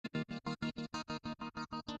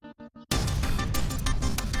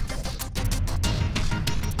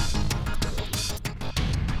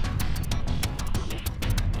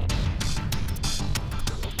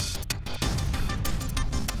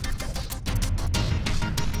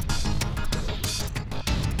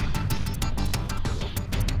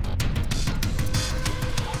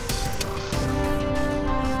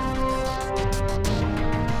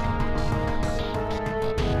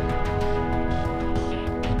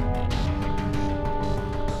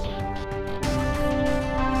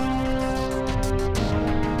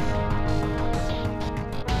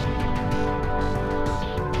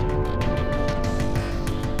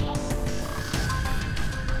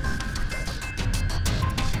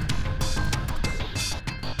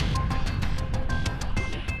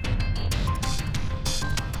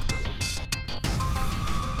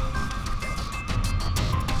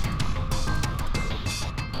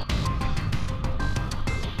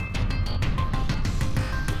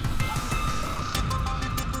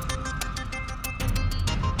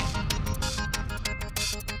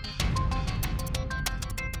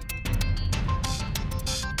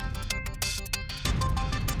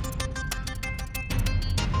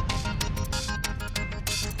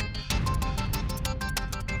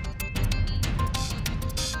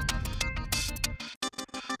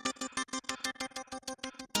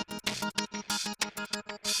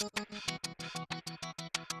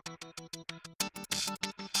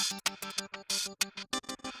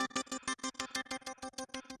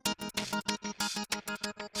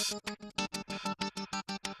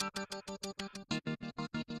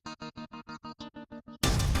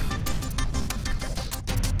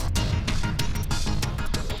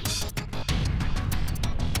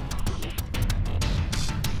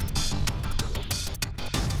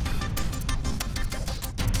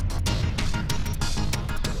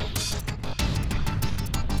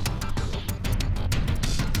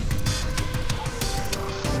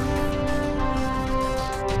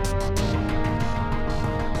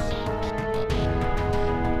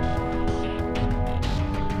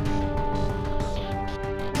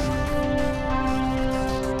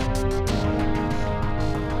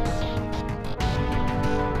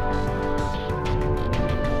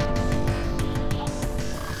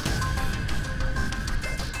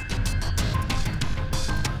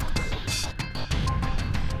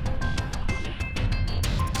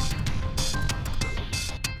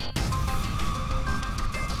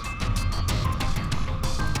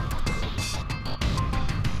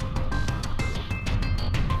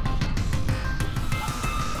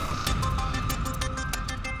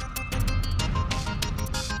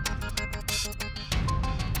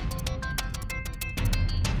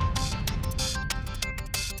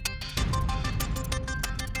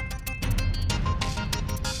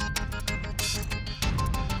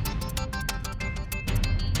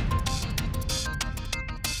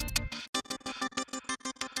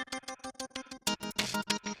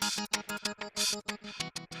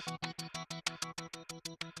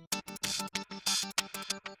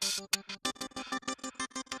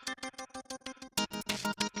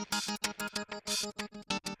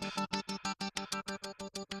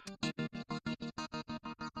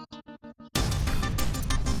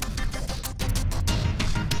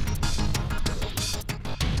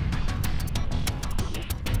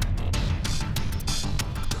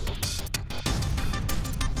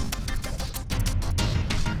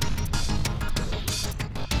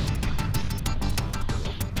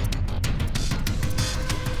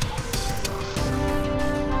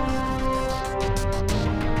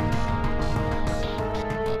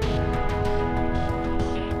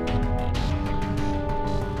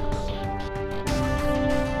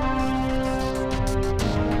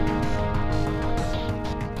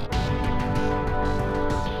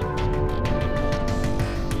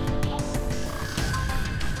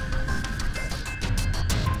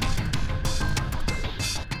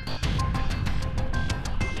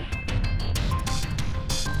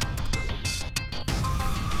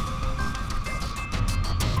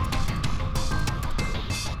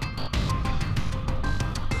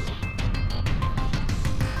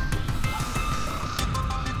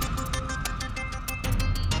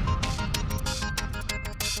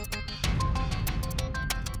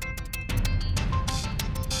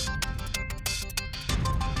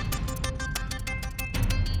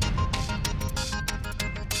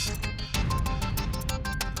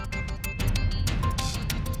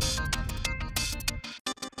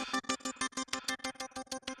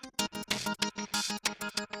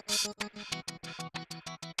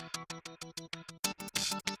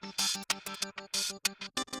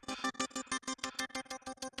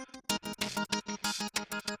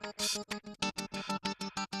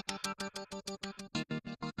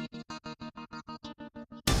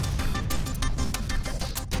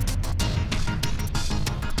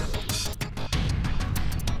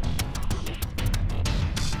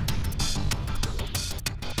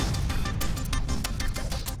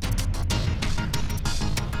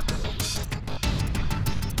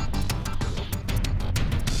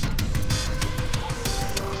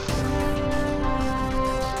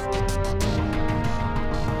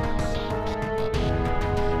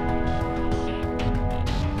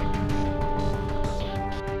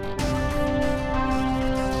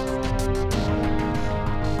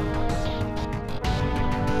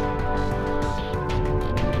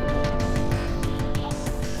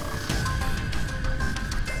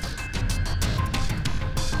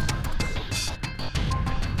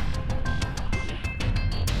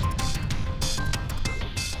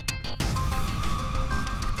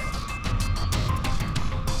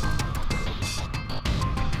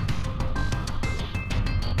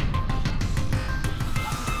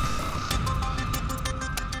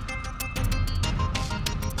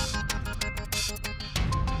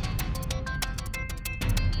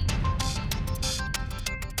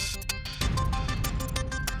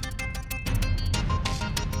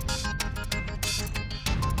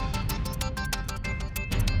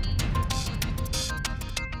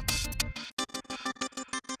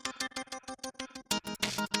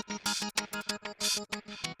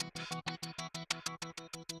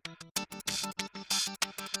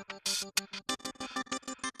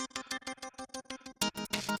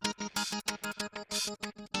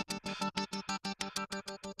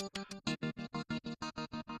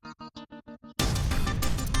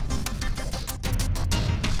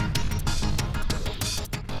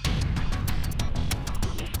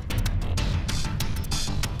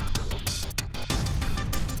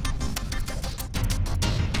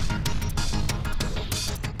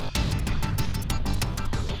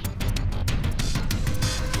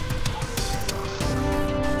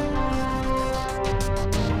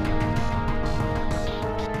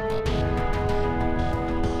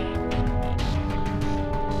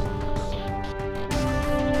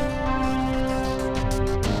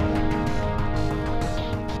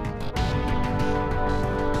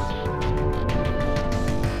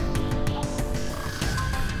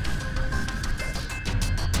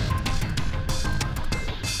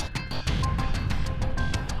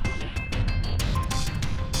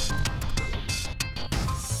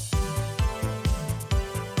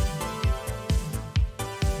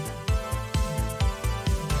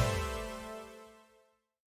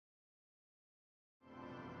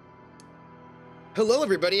Hello,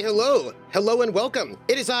 everybody. Hello. Hello and welcome.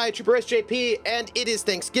 It is I, Trooper SJP, and it is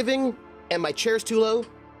Thanksgiving, and my chair's too low.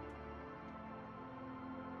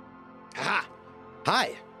 Haha.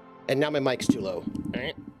 Hi. And now my mic's too low. All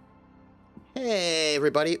right. Hey,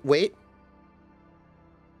 everybody. Wait.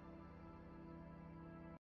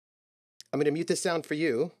 I'm going to mute this sound for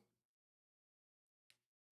you.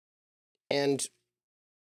 And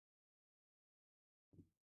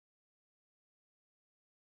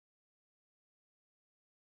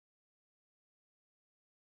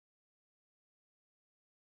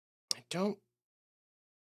I don't.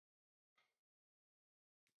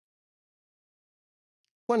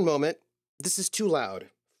 One moment. This is too loud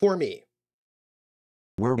for me.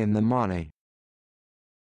 We're in the money.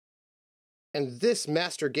 And this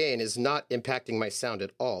master gain is not impacting my sound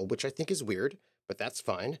at all, which I think is weird, but that's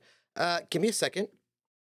fine. Give me a second.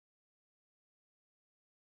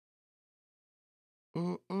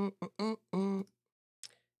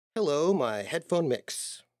 Hello, my headphone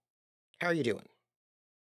mix. How are you doing?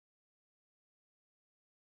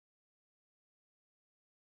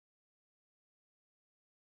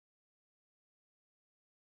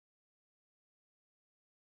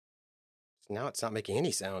 Now it's not making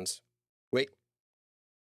any sounds. Wait.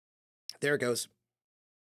 There it goes.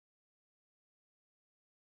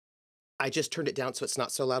 I just turned it down so it's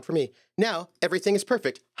not so loud for me. Now, everything is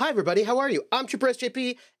perfect. Hi, everybody. How are you? I'm Trooper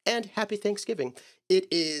SJP, and happy Thanksgiving. It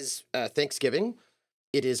is Thanksgiving.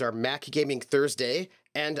 It is our Mac Gaming Thursday,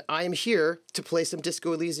 and I am here to play some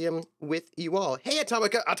Disco Elysium with you all. Hey,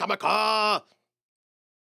 Atomica! Atomica!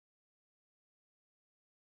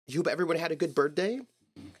 You hope everyone had a good birthday?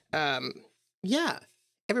 Yeah.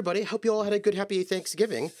 Everybody, hope you all had a good, happy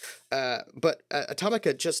Thanksgiving. But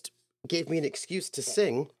Atomica just gave me an excuse to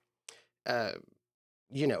sing,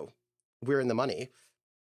 you know, We're in the Money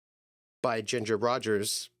by Ginger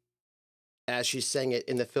Rogers, as she sang it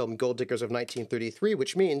in the film Gold Diggers of 1933,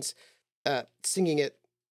 which means singing it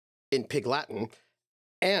in Pig Latin.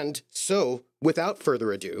 And so, without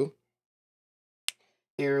further ado,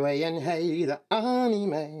 Irway and hey the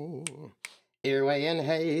anime, Irway and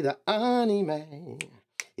hey the anime.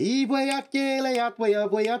 Way up, gale up, way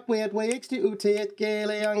up, way up, way up, way up, to tit,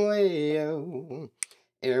 gale young way, oh.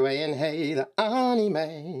 Irway and hey the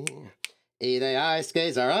anime. The ice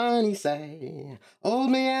skates are on, say. Old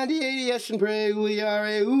man, the 80 and pray, we are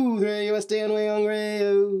a ooh, you stand way hungry,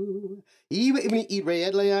 oh. Eat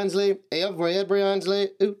red leonsley, of red bronsley,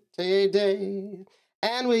 ooh, day.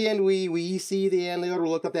 And we see the end, the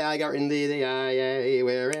look up the eye, got in the eye,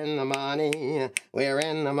 we're in the money, we're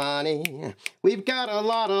in the money. We've got a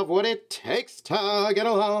lot of what it takes to get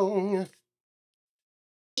along.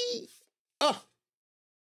 Oh.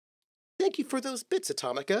 Thank you for those bits,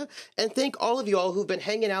 Atomica, and thank all of you all who've been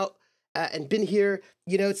hanging out and been here.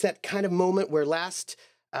 You know, it's that kind of moment where last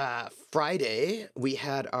Friday we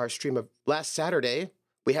had our stream of last Saturday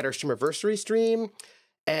we had our streamiversary stream,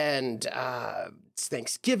 and it's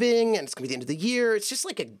Thanksgiving, and it's gonna be the end of the year. It's just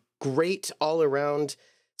like a great all-around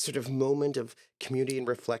sort of moment of community and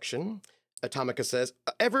reflection. Atomica says,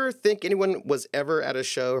 "Ever think anyone was ever at a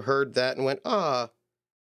show, heard that, and went, ah,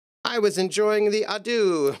 I was enjoying the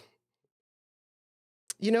adieu."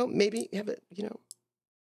 You know, maybe have it,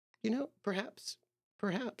 perhaps.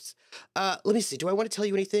 Let me see. Do I want to tell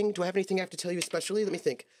you anything? Do I have anything I have to tell you especially? Let me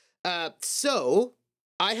think. So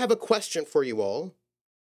I have a question for you all.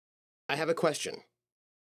 I have a question.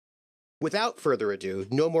 Without further ado,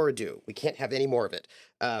 no more ado. We can't have any more of it.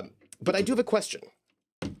 But I do have a question.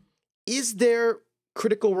 Is there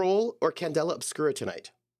Critical Role or Candela Obscura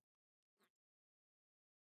tonight?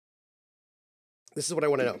 This is what I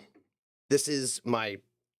want to know. This is my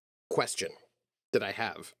question that I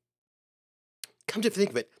have. Come to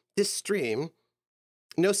think of it, this stream,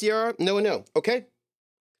 no Sierra, no. Okay,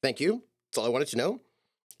 thank you. That's all I wanted to know.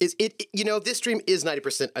 Is it, this stream is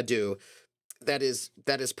 90% ado. That is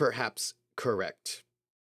perhaps correct.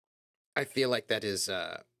 I feel like that is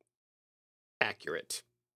accurate.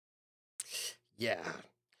 Yeah.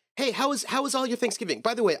 Hey, how is all your Thanksgiving?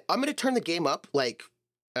 By the way, I'm gonna turn the game up. Like,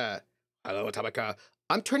 hello, Atomica.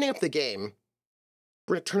 I'm turning up the game.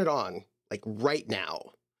 We're gonna turn it on, like, right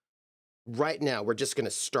now. Right now, we're just gonna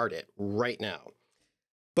start it right now.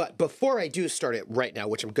 But before I do start it right now,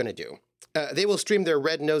 which I'm gonna do, they will stream their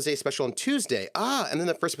Red Nose Day special on Tuesday. And then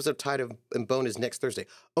the first episode of Tide and Bone is next Thursday.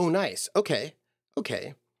 Oh, nice. Okay.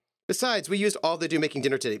 Besides, we used all the do making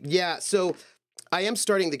dinner today. Yeah, so I am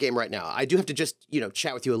starting the game right now. I do have to just,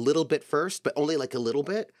 chat with you a little bit first, but only like a little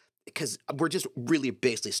bit, because we're just really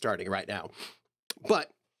basically starting right now.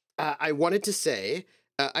 But I wanted to say,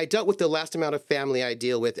 I dealt with the last amount of family I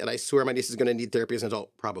deal with, and I swear my niece is going to need therapy as an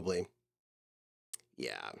adult, probably.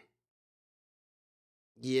 Yeah.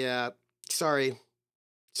 Yeah. Sorry.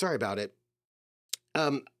 Sorry about it.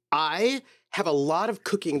 I have a lot of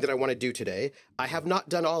cooking that I want to do today. I have not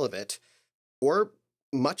done all of it or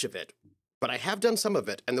much of it, but I have done some of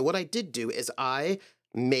it. And what I did do is I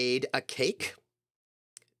made a cake,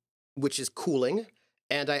 which is cooling,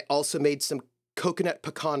 and I also made some coconut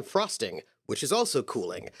pecan frosting, which is also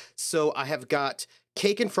cooling. So I have got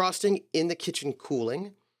cake and frosting in the kitchen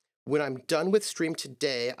cooling. When I'm done with stream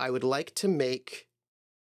today, I would like to make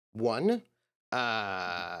some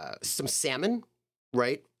salmon,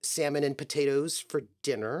 right? Salmon and potatoes for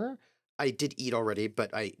dinner. I did eat already,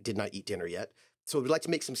 but I did not eat dinner yet. So I would like to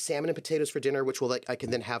make some salmon and potatoes for dinner, which I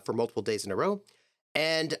can then have for multiple days in a row.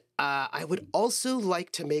 And I would also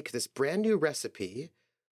like to make this brand new recipe,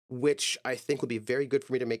 which I think would be very good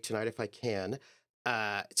for me to make tonight if I can.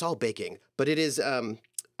 It's all baking, but it is,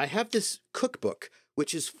 I have this cookbook,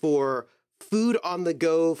 which is for food on the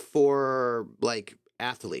go for like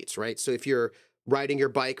athletes, right? So if you're riding your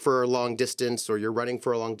bike for a long distance or you're running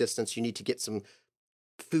for a long distance, you need to get some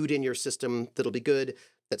food in your system that'll be good,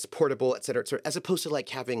 that's portable, et cetera, as opposed to like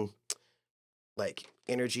having like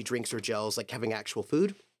energy drinks or gels, like having actual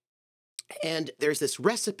food. And there's this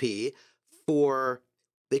recipe for,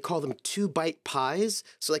 they call them 2-bite pies.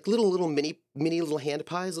 So like little mini little hand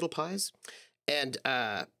pies, little pies. And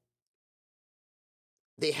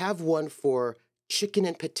they have one for chicken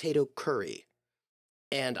and potato curry.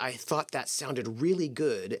 And I thought that sounded really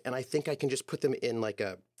good. And I think I can just put them in like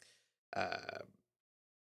a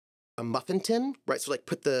muffin tin, right? So like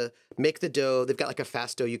make the dough. They've got like a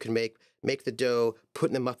fast dough you can make the dough, put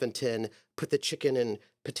in the muffin tin, put the chicken and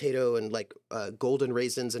potato and like golden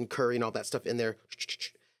raisins and curry and all that stuff in there,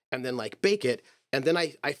 and then like bake it. And then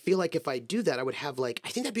I feel like if I do that, I would have like, I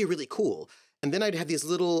think that'd be really cool. And then I'd have these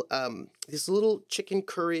little chicken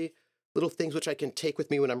curry little things which I can take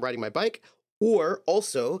with me when I'm riding my bike. Or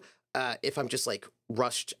also, if I'm just like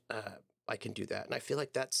rushed, I can do that. And I feel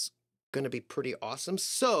like that's going to be pretty awesome.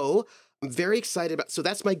 So I'm very excited about, so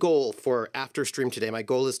that's my goal for after stream today. My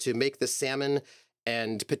goal is to make the salmon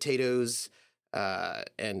and potatoes,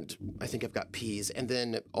 and I think I've got peas. And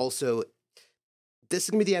then also, this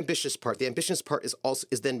is going to be the ambitious part. The ambitious part is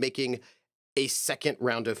then making a second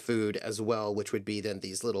round of food as well, which would be then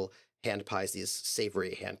these little hand pies, these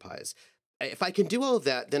savory hand pies. If I can do all of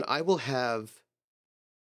that, then I will have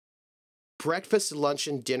breakfast, lunch,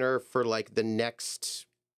 and dinner for like the next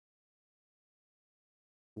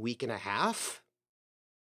week and a half,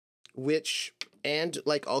 and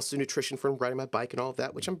like also nutrition from riding my bike and all of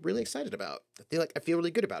that, which I'm really excited about. I feel really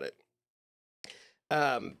good about it.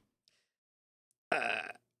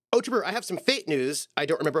 Otripper, I have some fate news. I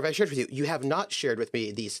don't remember if I shared with you. You have not shared with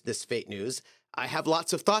me this fate news. I have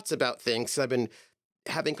lots of thoughts about things. I've been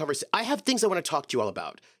having conversations. I have things I want to talk to you all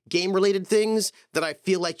about. Game-related things that I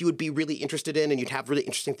feel like you would be really interested in and you'd have really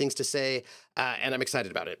interesting things to say, and I'm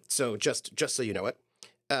excited about it. So just so you know it.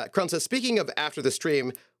 Crown says, speaking of after the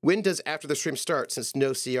stream, when does after the stream start since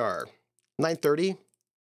no CR? 9:30?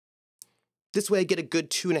 This way I get a good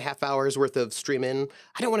 2.5 hours worth of stream in.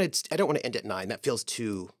 I don't want to end at 9. That feels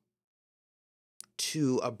too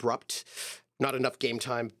abrupt. Not enough game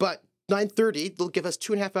time, but 9:30, they'll give us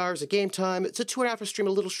 2.5 hours of game time. It's a 2.5 hour stream,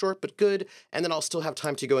 a little short, but good. And then I'll still have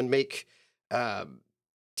time to go and make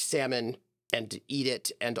salmon and eat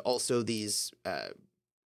it. And also these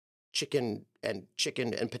chicken and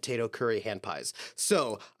potato curry hand pies.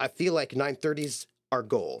 So I feel like 9:30's our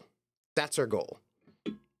goal. That's our goal,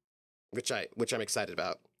 which I'm excited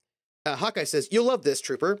about. Hawkeye says, you'll love this,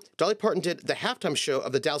 Trooper. Dolly Parton did the halftime show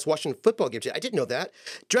of the Dallas Washington football game today. I didn't know that.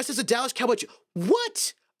 Dressed as a Dallas Cowboy.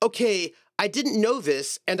 What? Okay, I didn't know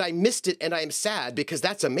this, and I missed it, and I am sad because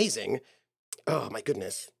that's amazing. Oh, my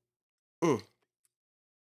goodness.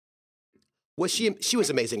 Was she was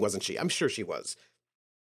amazing, wasn't she? I'm sure she was.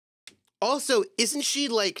 Also, isn't she,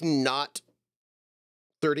 like, not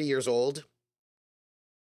 30 years old?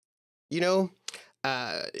 You know?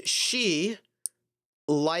 She,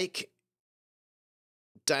 like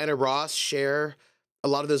Diana Ross, Cher, a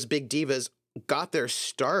lot of those big divas, got their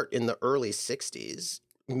start in the early 60s,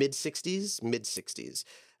 mid-60s.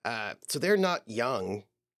 So they're not young,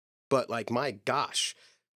 but, like, my gosh,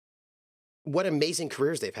 what amazing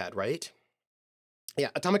careers they've had, right? Yeah,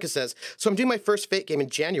 Atomica says, so I'm doing my first Fate game in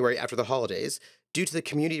January after the holidays. Due to the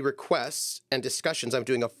community requests and discussions, I'm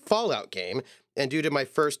doing a Fallout game, and due to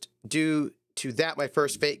that, my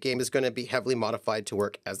first Fate game is going to be heavily modified to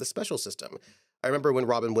work as the special system. I remember when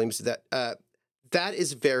Robin Williams did that.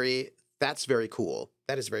 That's very cool.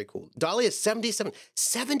 That is very cool. Dolly is 77.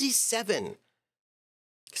 77!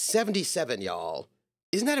 77, y'all.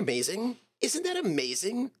 Isn't that amazing? Isn't that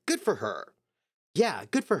amazing? Good for her. Yeah,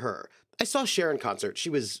 good for her. I saw Cher in concert. She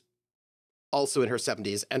was also in her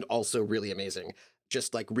 70s and also really amazing.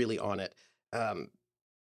 Just like really on it. Um,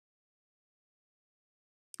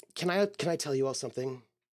 can I tell you all something?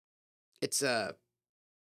 It's a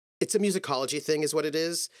it's a musicology thing, is what it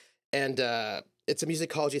is, and it's a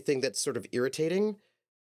musicology thing that's sort of irritating.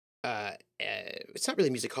 It's not really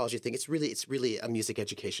a musicology thing. It's really a music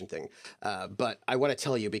education thing. But I want to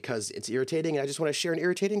tell you because it's irritating, and I just want to share an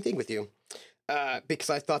irritating thing with you. Because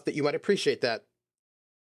I thought that you might appreciate that.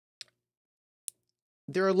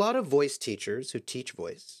 There are a lot of voice teachers who teach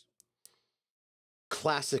voice,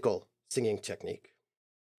 classical singing technique.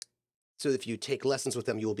 So if you take lessons with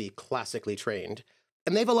them, you will be classically trained.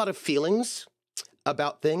 And they have a lot of feelings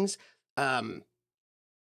about things that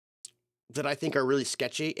I think are really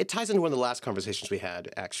sketchy. It ties into one of the last conversations we had,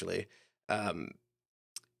 actually.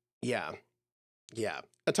 Yeah.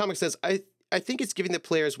 Atomic says, I think it's giving the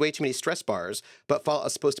players way too many stress bars, but Fallout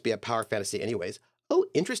is supposed to be a power fantasy anyways. Oh,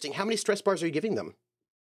 interesting. How many stress bars are you giving them?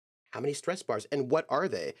 How many stress bars? And what are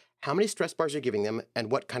they? How many stress bars are you giving them? And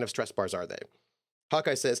what kind of stress bars are they?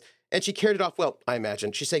 Hawkeye says, and she carried it off well, I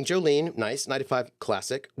imagine. She's saying, Jolene, nice. 95,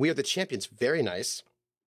 classic. We are the champions, very nice.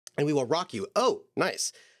 And we will rock you. Oh,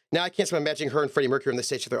 nice. Now I can't stop imagining her and Freddie Mercury on the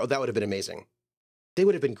stage together. Oh, that would have been amazing. They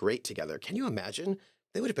would have been great together. Can you imagine?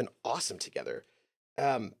 They would have been awesome together.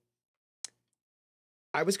 I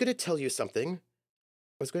was going to tell you something.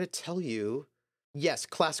 I was going to tell you, yes,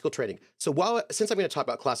 classical training. So since I'm going to talk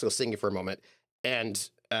about classical singing for a moment, and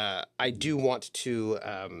I do want to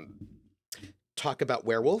talk about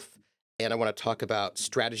Werewolf, and I want to talk about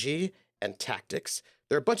strategy and tactics.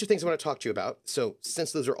 There are a bunch of things I want to talk to you about. So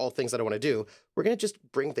since those are all things that I want to do, we're going to just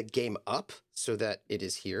bring the game up so that it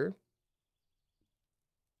is here.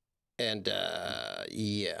 And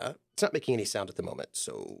yeah, it's not making any sound at the moment.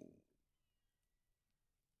 So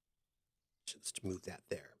let's move that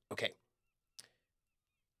there. Okay.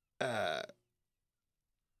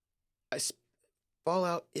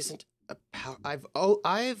 Fallout isn't a power.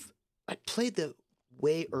 I played the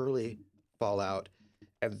way early Fallout,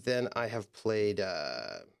 and then I have played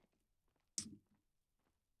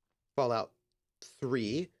Fallout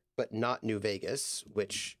 3, but not New Vegas,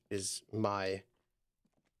 which is my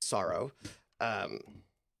sorrow.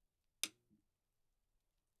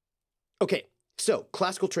 Okay, so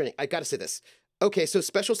classical training. I gotta say this. Okay, so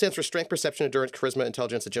special stands for strength, perception, endurance, charisma,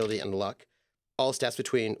 intelligence, agility, and luck. All stats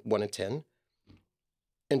between 1 and 10.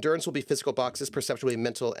 Endurance will be physical boxes, perception will be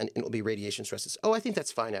mental, and it will be radiation stresses. Oh, I think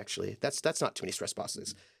that's fine, actually. That's not too many stress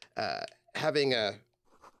boxes. Having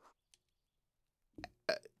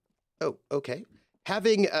oh, okay.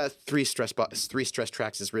 Having three stress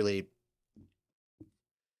tracks is really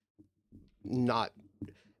not.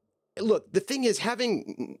 Look, the thing is,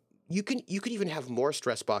 you can even have more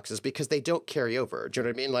stress boxes because they don't carry over. Do you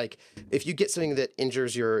know what I mean? Like, if you get something that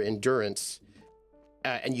injures your endurance,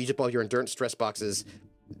 and you use up all your endurance stress boxes,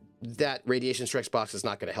 that radiation stress box is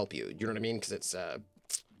not going to help you. You know what I mean? Because it's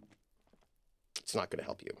not going to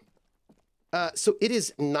help you. So it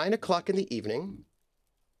is 9 o'clock in the evening.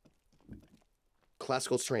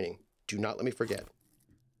 Classical training. Do not let me forget.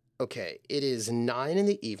 Okay, it is 9 in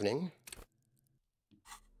the evening.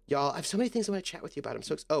 Y'all, I have so many things I want to chat with you about.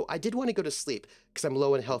 Oh, I did want to go to sleep because I'm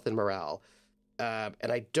low in health and morale.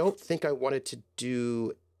 And I don't think I wanted to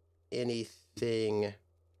do anything.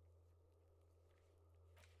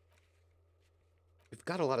 We've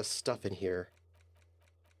got a lot of stuff in here.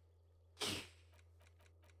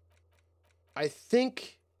 I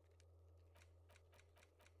think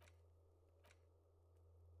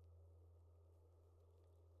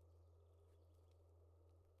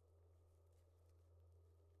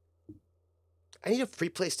I need a free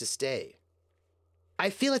place to stay. I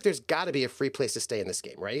feel like there's got to be a free place to stay in this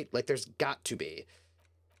game, right? Like, there's got to be.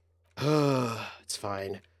 It's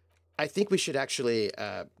fine. I think we should actually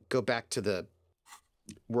go back to the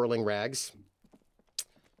Whirling Rags.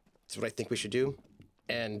 That's what I think we should do.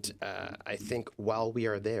 And I think while we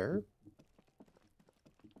are there...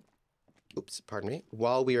 Oops, pardon me.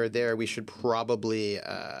 While we are there, we should probably...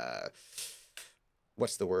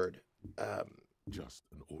 what's the word? Just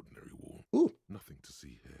an ordinary wall. Ooh. Nothing to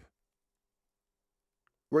see here.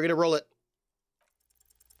 We're going to roll it.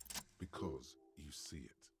 Because you see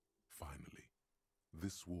it, finally.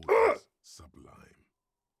 This wall is sublime.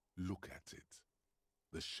 Look at it.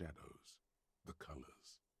 The shadows, the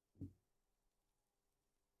colors.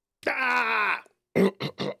 Ah!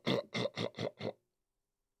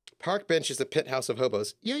 Park bench is the pit house of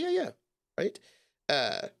hobos. Yeah. Right?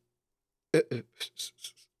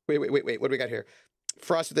 Wait. What do we got here?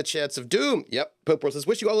 Frost with a chance of doom. Yep. Pope World says,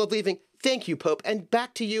 wish you all love leaving. Thank you, Pope. And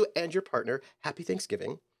back to you and your partner. Happy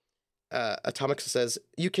Thanksgiving. Atomic says,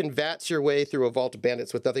 you can VATS your way through a vault of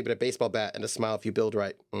bandits with nothing but a baseball bat and a smile if you build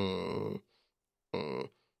right.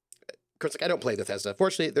 Kurt's like, I don't play Bethesda.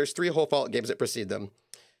 Fortunately, there's 3 whole Fallout games that precede them.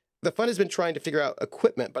 The fun has been trying to figure out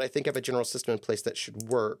equipment, but I think I have a general system in place that should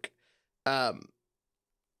work. There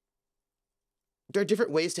are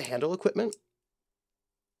different ways to handle equipment.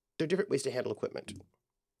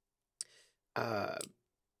 I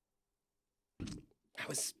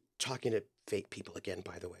was talking to fake people again,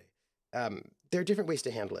 by the way. There are different ways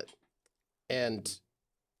to handle it. And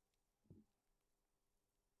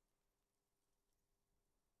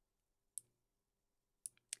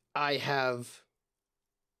I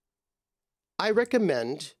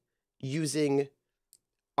recommend using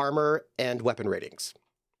armor and weapon ratings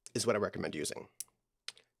is what I recommend using.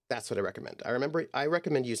 That's what I recommend. I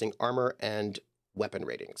recommend using armor and weapon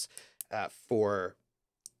ratings for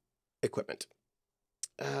equipment.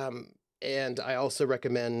 And I also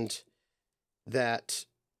recommend that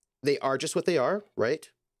they are just what they are,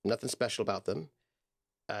 right? Nothing special about them.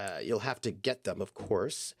 You'll have to get them, of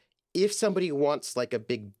course. If somebody wants like a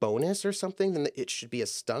big bonus or something, then it should be a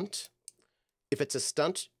stunt. If it's a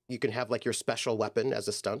stunt, you can have like your special weapon as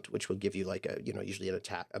a stunt, which will give you like a, usually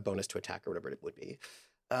a bonus to attack or whatever it would be.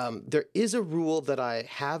 There is a rule that I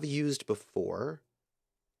have used before.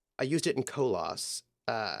 I used it in Kolos.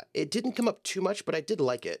 It didn't come up too much, but I did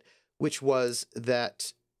like it, which was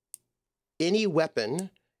that any weapon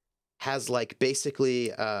has like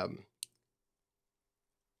basically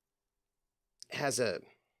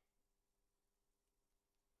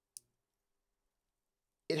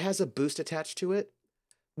it has a boost attached to it.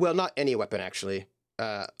 Well, not any weapon, actually.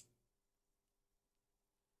 Any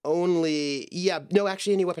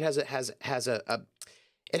weapon has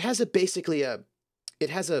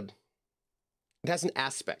an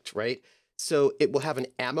aspect, right? So it will have an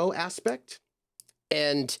ammo aspect,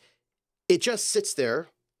 and it just sits there,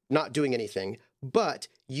 not doing anything. But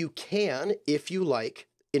you can, if you like,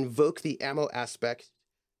 invoke the ammo aspect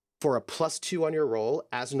for a +2 on your roll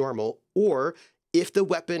as normal, or if the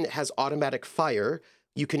weapon has automatic fire,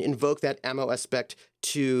 you can invoke that ammo aspect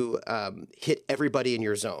to hit everybody in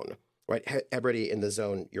your zone, right? Hit everybody in the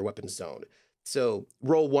zone, your weapon's zone. So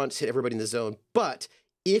roll once, hit everybody in the zone. But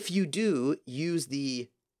if you do use the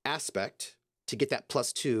aspect to get that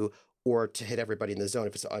 +2 or to hit everybody in the zone,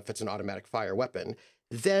 if it's an automatic fire weapon,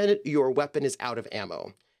 then your weapon is out of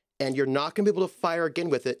ammo. And you're not going to be able to fire again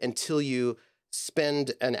with it until you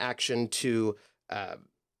spend an action to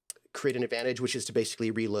create an advantage, which is to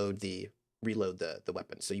basically reload the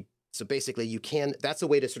weapon. So basically you can, that's a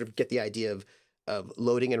way to sort of get the idea of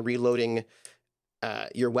loading and reloading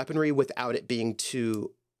your weaponry without it being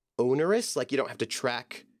too onerous. Like you don't have to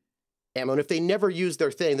track ammo. And if they never use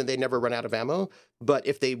their thing, then they never run out of ammo. But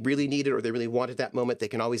if they really need it or they really want it that moment, they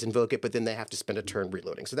can always invoke it, but then they have to spend a turn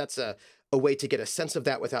reloading. So that's a way to get a sense of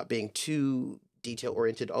that without being too detail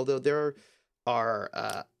oriented. Although there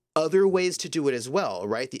are other ways to do it as well,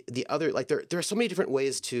 right? The other, like there are so many different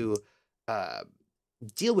ways to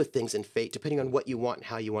deal with things in Fate, depending on what you want and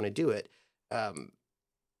how you want to do it.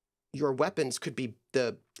 Your weapons could be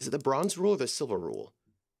is it the bronze rule or the silver rule?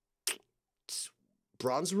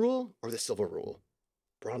 Bronze rule or the silver rule?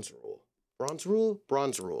 Bronze rule. Bronze rule?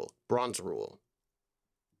 Bronze rule. Bronze rule.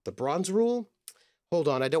 The bronze rule? Hold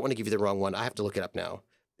on, I don't want to give you the wrong one. I have to look it up now.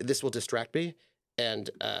 This will distract me, and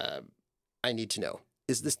I need to know.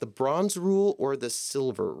 Is this the bronze rule or the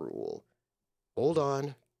silver rule? Hold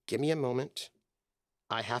on. Give me a moment.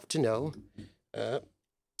 I have to know.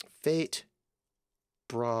 Fate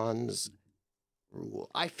bronze rule.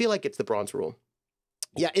 I feel like it's the bronze rule.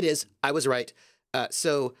 Yeah, it is. I was right.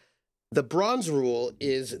 So the bronze rule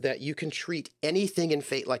is that you can treat anything in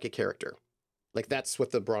Fate like a character. Like that's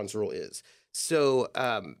what the bronze rule is. So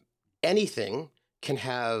anything can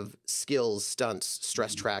have skills, stunts,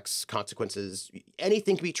 stress tracks, consequences.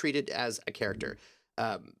 Anything can be treated as a character.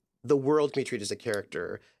 The world can be treated as a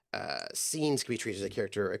character. Scenes can be treated as a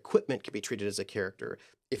character. Equipment can be treated as a character,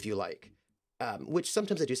 if you like. Which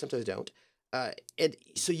sometimes I do, sometimes I don't.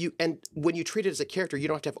 And when you treat it as a character, you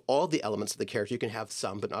don't have to have all the elements of the character. You can have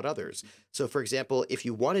some, but not others. So, for example, if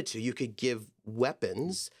you wanted to, you could give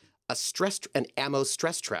weapons an ammo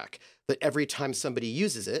stress track that every time somebody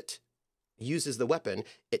uses the weapon,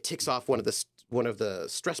 it ticks off one of the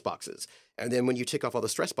stress boxes. And then when you tick off all the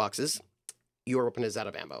stress boxes, your weapon is out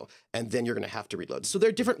of ammo, and then you're going to have to reload. So there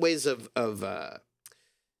are different ways of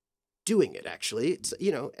doing it, actually. It's,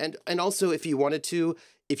 and also if you wanted to,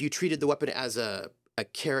 if you treated the weapon as a a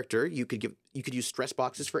character, you could use stress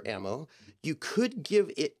boxes for ammo. You could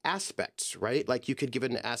give it aspects, right? Like you could give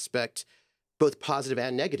it an aspect both positive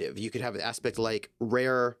and negative. You could have an aspect like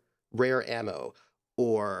rare ammo,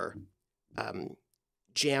 or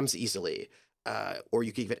jams easily, or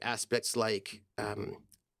you could give it aspects like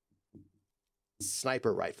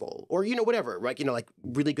sniper rifle, or whatever, right? Like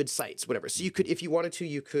really good sights, whatever. So you could, if you wanted to,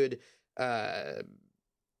 you could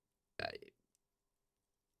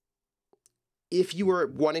if you were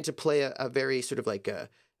wanting to play a very sort of like a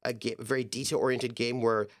very detail-oriented game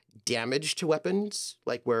where damage to weapons,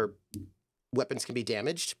 like where weapons can be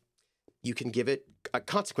damaged, you can give it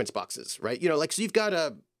consequence boxes, right? Like, so you've got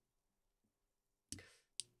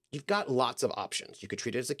lots of options. You could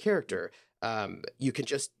treat it as a character. You can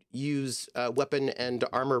just use weapon and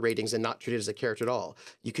armor ratings and not treat it as a character at all.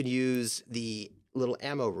 You can use the little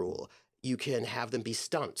ammo rule. You can have them be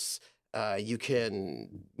stunts. You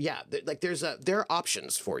can, there are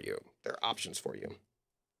options for you.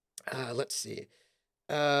 Let's see.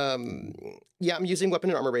 I'm using weapon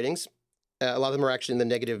and armor ratings. A lot of them are actually in the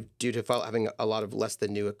negative due to having a lot of less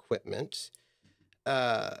than new equipment.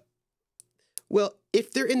 Well,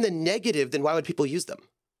 if they're in the negative, then why would people use them?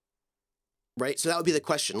 Right? So that would be the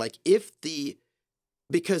question. Like,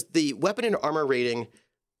 because the weapon and armor rating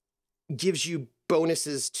gives you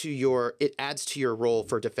bonuses it adds to your roll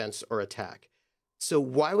for defense or attack. So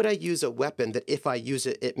why would I use a weapon that if I use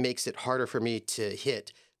it, it makes it harder for me to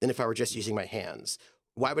hit than if I were just using my hands?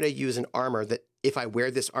 Why would I use an armor that if I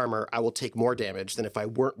wear this armor, I will take more damage than if I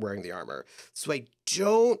weren't wearing the armor? So I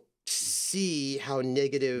don't see how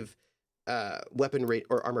negative weapon rate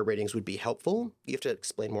or armor ratings would be helpful. You have to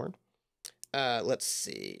explain more. Let's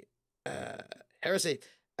see. Heresy.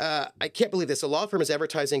 I can't believe this. A law firm is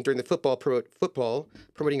advertising during the football,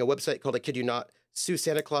 promoting a website called I Kid You Not. Sue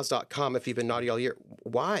SantaClaus.com if you've been naughty all year.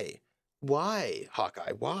 Why? Why,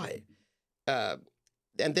 Hawkeye? Why?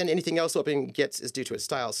 And then anything else opening gets is due to its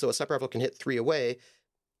style. So a sniper rifle can hit 3 away,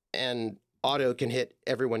 and auto can hit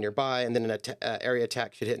everyone nearby, and then an area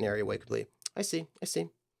attack should hit an area away completely. I see.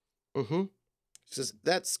 So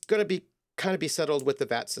that's going to kind of be settled with the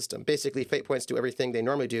VAT system. Basically, fate points do everything they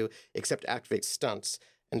normally do except activate stunts,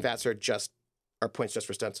 and VATs are points just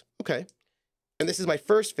for stunts. Okay. And this is my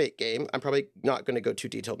first fate game. I'm probably not going to go too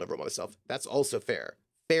detailed over myself. That's also fair.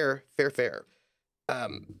 Fair.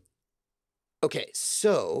 Okay,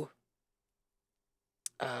 so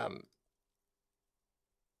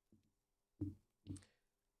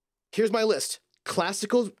here's my list.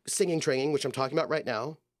 Classical singing training, which I'm talking about right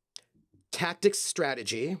now. Tactics,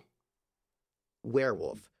 strategy,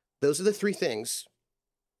 werewolf. Those are the 3 things.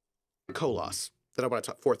 Kolos that I want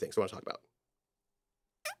to talk. 4 things I want to talk about.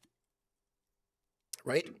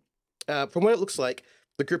 Right? From what it looks like,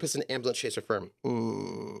 the group is an ambulance chaser firm.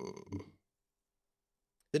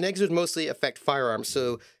 The negatives would mostly affect firearms,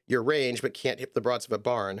 so your range, but can't hit the broads of a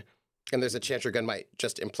barn, and there's a chance your gun might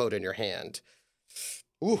just implode in your hand.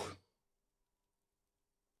 Ooh.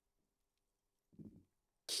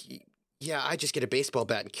 Yeah, I just get a baseball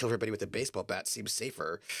bat and kill everybody with a baseball bat. Seems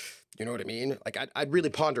safer. You know what I mean? Like, I'd really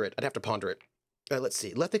ponder it. I'd have to ponder it. Let's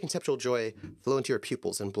see. Let the conceptual joy flow into your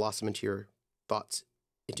pupils and blossom into your thoughts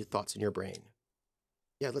in your brain.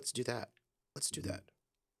 Yeah, let's do that.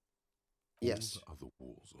 Yes. All the other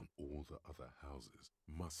walls on all the other houses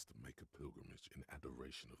must make a pilgrimage in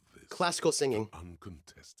adoration of this. Classical singing. The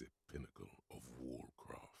uncontested pinnacle of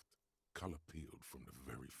warcraft, color peeled from the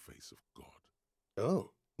very face of God.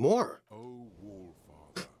 Oh, more. Oh, Wall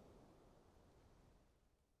Father.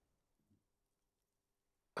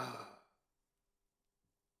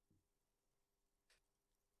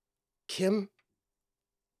 Kim,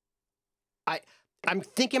 I'm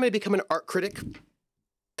thinking I'm going to become an art critic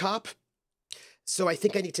cop. So I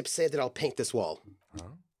think I need to say that I'll paint this wall.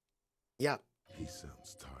 Huh? Yeah. He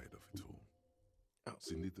sounds tired of it all. Oh.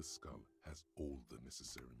 Cindy the Skull has all the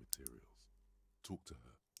necessary materials. Talk to her.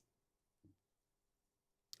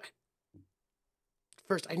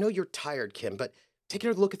 First, I know you're tired, Kim, but take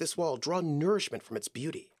another look at this wall. Draw nourishment from its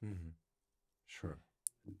beauty. Sure.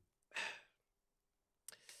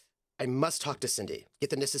 I must talk to Cindy. Get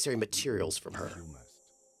the necessary materials from her. You must.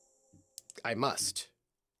 I must.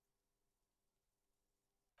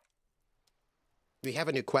 We have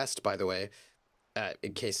a new quest, by the way,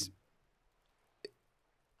 in case...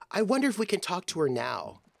 I wonder if we can talk to her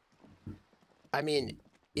now. I mean,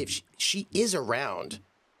 if she is around,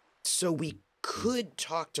 so we could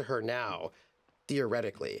talk to her now,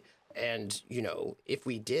 theoretically. And, if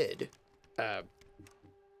we did... Oh,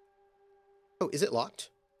 is it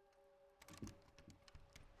locked?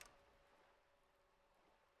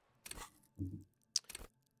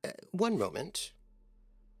 One moment.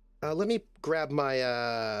 Let me grab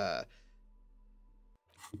my,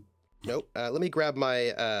 nope. Let me grab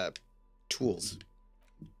my, tools.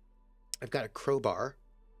 I've got a crowbar.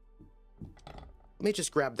 Let me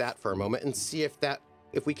just grab that for a moment and see if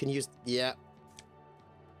we can use, yeah.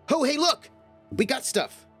 Oh, hey, look! We got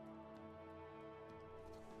stuff.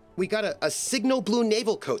 We got a signal blue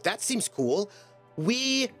naval coat. That seems cool.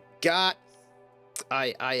 We got,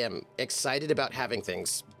 I am excited about having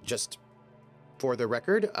things, just for the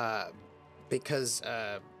record, because,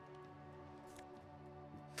 oh,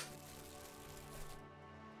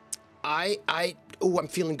 I'm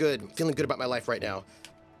feeling good. I'm feeling good about my life right now.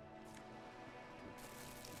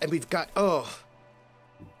 And we've got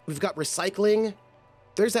recycling.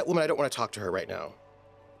 There's that woman. I don't want to talk to her right now.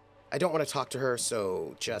 I don't want to talk to her,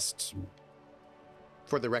 so just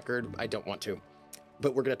for the record, I don't want to.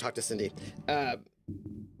 But we're going to talk to Cindy.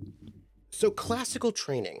 So classical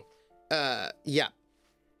training. Yeah.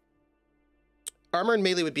 Armor and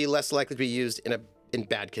melee would be less likely to be used in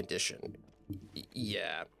bad condition.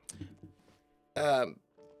 Yeah.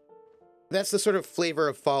 That's the sort of flavor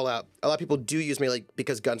of Fallout. A lot of people do use melee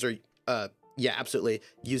because guns are, yeah, absolutely,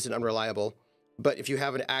 used and unreliable. But if you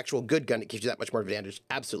have an actual good gun, it gives you that much more advantage.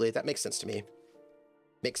 Absolutely, that makes sense to me.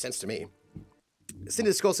 Makes sense to me. Cindy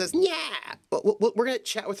the Skull says, yeah, but we're going to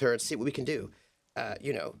chat with her and see what we can do.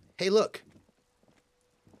 You know, hey, look.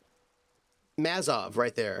 Mazov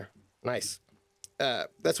right there. Nice.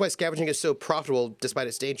 That's why scavenging is so profitable despite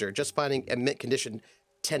its danger. Just finding a mint condition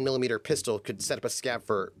 10mm pistol could set up a scav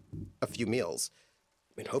for a few meals.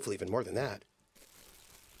 I mean, hopefully even more than that.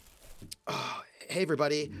 Oh, hey,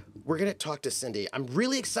 everybody. We're going to talk to Cindy. I'm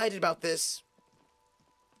really excited about this.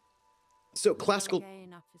 So, classical...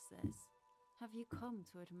 Again, officers. Have you come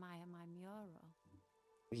to admire my mural?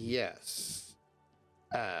 Yes.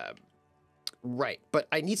 Right. But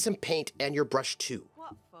I need some paint and your brush, too.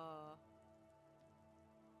 What for?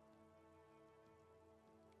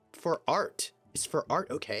 For art. It's for art,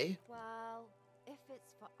 okay? Well, if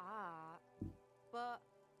it's for art, but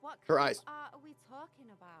what Her kind eyes. of art are we talking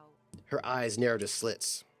about? Her eyes narrow to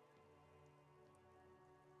slits.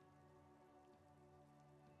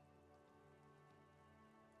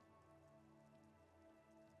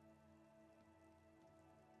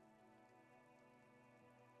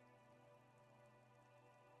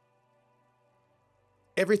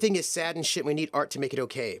 Everything is sad and shit. We need art to make it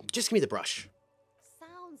okay. Just give me the brush.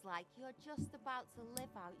 Sounds like you're just about to live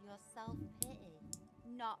out your self-pity,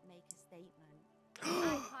 not make a statement.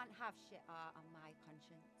 I can't have shit art on my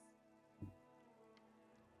conscience.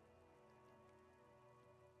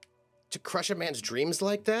 To crush a man's dreams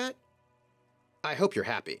like that? I hope you're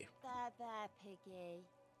happy. There, Piggy.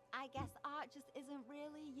 I guess art just isn't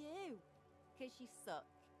really you. Because you suck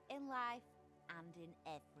in life and in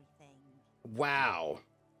everything. Wow.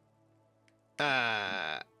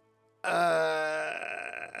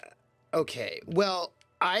 Okay. Well,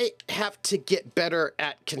 I have to get better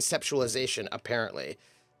at conceptualization, apparently.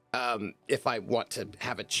 If I want to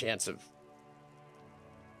have a chance of...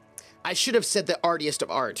 I should have said the artiest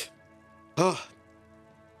of art. Oh.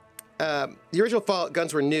 The original Fallout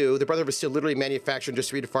guns were new. The Brotherhood was still literally manufactured and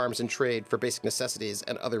distributed farms and trade for basic necessities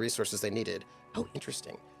and other resources they needed. Oh,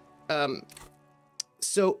 interesting.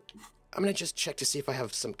 So I'm going to just check to see if I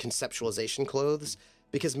have some conceptualization clothes,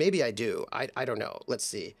 because maybe I do. I don't know. Let's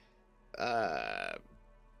see. Because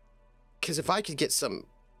if I could get some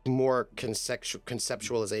more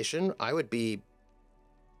conceptualization, I would be...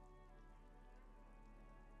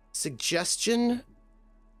 Suggestion...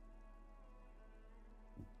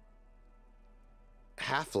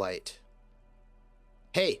 Half-light.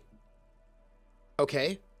 Hey.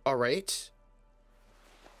 Okay. All right.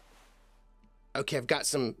 Okay, I've got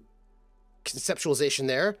some conceptualization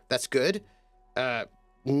there. That's good.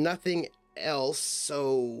 Nothing else,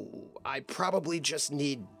 so I probably just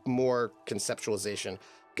need more conceptualization. I'm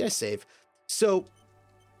gonna save. So,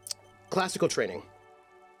 classical training.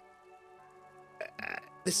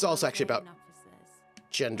 This is also actually about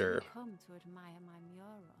gender. Come to admire my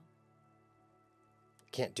mural.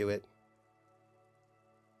 Can't do it.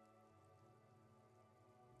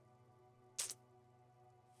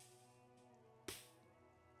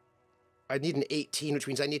 I need an 18, which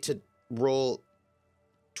means I need to roll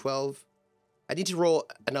 12. I need to roll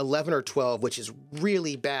an 11 or 12, which is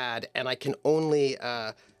really bad, and I can only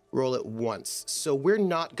roll it once. So we're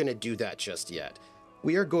not going to do that just yet.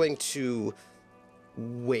 We are going to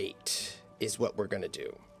wait, is what we're going to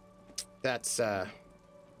do. That's, I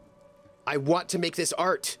want to make this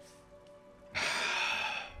art.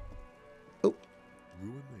 Oh.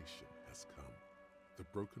 Ruination has come. The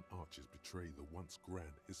broken arches betray the once grand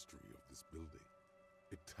history of this building.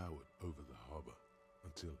 It towered over the harbor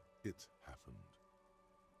until it happened.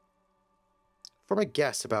 Form a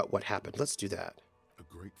guess about what happened. Let's do that. A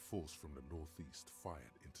great force from the northeast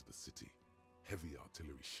fired into the city. Heavy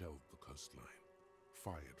artillery shelled the coastline.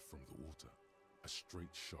 Fired from the water. A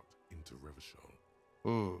straight shot into Revachol.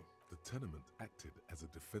 The tenement acted as a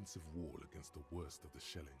defensive wall against the worst of the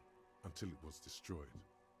shelling until it was destroyed,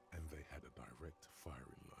 and they had a direct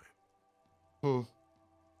firing line. I'm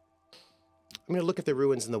going to look at the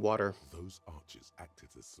ruins in the water. Those arches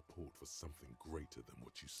acted as support for something greater than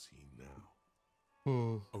what you see now.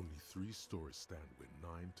 Only 3 stories stand where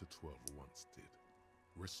 9 to 12 once did.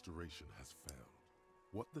 Restoration has failed.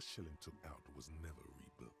 What the shelling took out was never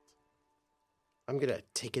rebuilt. I'm going to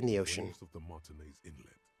take in the ocean. Waves of the Martinez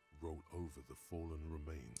Inlet roll over the fallen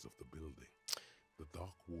remains of the building. The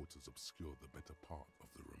dark waters obscure the better part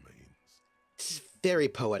of the remains. This is very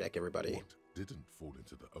poetic, everybody. What didn't fall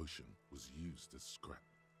into the ocean was used as scrap.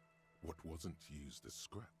 What wasn't used as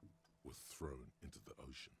scrap was thrown into the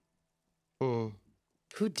ocean.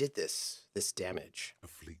 Who did this damage? A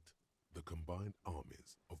fleet, the combined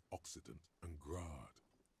armies of Occident and Grad,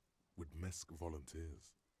 with Mesk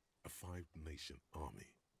volunteers, a 5-nation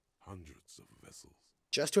army, hundreds of vessels.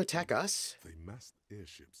 Just to attack us? They massed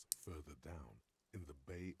airships further down in the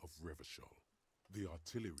Bay of Revachol. The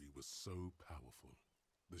artillery was so powerful.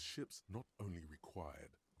 The ships not only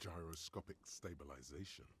required gyroscopic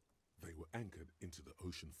stabilization, they were anchored into the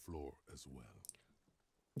ocean floor as well.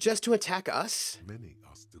 Just to attack us? Many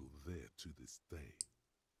are still there to this day.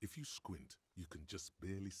 If you squint, you can just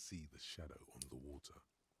barely see the shadow on the water,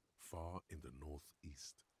 far in the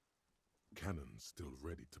northeast. Cannons still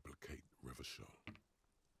ready to placate Revachol.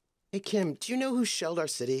 Hey, Kim, do you know who shelled our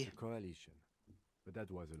city? Coalition. But that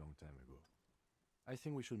was a long time ago. I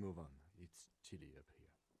think we should move on. It's chilly up here.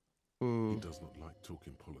 He does not like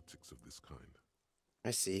talking politics of this kind.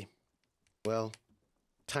 I see. Well,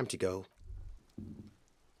 time to go.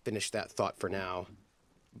 Finish that thought for now.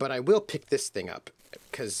 But I will pick this thing up,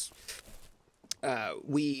 because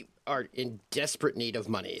we are in desperate need of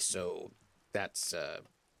money, so that's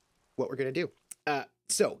what we're going to do.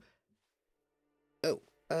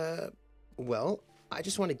 Well, I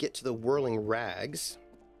just want to get to the whirling rags,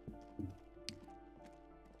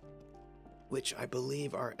 which I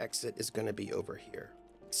believe our exit is going to be over here.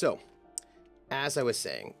 So, as I was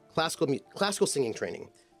saying, classical singing training.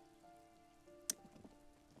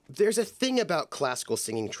 There's a thing about classical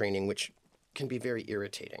singing training which can be very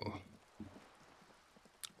irritating.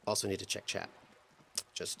 Also need to check chat,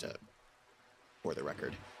 just for the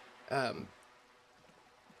record.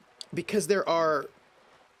 Because there are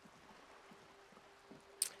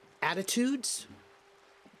attitudes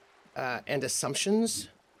and assumptions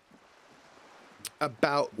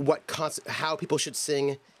about how people should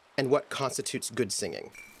sing and what constitutes good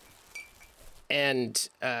singing. And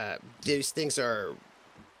these things are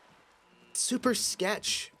super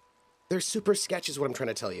sketch. They're super sketch is what I'm trying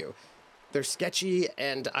to tell you. They're sketchy,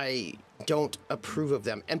 and I don't approve of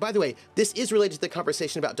them. And by the way, this is related to the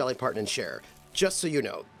conversation about Dolly Parton and Cher. Just so you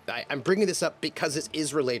know, I'm bringing this up because it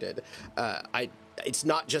is related. It's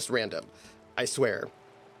not just random, I swear.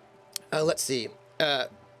 Let's see.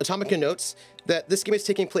 Atomica notes that this game is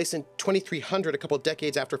taking place in 2300, a couple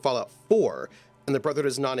decades after Fallout 4, and the Brotherhood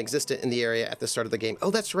is non-existent in the area at the start of the game.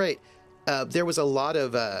 Oh, that's right. There was a lot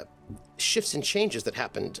of shifts and changes that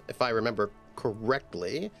happened, if I remember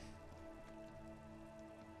correctly,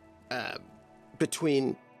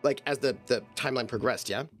 between, like, as the timeline progressed,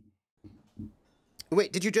 yeah?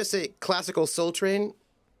 Wait, did you just say classical Soul Train?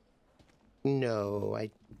 No, I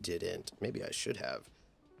didn't. Maybe I should have.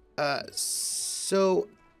 So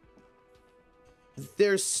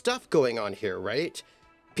there's stuff going on here, right?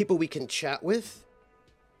 People we can chat with,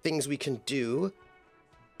 things we can do,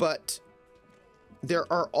 but there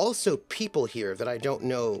are also people here that I don't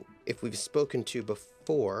know if we've spoken to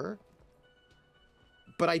before,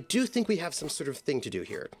 but I do think we have some sort of thing to do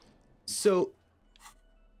here. So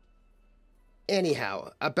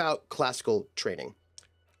anyhow, about classical training.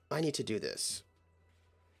 I need to do this.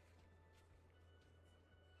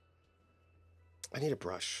 I need a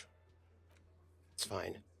brush. It's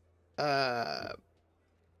fine. I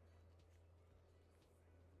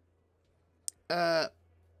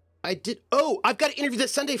did. Oh, I've got to interview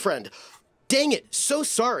this Sunday friend. Dang it. So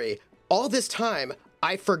sorry. All this time,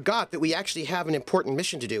 I forgot that we actually have an important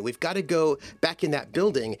mission to do. We've got to go back in that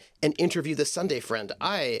building and interview the Sunday friend.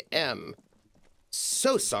 I am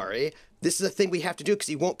so sorry. This is a thing we have to do because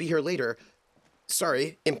he won't be here later.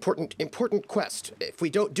 Sorry. Important quest. If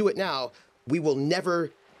we don't do it now, we will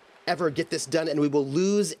never, ever get this done, and we will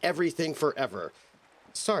lose everything forever.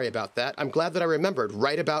 Sorry about that. I'm glad that I remembered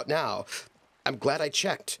right about now. I'm glad I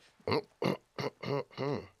checked.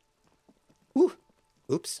 Ooh.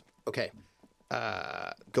 Oops. Okay.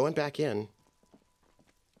 Going back in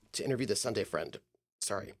to interview the Sunday friend.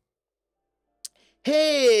 Sorry.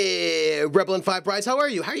 Hey, Rebel and Five Brides, how are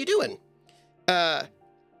you? How are you doing?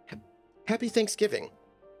 Happy Thanksgiving.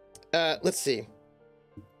 Let's see.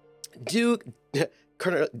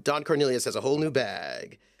 Don Cornelius has a whole new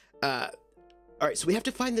bag. All right, so we have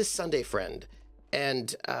to find this Sunday friend.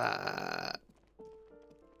 And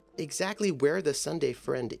exactly where the Sunday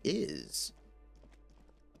friend is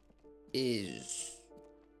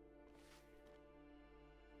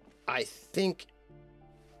I think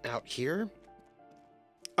out here.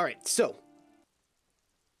 All right, so.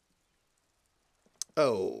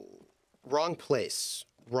 Oh, wrong place.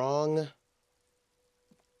 Wrong.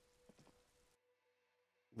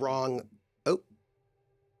 Oh.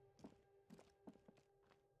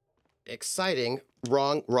 Exciting.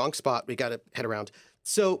 Wrong spot. We got to head around.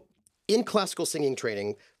 So in classical singing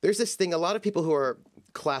training, there's this thing, a lot of people who are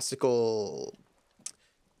classical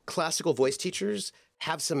voice teachers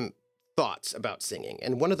have some thoughts about singing.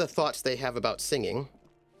 And one of the thoughts they have about singing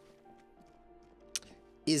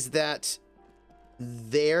is that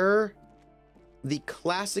the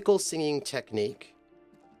classical singing technique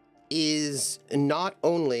is not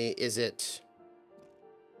only is it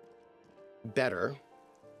better,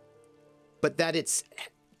 but that it's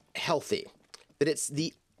healthy, that it's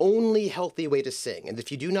the only healthy way to sing. And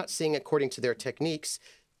if you do not sing according to their techniques,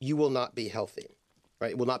 you will not be healthy,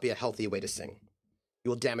 right? It will not be a healthy way to sing. You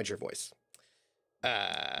will damage your voice.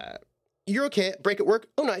 You're okay. Break at work.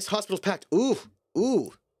 Oh, nice. Hospital's packed. Ooh.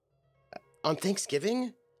 On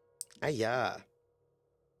Thanksgiving? Yeah.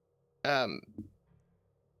 Ayo,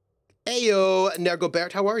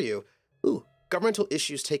 Nergobert, how are you? Ooh, governmental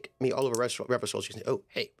issues take me all over Revachol. Oh,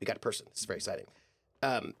 hey, we got a person. This is very exciting.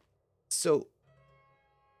 So,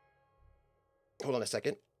 hold on a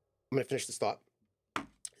second. I'm going to finish this thought.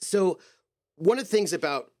 So, one of the things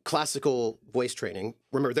about classical voice training,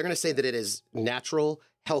 remember, they're going to say that it is natural,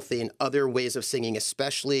 healthy, and other ways of singing,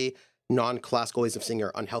 especially non-classical ways of singing,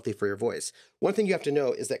 are unhealthy for your voice. One thing you have to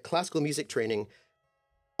know is that classical music training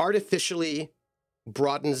artificially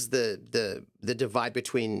broadens the divide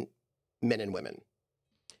between men and women.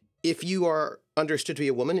 If you are understood to be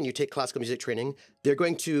a woman and you take classical music training, they're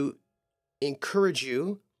going to encourage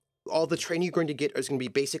you. All the training you're going to get is going to be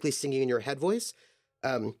basically singing in your head voice.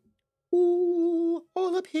 Ooh,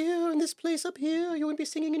 all up here in this place up here, you're going to be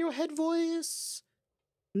singing in your head voice.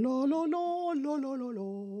 La la la la la la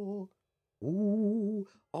la. Ooh,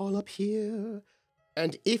 all up here.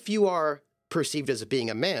 And if you are perceived as being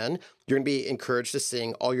a man, you're going to be encouraged to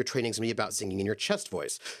sing. All your training's going to be about singing in your chest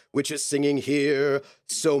voice, which is singing here.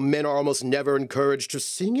 So men are almost never encouraged to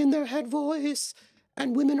sing in their head voice,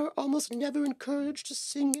 and women are almost never encouraged to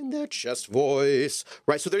sing in their chest voice,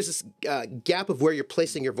 right? So there's this gap of where you're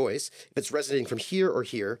placing your voice, if it's resonating from here or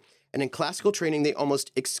here. And in classical training, they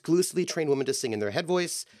almost exclusively train women to sing in their head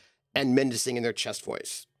voice and men to sing in their chest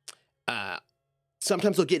voice.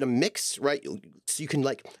 Sometimes they'll get a mix, right? So you can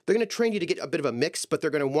they're going to train you to get a bit of a mix, but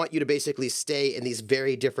they're going to want you to basically stay in these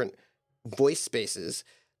very different voice spaces.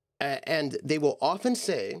 And they will often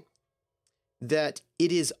say that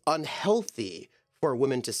it is unhealthy for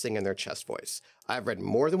women to sing in their chest voice. I've read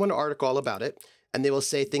more than one article all about it. And they will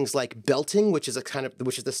say things like belting, which is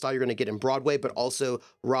the style you're going to get in Broadway, but also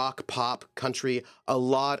rock, pop, country. A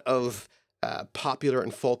lot of popular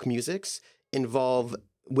and folk musics involve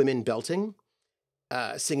women belting,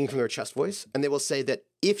 singing from their chest voice. And they will say that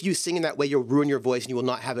if you sing in that way, you'll ruin your voice and you will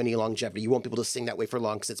not have any longevity. You won't be able to sing that way for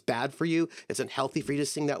long because it's bad for you. It's unhealthy for you to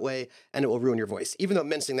sing that way, and it will ruin your voice, even though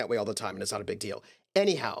men sing that way all the time and it's not a big deal.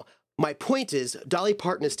 Anyhow, my point is Dolly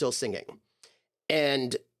Parton is still singing,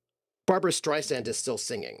 and Barbara Streisand is still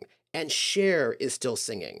singing, and Cher is still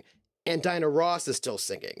singing, and Diana Ross is still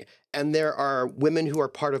singing. And there are women who are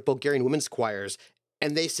part of Bulgarian women's choirs,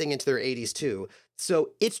 and they sing into their 80s too.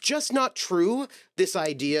 So it's just not true, this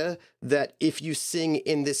idea that if you sing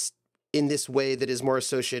in this way that is more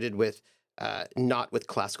associated with not with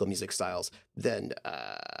classical music styles, then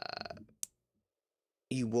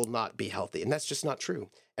you will not be healthy. And that's just not true.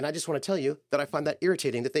 And I just want to tell you that I find that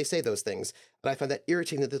irritating that they say those things. And I find that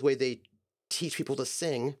irritating that the way they teach people to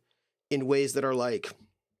sing in ways that are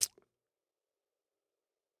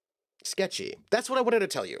sketchy. That's what I wanted to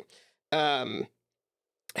tell you.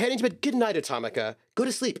 Heading to bed. Good night, Atomica. Go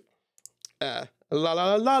to sleep. La la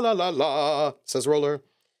la la la la la, says Roller.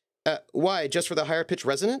 Why? Just for the higher pitch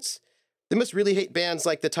resonance? They must really hate bands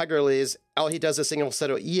like the Tiger Lilies. All he does is sing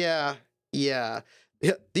falsetto. Yeah.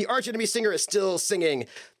 The arch enemy singer is still singing.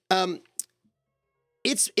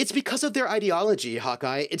 It's because of their ideology,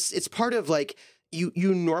 Hawkeye. It's part of like you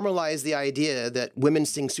normalize the idea that women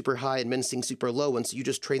sing super high and men sing super low, and so you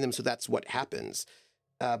just train them so that's what happens.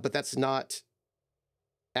 But that's not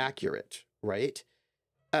accurate, right?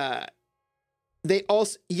 They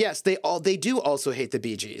also, yes, they do also hate the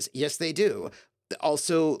Bee Gees. Yes, they do.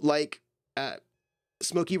 Also like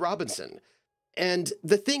Smokey Robinson. And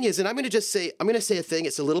the thing is, and I'm going to say a thing.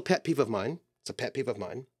 It's a little pet peeve of mine. It's a pet peeve of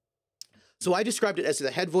mine. So I described it as the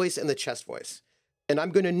head voice and the chest voice. And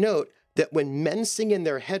I'm going to note that when men sing in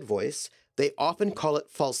their head voice, they often call it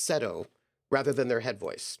falsetto rather than their head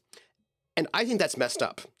voice. And I think that's messed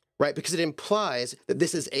up, right? Because it implies that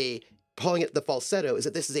this is calling it the falsetto is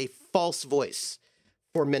that this is a false voice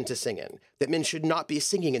for men to sing in, that men should not be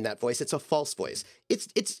singing in that voice. It's a false voice.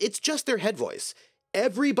 It's just their head voice.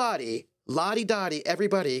 Everybody, la-di-da-di,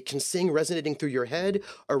 everybody can sing resonating through your head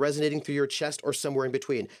or resonating through your chest or somewhere in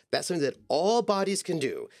between. That's something that all bodies can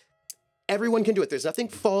do. Everyone can do it. There's nothing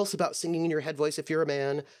false about singing in your head voice if you're a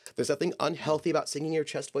man. There's nothing unhealthy about singing your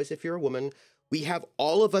chest voice if you're a woman.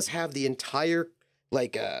 All of us have the entire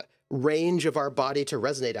range of our body to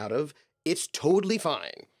resonate out of. It's totally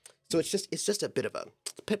fine. So it's just a bit of a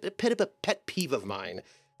pet peeve of mine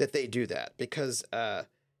that they do that because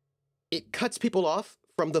it cuts people off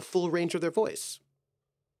from the full range of their voice.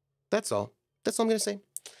 That's all. That's all I'm going to say.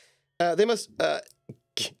 They must,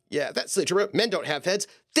 yeah, that's true. Men don't have heads.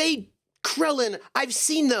 Krellin, I've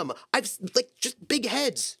seen them. Just big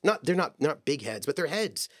heads. They're not big heads, but they're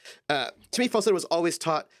heads. To me, falsetto was always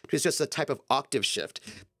taught because it's just a type of octave shift.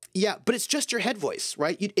 Yeah, but it's just your head voice,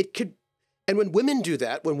 right? It could, and when women do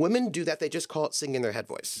that, they just call it singing their head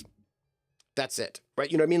voice. That's it,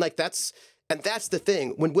 right? You know what I mean? And that's the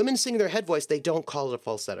thing. When women sing their head voice, they don't call it a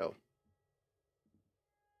falsetto.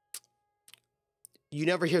 You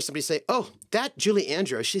never hear somebody say, oh, that Julie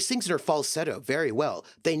Andrews, she sings in her falsetto very well.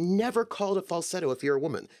 They never call it a falsetto if you're a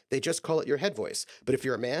woman. They just call it your head voice. But if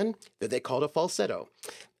you're a man, then they call it a falsetto.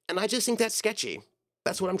 And I just think that's sketchy.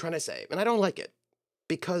 That's what I'm trying to say. And I don't like it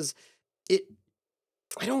because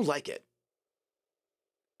I don't like it.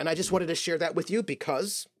 And I just wanted to share that with you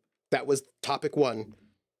because that was topic one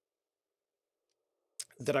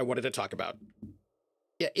that I wanted to talk about.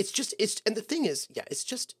 Yeah, and the thing is, yeah, it's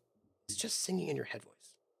just singing in your head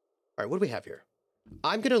voice. All right, what do we have here?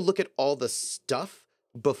 I'm going to look at all the stuff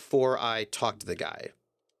before I talk to the guy.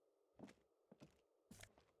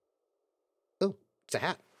 Oh, it's a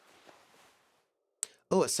hat.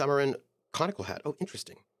 Oh, a Summerin conical hat. Oh,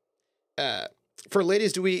 interesting. For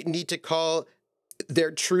ladies, do we need to call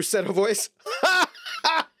their true set of voice?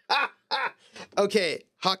 Okay,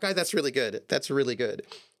 Hawkeye, that's really good. That's really good.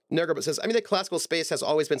 Nergobot says, I mean, the classical space has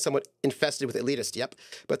always been somewhat infested with elitists, yep,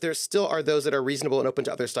 but there still are those that are reasonable and open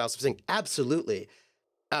to other styles of singing. Absolutely.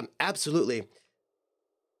 Absolutely.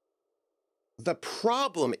 The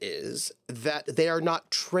problem is that they are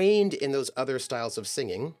not trained in those other styles of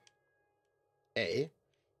singing, A,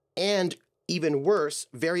 and even worse,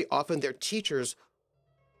 very often their teachers,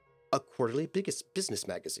 a quarterly business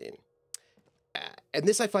magazine. And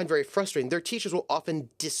this I find very frustrating. Their teachers will often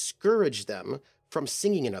discourage them from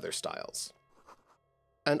singing in other styles.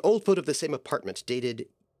 An old photo of the same apartment dated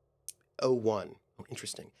 01. Oh,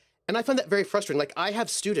 interesting. And I find that very frustrating. Like, I have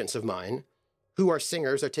students of mine who are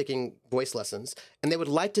singers, are taking voice lessons, and they would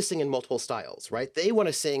like to sing in multiple styles, right? They want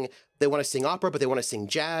to sing opera, but they want to sing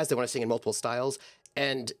jazz, they want to sing in multiple styles,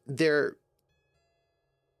 and their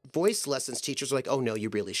voice lessons teachers are like, oh no, you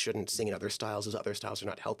really shouldn't sing in other styles. Those other styles are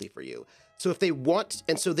not healthy for you. So if they want,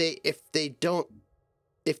 and so if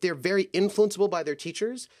they're very influenceable by their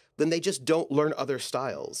teachers, then they just don't learn other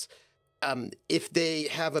styles. If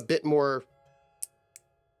they're a bit more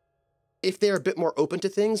open to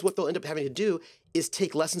things, what they'll end up having to do is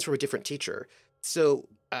take lessons from a different teacher. So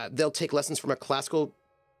they'll take lessons from a classical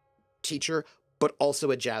teacher, but also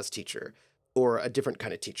a jazz teacher or a different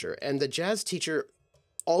kind of teacher. And the jazz teacher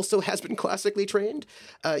also has been classically trained,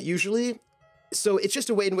 usually. So it's just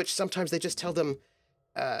a way in which sometimes they just tell them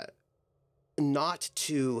not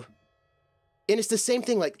to. And it's the same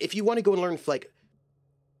thing, like if you want to go and learn like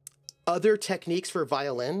other techniques for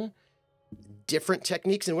violin, different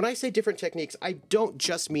techniques. And when I say different techniques, I don't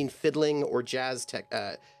just mean fiddling or jazz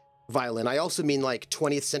violin. I also mean like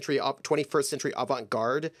 21st century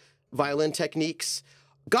avant-garde violin techniques.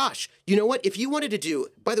 Gosh, you know what? If you wanted to do,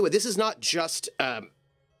 by the way, this is not just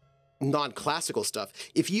non-classical stuff.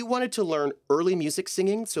 If you wanted to learn early music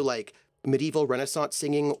singing, so like medieval Renaissance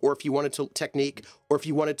singing, or if you wanted to technique, or if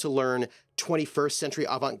you wanted to learn 21st century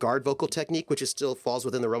avant-garde vocal technique, which still falls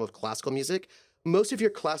within the realm of classical music, most of your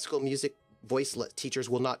classical music teachers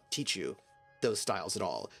will not teach you those styles at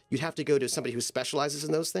all. You'd have to go to somebody who specializes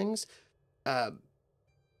in those things,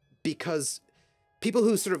 because people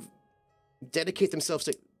who sort of dedicate themselves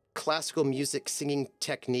to classical music, singing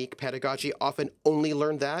technique, pedagogy often only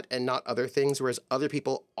learn that and not other things, whereas other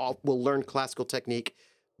people will learn classical technique,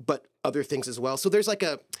 but other things as well. So there's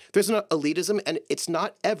an elitism, and it's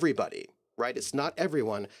not everybody, right? It's not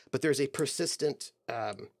everyone, but there's a persistent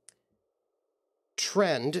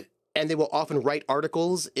trend, and they will often write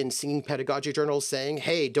articles in singing pedagogy journals saying,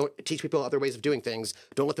 hey, don't teach people other ways of doing things.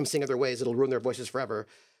 Don't let them sing other ways. It'll ruin their voices forever.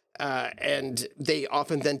 And they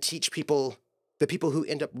often then teach people, the people who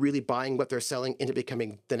end up really buying what they're selling end up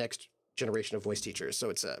becoming the next generation of voice teachers.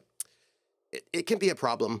 So it can be a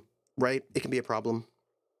problem, right? It can be a problem.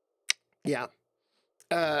 Yeah.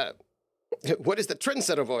 What is the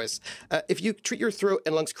trendsetter voice? If you treat your throat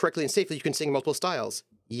and lungs correctly and safely, you can sing multiple styles.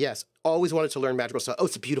 Yes. Always wanted to learn madrigal style. Oh,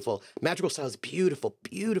 it's beautiful. Madrigal style is beautiful,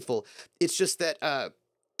 beautiful. It's just that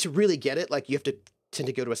to really get it, like you have to tend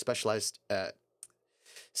to go to a specialized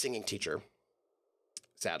singing teacher,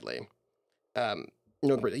 sadly.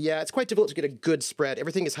 Yeah, it's quite difficult to get a good spread.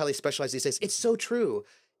 Everything is highly specialized these days. It's so true.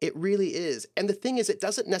 It really is. And the thing is, it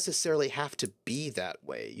doesn't necessarily have to be that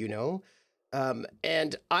way, you know?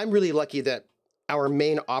 And I'm really lucky that our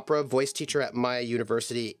main opera voice teacher at my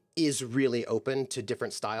university is really open to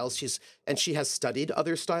different styles. She has studied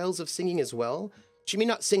other styles of singing as well. She may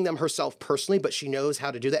not sing them herself personally, but she knows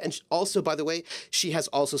how to do that. And also, by the way, she has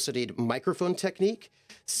also studied microphone technique.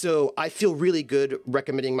 So I feel really good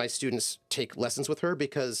recommending my students take lessons with her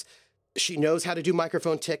because she knows how to do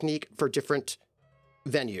microphone technique for different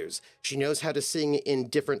venues. She knows how to sing in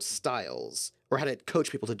different styles or how to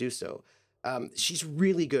coach people to do so. She's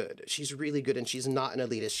really good. She's really good, and she's not an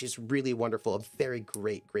elitist. She's really wonderful, a very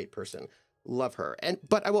great, great person. Love her.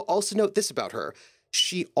 But I will also note this about her.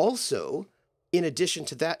 She also, in addition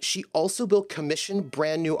to that, she also will commission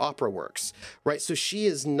brand new opera works, right? So she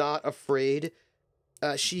is not afraid.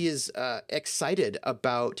 She is excited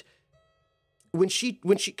about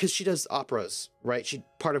because she does operas, right?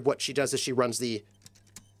 Part of what she does is she runs the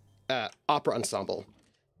opera ensemble.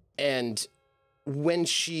 And when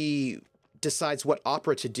she decides what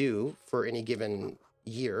opera to do for any given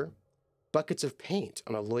year, buckets of paint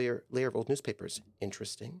on a layer of old newspapers.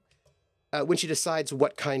 Interesting. When she decides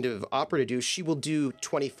what kind of opera to do, she will do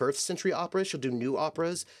 21st century operas. She'll do new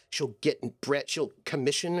operas. She'll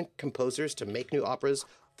commission composers to make new operas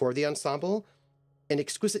for the ensemble. An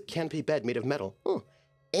exquisite canopy bed made of metal.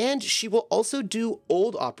 And she will also do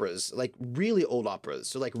old operas, like really old operas,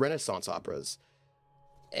 so like Renaissance operas.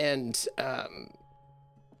 And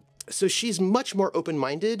so she's much more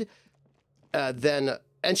open-minded and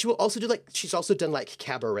she will also she's also done like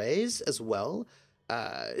cabarets as well.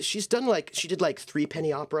 She did like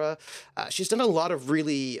Threepenny Opera. She's done a lot of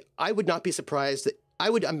really, I would not be surprised I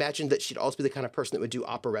would imagine that she'd also be the kind of person that would do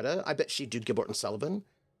operetta. I bet she'd do Gilbert and Sullivan.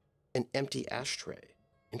 An empty ashtray.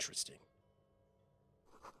 Interesting.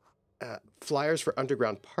 Flyers for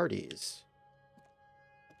underground parties.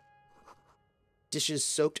 Dishes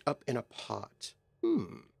soaked up in a pot.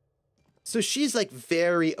 So she's like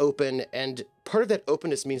very open, and part of that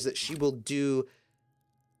openness means that she will do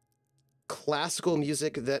classical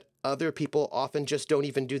music that other people often just don't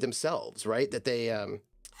even do themselves, right? That they,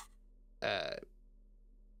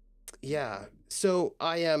 yeah. So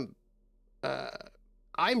I'm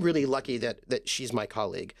really lucky that she's my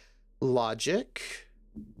colleague. Logic,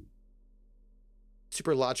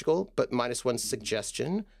 super logical, but -1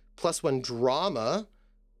 suggestion, +1 drama,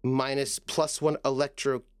 +1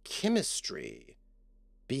 electrochemistry.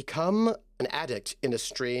 Become an addict in a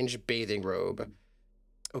strange bathing robe.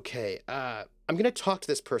 Okay, I'm gonna talk to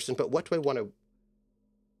this person, but what do I want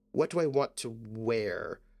to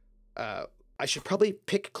wear? I should probably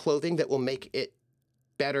pick clothing that will make it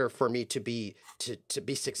better for me to be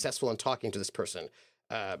successful in talking to this person.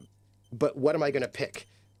 But what am I gonna pick?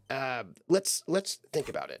 Let's think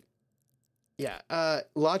about it. Yeah,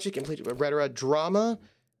 logic, complete rhetoric, drama,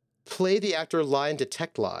 play the actor, lie, and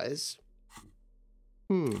detect lies.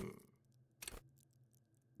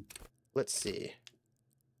 Let's see.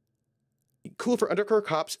 Cool for undercover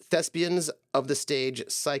cops, thespians of the stage,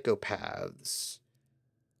 psychopaths.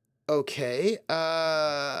 Okay. All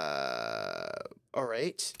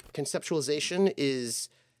right. Conceptualization is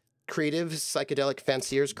creative, psychedelic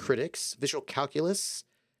fanciers, critics, visual calculus.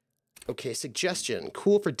 Okay, suggestion.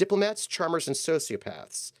 Cool for diplomats, charmers, and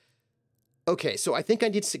sociopaths. Okay, so I think I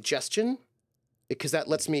need suggestion because that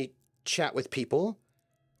lets me chat with people.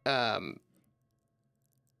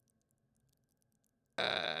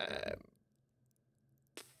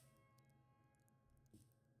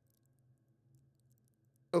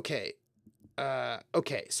 Okay.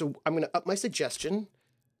 Okay, so I'm going to up my suggestion.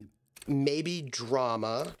 Maybe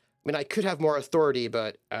drama. I mean, I could have more authority,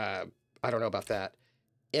 but I don't know about that.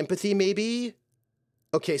 Empathy, maybe?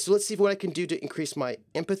 Okay, so let's see what I can do to increase my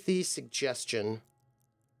empathy suggestion.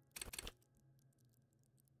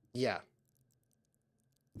 Yeah.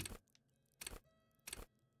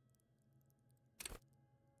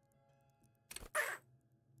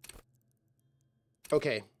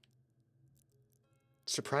 Okay.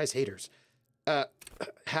 Surprise haters.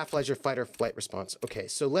 Half-Life your fight or flight response. Okay,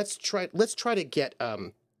 so let's try to get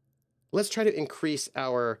let's try to increase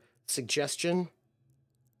our suggestion,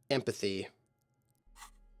 empathy.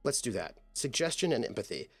 Let's do that. Suggestion and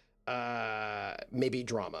empathy. Maybe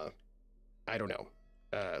drama. I don't know.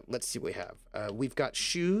 Let's see what we have. We've got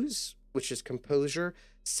shoes, which is composure.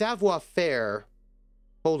 Savoir-faire.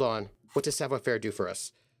 Hold on. What does savoir-faire do for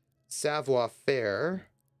us? Savoir-faire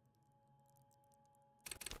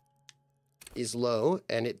is low,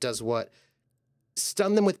 and it does what?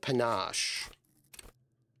 Stun them with panache.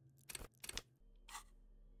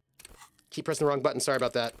 Keep pressing the wrong button. Sorry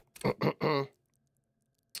about that.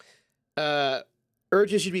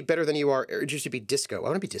 Urges you to be better than you are. Urges you to be disco. I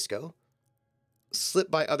want to be disco.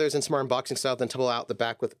 Slip by others in smart unboxing style, then tumble out the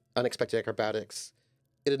back with unexpected acrobatics.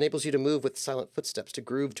 It enables you to move with silent footsteps, to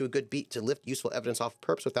groove to a good beat, to lift useful evidence off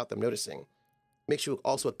perps without them noticing. Makes you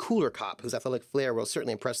also a cooler cop whose athletic flair will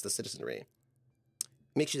certainly impress the citizenry.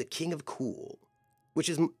 Makes you the king of cool, which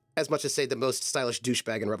is as much as say the most stylish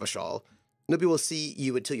douchebag in Revachol. Nobody will see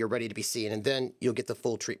you until you're ready to be seen, and then you'll get the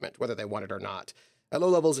full treatment, whether they want it or not. At low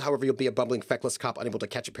levels, however, you'll be a bumbling, feckless cop unable to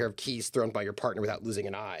catch a pair of keys thrown by your partner without losing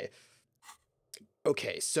an eye.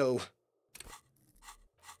 Okay, so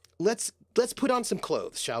let's put on some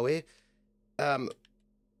clothes, shall we?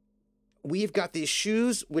 We've got these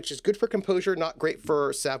shoes, which is good for composure, not great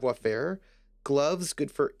for savoir-faire. Gloves,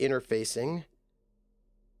 good for interfacing.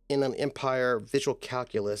 Inland Empire, visual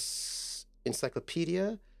calculus.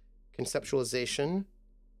 Encyclopedia, conceptualization.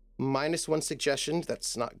 -1 suggestion,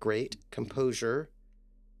 that's not great. Composure.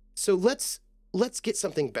 So let's get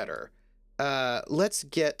something better. Let's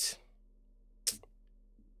get...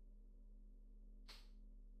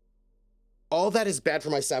 All that is bad for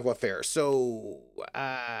my savoir-faire. So,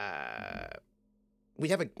 we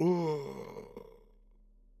have a...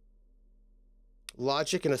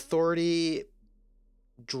 Logic and authority.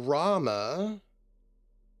 Drama.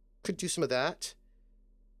 Could do some of that.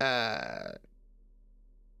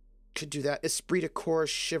 Could do that. Esprit de corps,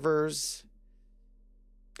 shivers.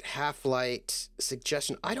 Half-light.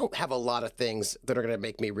 Suggestion. I don't have a lot of things that are going to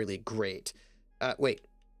make me really great. Wait.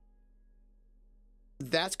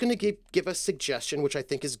 That's going to give us suggestion, which I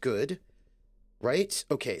think is good, right?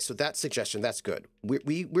 Okay, so that suggestion, that's good.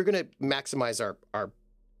 We're going to maximize our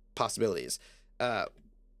possibilities. We're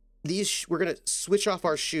going to switch off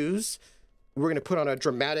our shoes. We're going to put on a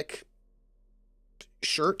dramatic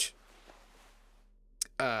shirt.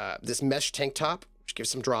 This mesh tank top, which gives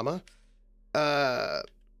some drama.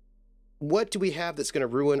 What do we have that's going to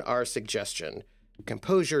ruin our suggestion?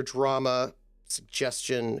 Composure, drama,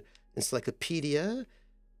 suggestion, encyclopedia.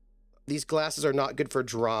 These glasses are not good for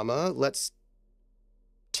drama. Let's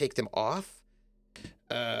take them off.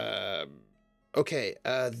 Okay,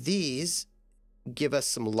 these give us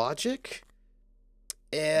some logic.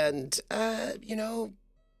 And, you know,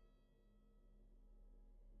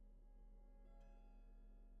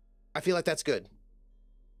 I feel like that's good.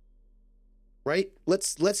 Right?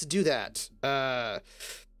 Let's do that.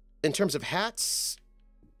 In terms of hats,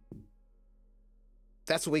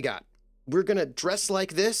 that's what we got. We're going to dress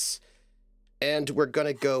like this, and we're going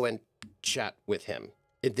to go and chat with him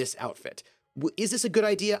in this outfit. Is this a good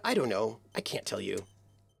idea? I don't know. I can't tell you.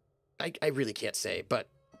 I really can't say, but...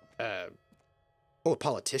 oh, a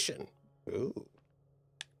politician. Ooh.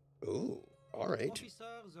 Ooh, all right.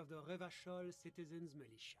 Officers of the Revachol Citizens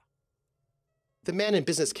Militia. The man in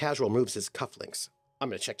business casual moves his cufflinks. I'm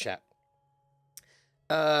going to check chat.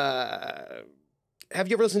 Have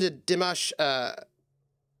you ever listened to Dimash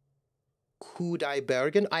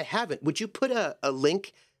Kudaibergen? I haven't. Would you put a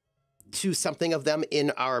link to something of them in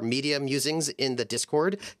our media musings in the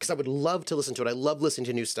Discord? Because I would love to listen to it. I love listening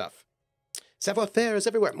to new stuff. Savoir-faire is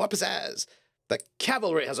everywhere. More pizzazz. The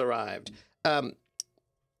cavalry has arrived.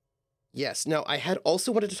 Yes. Now, I had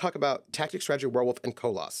also wanted to talk about Tactics, Strategy, Werewolf, and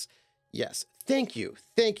Kolos. Yes. Thank you.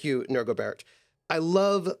 Thank you, Nergobert.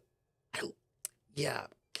 Yeah.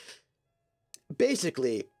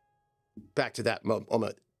 Basically, back to that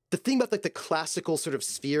moment. The thing about like the classical sort of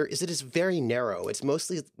sphere is it is very narrow. It's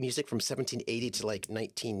mostly music from 1780 to like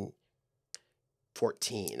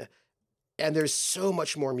 1914. And there's so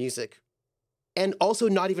much more music and also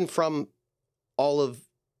not even from all of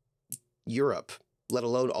Europe, let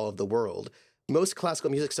alone all of the world. Most classical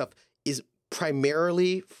music stuff is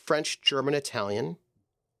primarily French, German, Italian,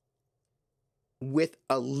 with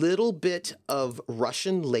a little bit of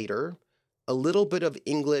Russian later, a little bit of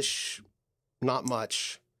English, not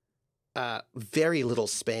much, very little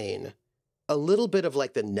Spain, a little bit of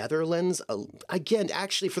like the Netherlands. Again,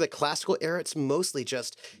 actually, for the classical era, it's mostly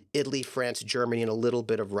just Italy, France, Germany, and a little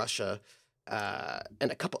bit of Russia,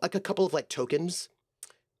 and a couple of like tokens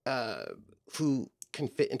who can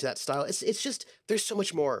fit into that style. It's just there's so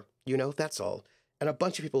much more, you know. That's all, and a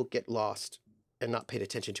bunch of people get lost and not paid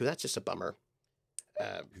attention to. That's just a bummer.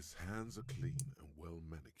 His hands are clean and well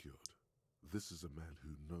manicured. This is a man who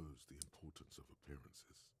knows the importance of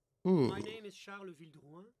appearances. My name is Charles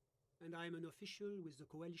Vildrouin, and I am an official with the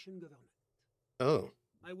coalition government. Oh.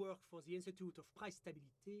 I work for the Institute of Price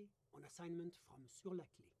Stabilité on assignment from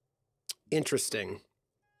Sur-la-Clé. Interesting.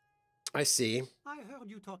 I see. I heard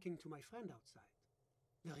you talking to my friend outside.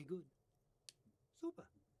 Very good. Super.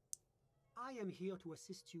 I am here to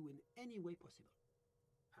assist you in any way possible.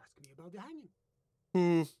 Ask me about the hanging.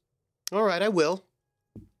 All right, I will.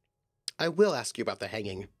 I will ask you about the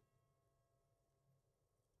hanging.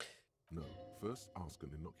 No, first ask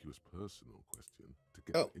an innocuous personal question to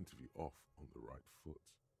get the interview off on the right foot.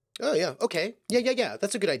 Oh, yeah. Okay. Yeah.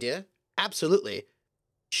 That's a good idea. Absolutely.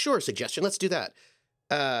 Sure, suggestion. Let's do that.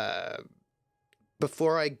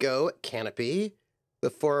 Before I go, Canopy,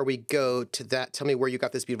 before we go to that, tell me where you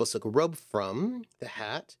got this beautiful silk robe from, the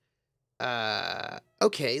hat.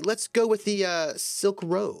 Okay, let's go with the silk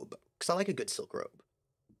robe, because I like a good silk robe.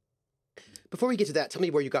 Before we get to that, tell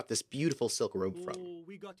me where you got this beautiful silk robe from. Oh,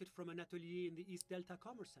 we got it from an atelier in the East Delta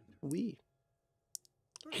Commerce Center. Oui.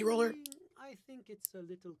 Hey, Roller. I think it's a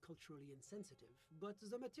little culturally insensitive, but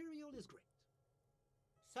the material is great.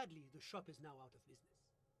 Sadly, the shop is now out of business.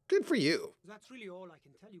 Good for you. That's really all I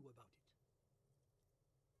can tell you about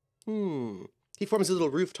it. He forms a little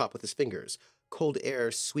rooftop with his fingers. Cold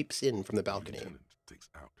air sweeps in from the balcony. The lieutenant takes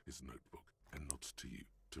out his notebook and nods to you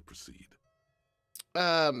to proceed.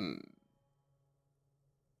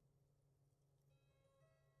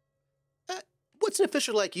 What's an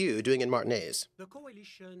official like you doing in Martinez? The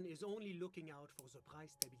coalition is only looking out for the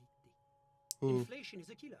price stability. Inflation is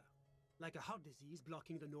a killer, like a heart disease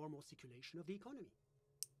blocking the normal circulation of the economy.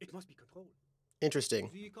 It must be controlled. Interesting.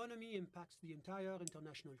 The economy impacts the entire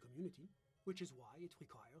international community, which is why it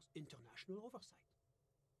requires international oversight.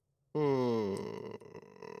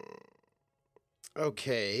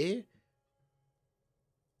 Okay.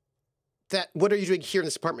 What are you doing here in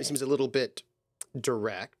this apartment seems a little bit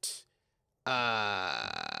direct.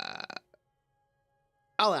 I'll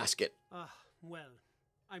ask it. Well,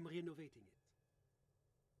 I'm renovating it.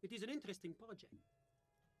 It is an interesting project.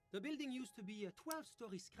 The building used to be a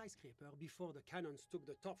 12-story skyscraper before the cannons took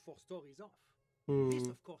the top 4 stories off. This,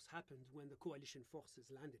 of course, happened when the coalition forces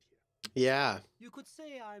landed here. Yeah. You could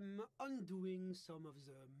say I'm undoing some of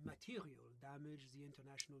the material damage the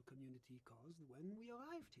international community caused when we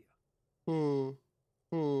arrived here.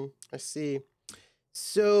 I see.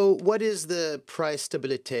 So, what is the price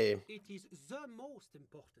stabilité? It is the most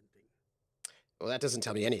important thing. Well, that doesn't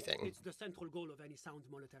tell me anything. It's the central goal of any sound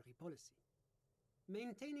monetary policy.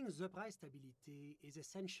 Maintaining the price stability is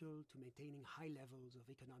essential to maintaining high levels of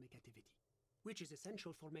economic activity, which is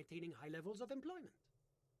essential for maintaining high levels of employment,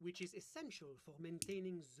 which is essential for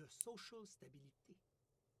maintaining the social stability.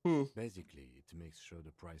 Basically, it makes sure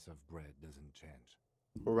the price of bread doesn't change.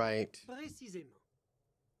 Right. Précisément.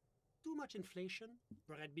 Too much inflation,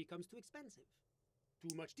 bread becomes too expensive.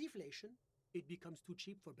 Too much deflation, it becomes too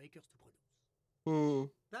cheap for bakers to produce.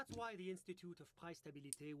 That's why the Institute of Price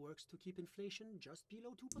Stabilité works to keep inflation just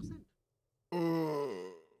below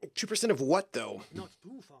 2%. 2% of what, though? Not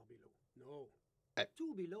too far below, no.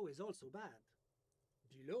 2 below is also bad.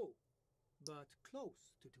 Below, but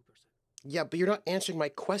close to 2%. Yeah, but you're not answering my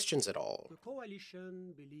questions at all. The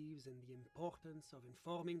coalition believes in the importance of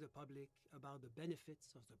informing the public about the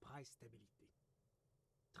benefits of the price stability.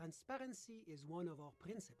 Transparency is one of our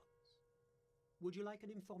principles. Would you like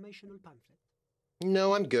an informational pamphlet?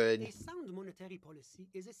 No, I'm good. A sound monetary policy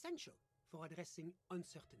is essential for addressing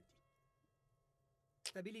uncertainty.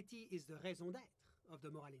 Stability is the raison d'être of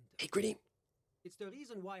the moral inter. Hey, Gritty. It's the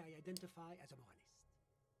reason why I identify as a moralist.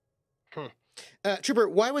 Trooper,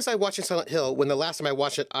 why was I watching Silent Hill when the last time I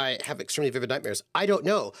watched it, I have extremely vivid nightmares? I don't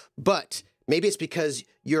know, but maybe it's because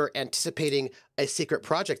you're anticipating a secret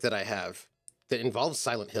project that I have that involves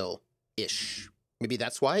Silent Hill-ish. Maybe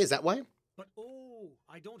that's why? Is that why? But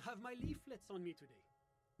I don't have my leaflets on me today.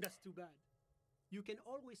 That's too bad. You can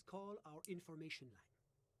always call our information line.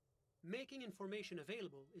 Making information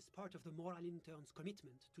available is part of the moral intern's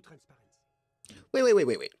commitment to transparency.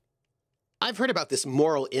 Wait. I've heard about this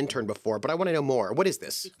moral intern before, but I want to know more. What is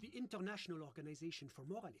this? It's the International Organization for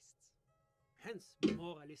Moralists, hence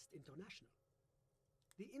Moralist International.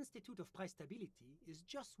 The Institute of Price Stability is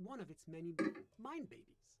just one of its many mind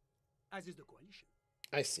babies, as is the coalition.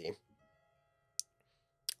 I see.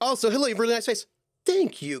 Also, hello, you have a really nice face.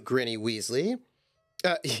 Thank you, Grinny Weasley.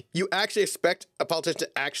 You actually expect a politician to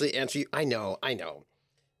actually answer you? I know.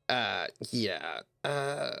 Yeah.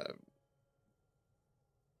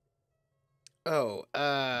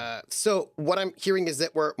 So what I'm hearing is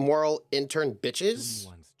that we're moral intern bitches?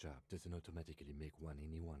 Doing one's job doesn't automatically make one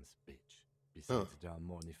anyone's bitch. Besides, there are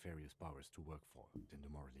more nefarious powers to work for than the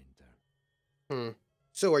moral intern.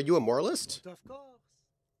 So are you a moralist? But of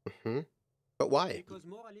course. But why? Because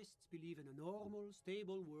moralists believe in a normal,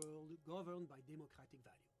 stable world governed by democratic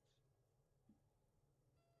values.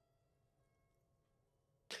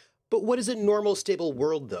 But what is a normal, stable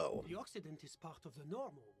world, though? The Occident is part of the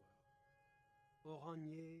normal world.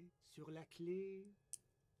 Oranje, sur la clé.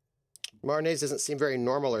 Marnez doesn't seem very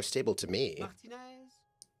normal or stable to me. Martinez?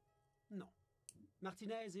 No.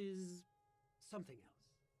 Martinez is something else.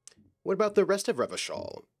 What about the rest of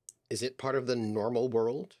Revachol? Is it part of the normal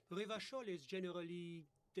world? Revachol is generally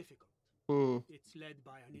difficult. It's led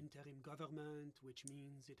by an interim government, which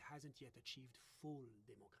means it hasn't yet achieved full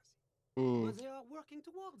democracy. But they are working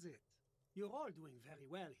towards it. You're all doing very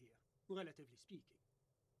well here, relatively speaking.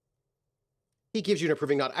 He gives you an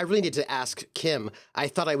approving nod. I really need to ask Kim. I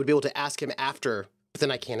thought I would be able to ask him after, but then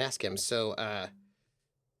I can't ask him. So,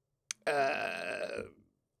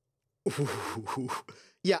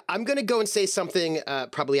 yeah, I'm going to go and say something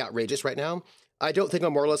probably outrageous right now. I don't think I'm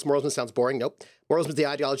a moralist. Moralism sounds boring. Nope. Moralism is the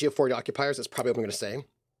ideology of foreign occupiers. That's probably what I'm going to say.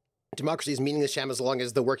 Democracy is meaningless sham as long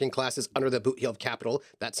as the working class is under the boot heel of capital.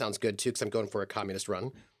 That sounds good, too, because I'm going for a communist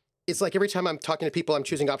run. It's like every time I'm talking to people, I'm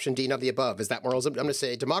choosing option D, none of the above. Is that moralism? I'm going to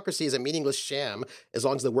say democracy is a meaningless sham as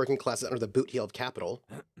long as the working class is under the boot heel of capital.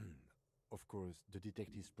 Of course, the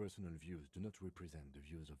detective's personal views do not represent the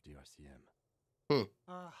views of the RCM.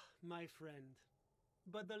 Ah, my friend.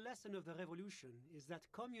 But the lesson of the revolution is that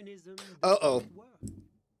communism Uh-oh. doesn't work.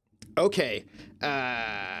 Okay.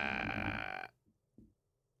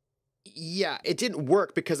 Yeah, it didn't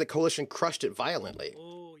work because the coalition crushed it violently.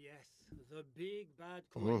 Oh, yes. The big bad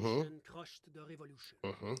coalition crushed the revolution.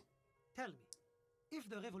 Tell me, if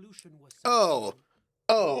the revolution was Oh.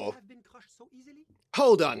 would it have been crushed so easily?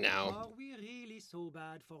 Hold on now. Are we really so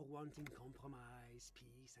bad for wanting compromise,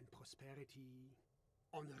 peace, and prosperity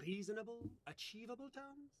on reasonable, achievable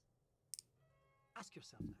terms? Ask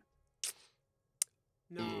yourself that.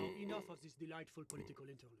 Now, enough of this delightful political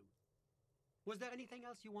interlude. Was there anything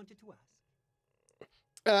else you wanted to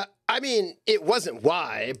ask? I mean, it wasn't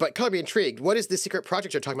why, but color me intrigued. What is the secret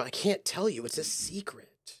project you're talking about? I can't tell you. It's a secret.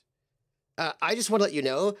 I just want to let you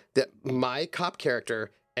know that my cop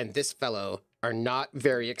character and this fellow are not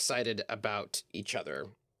very excited about each other.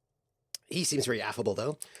 He seems very affable,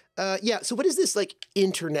 though. Yeah, so what is this, like,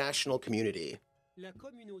 international community? La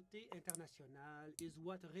communauté internationale is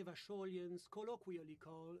what Revacholians colloquially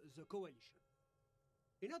call the coalition.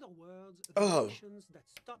 In other words, the nations that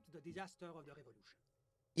stopped the disaster of the revolution.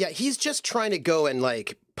 Yeah, he's just trying to go and,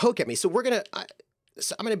 like, poke at me. So we're going to...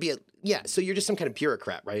 So I'm going to be a... Yeah, so you're just some kind of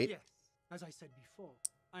bureaucrat, right? Yes. As I said before,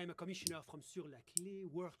 I am a commissioner from Sur la Clé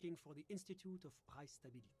working for the Institute of Price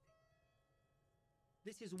Stability.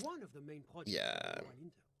 This is one of the main projects of the Moral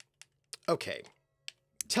Intern. Okay.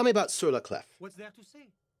 Tell me about Sur la Clef. What's there to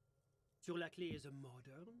say? Sur la Clé is a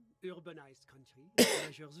modern, urbanized country that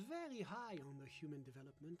measures very high on the Human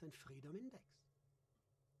Development and Freedom Index.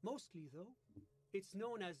 Mostly, though, it's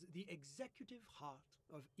known as the executive heart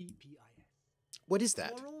of EPIS. What is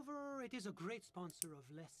that? Moreover, it is a great sponsor of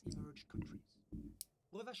less emerged countries.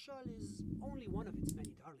 Revachol is only one of its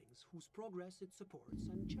many darlings whose progress it supports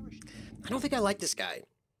and cherishes. I don't think I like this guy.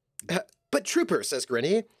 But Trooper, says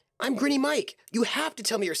Grinny. I'm Grinny Mike. You have to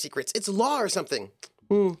tell me your secrets. It's law or something.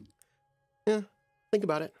 Yeah, think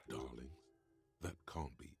about it. Darling, that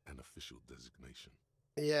can't be an official designation.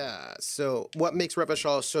 Yeah, so what makes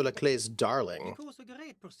Revachol Sur la Clé's darling? Because a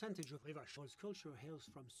great percentage of Revachol's culture hails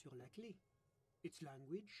from Sur la Clé. Its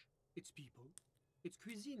language, its people, its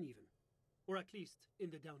cuisine even. Or at least in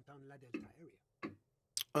the downtown La Delta area.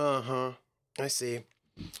 Uh-huh, I see.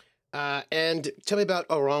 And tell me about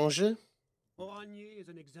Orange. Oranje is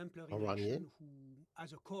an exemplary nation who,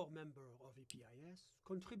 as a core member of EPIS,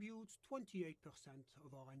 contributes 28%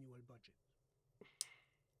 of our annual budget.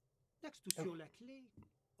 Next to Sur la Clé,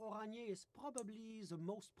 Oranje is probably the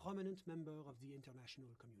most prominent member of the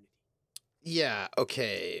international community. Yeah,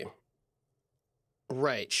 okay.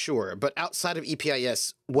 Right, sure. But outside of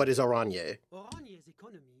EPIS, what is Oranje? Oranje's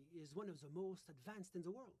economy is one of the most advanced in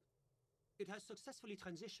the world. It has successfully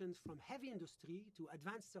transitioned from heavy industry to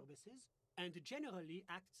advanced services and generally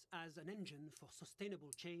acts as an engine for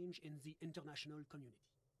sustainable change in the international community.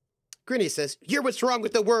 Grinny says, "You're what's wrong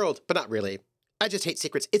with the world," but not really. I just hate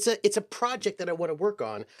secrets. It's a project that I want to work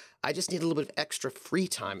on. I just need a little bit of extra free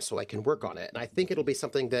time so I can work on it. And I think it'll be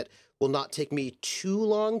something that will not take me too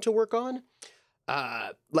long to work on.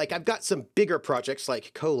 Like I've got some bigger projects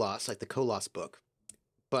like Kolos, like the Kolos book.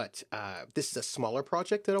 But this is a smaller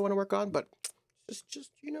project that I want to work on, but just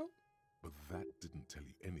you know. But that didn't tell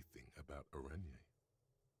you anything about Oranje.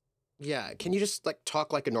 Yeah, can you just like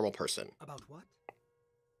talk like a normal person? About what?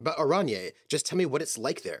 About Oranje, just tell me what it's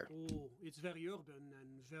like there. Oh, it's very urban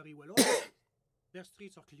and very well ordered. Their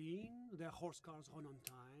streets are clean, their horse cars run on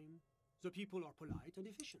time, the people are polite and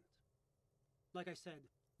efficient. Like I said,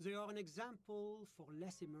 they are an example for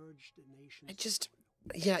less emerged nations.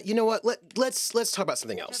 Yeah, you know what? Let's talk about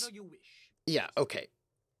something else. Whatever you wish. Yeah, okay.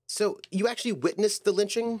 So you actually witnessed the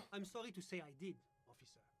lynching? I'm sorry to say I did,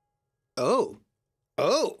 officer. Oh,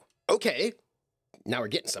 okay. Now we're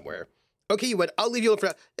getting somewhere. Okay, you went. I'll leave you alone for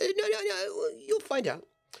now. No, you'll find out.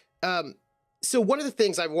 So one of the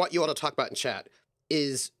things I want you all to talk about in chat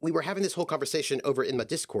is we were having this whole conversation over in my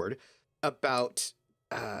Discord about,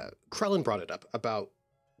 Krellin brought it up, about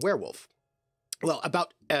werewolf. Well,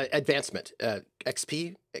 about advancement,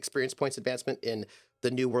 XP, experience points advancement in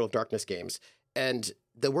the new World of Darkness games. And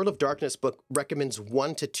the World of Darkness book recommends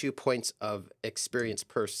 1 to 2 points of experience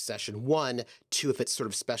per session. 1, 2 if it's sort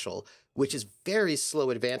of special, which is very slow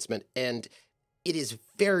advancement. And it is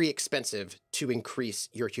very expensive to increase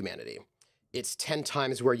your humanity. It's 10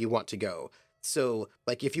 times where you want to go. So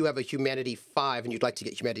like if you have a humanity 5 and you'd like to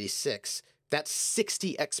get humanity 6, that's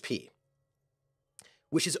 60 XP.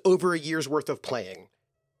 Which is over a year's worth of playing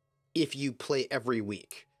if you play every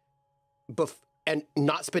week. And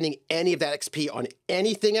not spending any of that XP on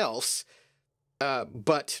anything else,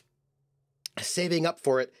 but saving up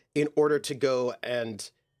for it in order to go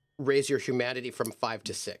and raise your humanity from 5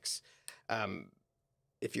 to 6.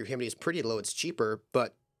 If your humanity is pretty low, it's cheaper,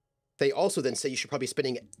 but they also then say you should probably be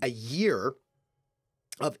spending a year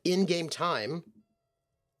of in-game time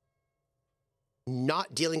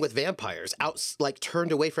not dealing with vampires,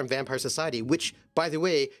 turned away from vampire society, which, by the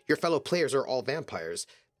way, your fellow players are all vampires,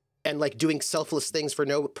 and like doing selfless things for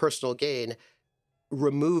no personal gain,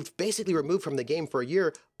 basically removed from the game for a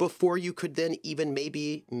year before you could then even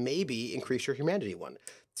maybe increase your humanity 1.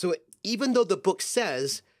 So even though the book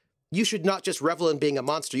says you should not just revel in being a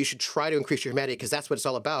monster, you should try to increase your humanity because that's what it's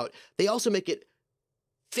all about, they also make it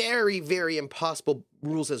very, very impossible,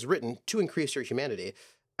 rules as written, to increase your humanity.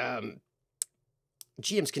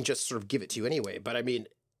 GMs can just sort of give it to you anyway, but I mean,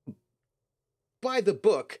 by the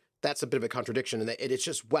book, that's a bit of a contradiction, and it's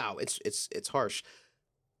just, wow, it's harsh.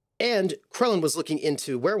 And Krellin was looking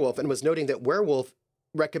into Werewolf and was noting that Werewolf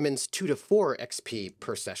recommends 2 to 4 XP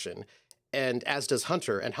per session, and as does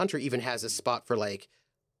Hunter, and Hunter even has a spot for like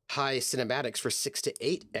high cinematics for 6 to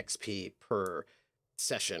 8 XP per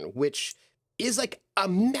session, which is like a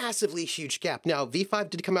massively huge gap. Now, V5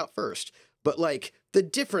 did come out first, but like the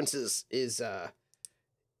difference is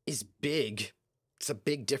big. It's a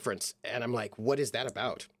big difference. And I'm like, what is that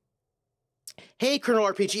about? Hey, Colonel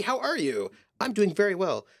RPG, how are you? I'm doing very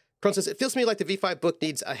well. Kron says, it feels to me like the V5 book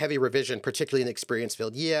needs a heavy revision, particularly in the experience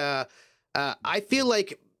field. Yeah, I feel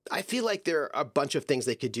like there are a bunch of things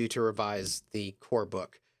they could do to revise the core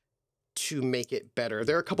book to make it better.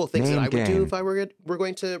 There are a couple of things that I would do if I were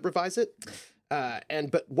going to revise it.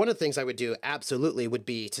 But one of the things I would do absolutely would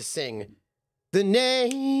be to sing the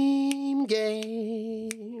name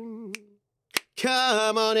game.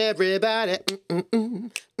 Come on, everybody.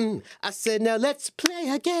 I said, now let's play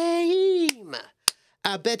a game.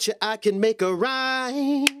 I bet you I can make a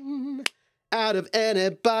rhyme out of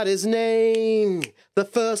anybody's name. The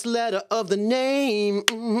first letter of the name.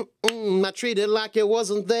 I treat it like it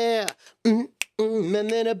wasn't there. And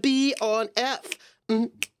then a B or an F. Or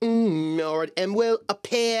an M will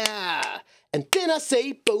appear. And then I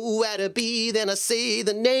say, bo at a B. Then I say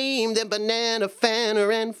the name. Then banana,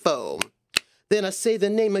 fanner, and foam. Then I say the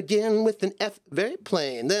name again with an F, very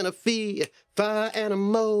plain. Then a fee, fi, and a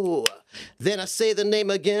mo. Then I say the name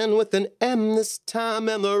again with an M this time,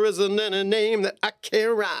 and there isn't any name that I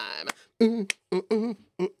can't rhyme.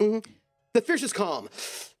 The fiercest calm.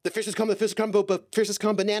 The fiercest calm, the fiercest calm, the fiercest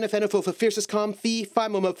calm, banana, fan, and fo, the fiercest calm, fee, fi,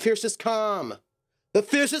 mo, mo, fiercest calm. The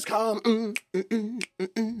fiercest calm.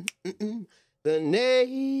 The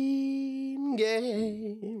name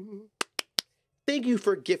game. Thank you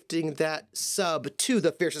for gifting that sub to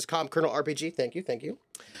the Fiercest Calm Colonel RPG. Thank you, thank you.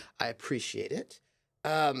 I appreciate it.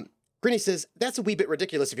 Grinny says, that's a wee bit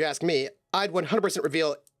ridiculous if you ask me. I'd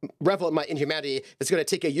 100% revel in my inhumanity. It's going to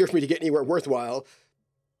take a year for me to get anywhere worthwhile.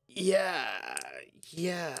 Yeah.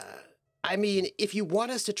 I mean, if you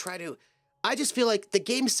want us to try to... I just feel like the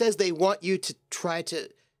game says they want you to try to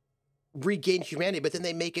regain humanity, but then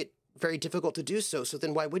they make it very difficult to do so. So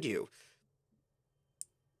then why would you?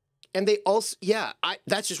 And they also... Yeah,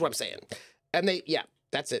 that's just what I'm saying. And yeah,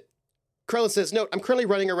 that's it. Krellin says, note, I'm currently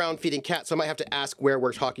running around feeding cats, so I might have to ask where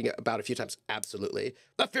we're talking about a few times. Absolutely.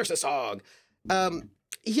 The fiercest hog.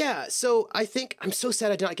 Yeah, so I think I'm so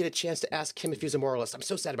sad I did not get a chance to ask him if he was a moralist. I'm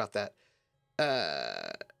so sad about that.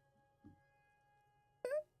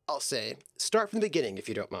 I'll say, start from the beginning, if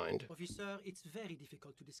you don't mind. Officer, it's very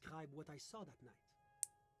difficult to describe what I saw that night.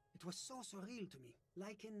 It was so surreal to me,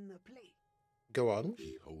 like in a play. Go on.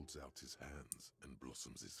 He holds out his hands and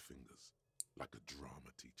blossoms his fingers, like a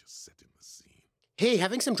drama teacher setting the scene. Hey,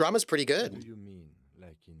 having some drama's pretty good. What do you mean,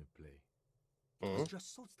 like in a play? It was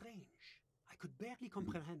just so strange. I could barely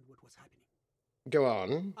comprehend what was happening. Go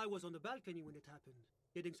on. I was on the balcony when it happened,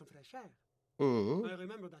 getting some fresh air. Mm. I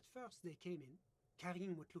remember that first they came in,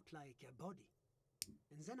 carrying what looked like a body.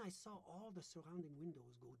 And then I saw all the surrounding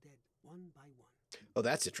windows go dead, one by one. Oh,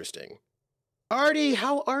 that's interesting. Artie,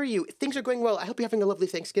 how are you? Things are going well. I hope you're having a lovely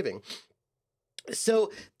Thanksgiving.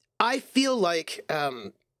 So, I feel like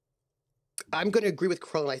I'm going to agree with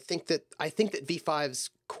Krellin. I think that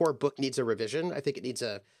V5's core book needs a revision. I think it needs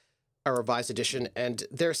a revised edition. And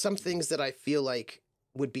there are some things that I feel like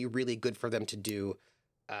would be really good for them to do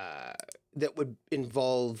that would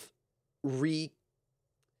involve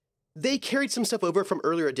They carried some stuff over from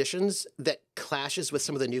earlier editions that clashes with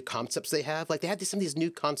some of the new concepts they have. Like they had some of these new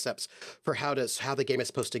concepts for how the game is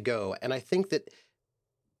supposed to go. And I think that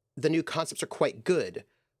the new concepts are quite good,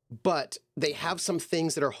 but they have some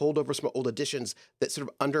things that are holdovers from old editions that sort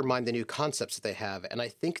of undermine the new concepts that they have. And I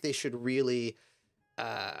think they should really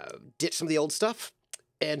ditch some of the old stuff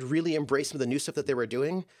and really embrace some of the new stuff that they were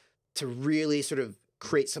doing to really sort of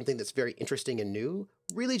create something that's very interesting and new.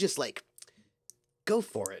 Really just like go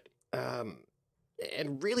for it.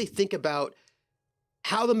 And really think about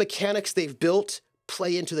how the mechanics they've built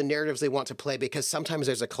play into the narratives they want to play, because sometimes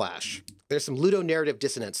there's a clash. There's some ludo-narrative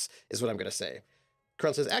dissonance, is what I'm going to say.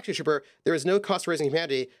 Colonel says, actually, Trooper, there is no cost raising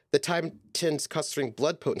humanity. The time tends costing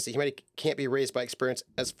blood potency. Humanity can't be raised by experience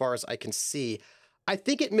as far as I can see. I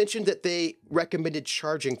think it mentioned that they recommended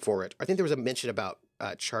charging for it. I think there was a mention about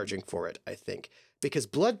charging for it, I think, because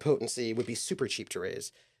blood potency would be super cheap to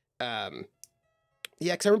raise.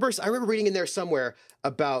 Yeah, because I remember reading in there somewhere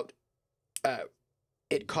about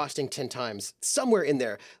it costing 10 times. Somewhere in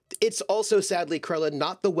there. It's also, sadly, Krellin,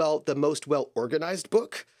 not the most well-organized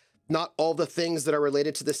book. Not all the things that are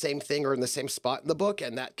related to the same thing are in the same spot in the book,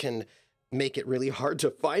 and that can make it really hard to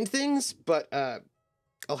find things, but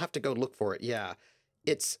I'll have to go look for it. Yeah,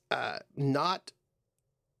 it's not...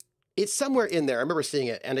 It's somewhere in there. I remember seeing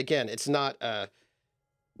it, and again, it's not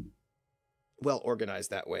well-organized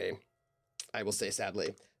that way. I will say,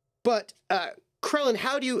 sadly. But, Krellin,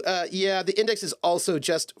 how do you... yeah, the index is also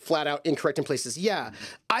just flat out incorrect in places. Yeah,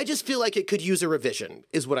 I just feel like it could use a revision,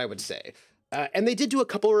 is what I would say. And they did do a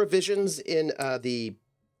couple of revisions in the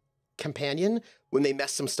companion when they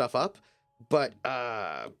messed some stuff up. But,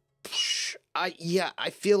 I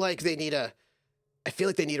feel like they need a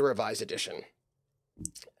revised edition.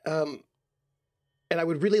 And I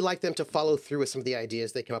would really like them to follow through with some of the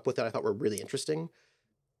ideas they came up with that I thought were really interesting.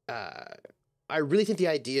 I really think the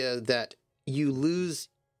idea that you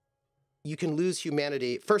can lose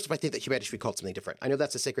humanity. First, if I think that humanity should be called something different. I know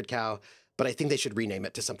that's a sacred cow, but I think they should rename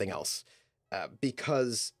it to something else.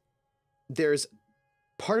 Because there's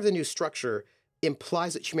part of the new structure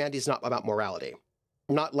implies that humanity is not about morality.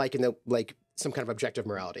 Not like some kind of objective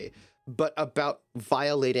morality, but about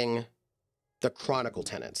violating the chronicle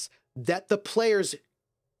tenets that the players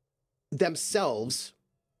themselves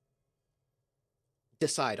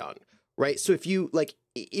decide on, right? So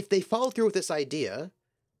if they follow through with this idea,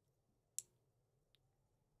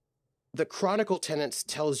 the chronicle tenets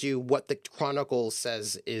tells you what the chronicle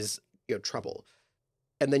says is trouble,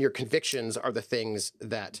 and then your convictions are the things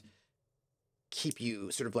that keep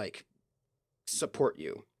you sort of like support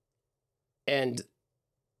you. And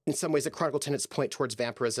in some ways, the chronicle tenets point towards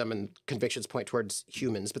vampirism and convictions point towards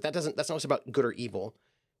humans, but that's not always about good or evil,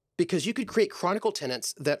 because you could create chronicle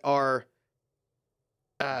tenets that are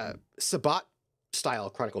Sabbat style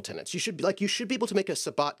chronicle tenets. You should be able to make a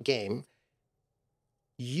Sabbat game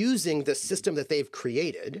using the system that they've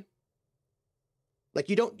created Like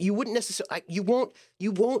you wouldn't necessarily, you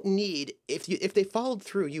won't need, if they followed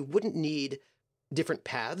through, you wouldn't need different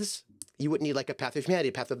paths. You wouldn't need like a path of humanity,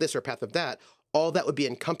 a path of this or a path of that. All that would be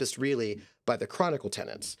encompassed really by the Chronicle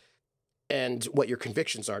tenets and what your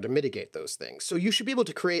convictions are to mitigate those things. So you should be able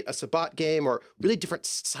to create a Sabbat game or really different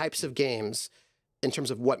types of games in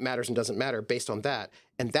terms of what matters and doesn't matter based on that.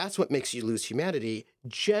 And that's what makes you lose humanity,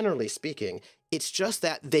 generally speaking. It's just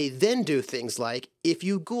that they then do things like, if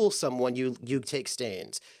you ghoul someone, you take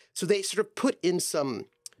stains. So they sort of put in some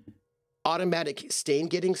automatic stain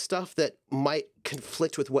getting stuff that might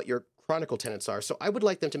conflict with what your Chronicle tenets are. So I would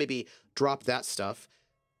like them to maybe drop that stuff.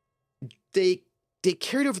 They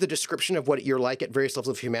carried over the description of what you're like at various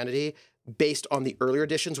levels of humanity based on the earlier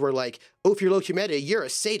editions where like, oh, if you're low humanity, you're a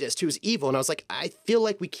sadist who's evil. And I was like, I feel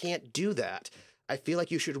like we can't do that. I feel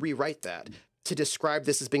like you should rewrite that to describe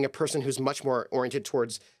this as being a person who's much more oriented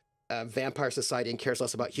towards vampire society and cares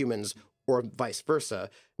less about humans, or vice versa.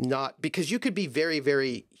 Not because you could be very,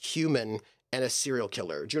 very human and a serial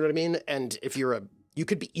killer. Do you know what I mean? And if you're you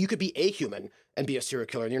could be a human and be a serial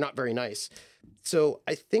killer, and you're not very nice. So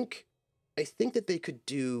I think that they could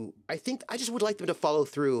do, I just would like them to follow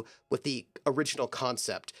through with the original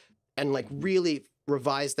concept and like really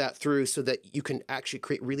revise that through so that you can actually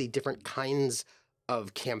create really different kinds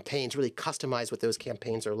of campaigns, really customize what those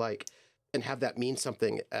campaigns are like and have that mean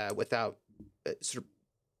something without sort of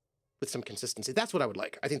with some consistency. That's what I would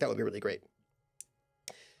like. I think that would be really great.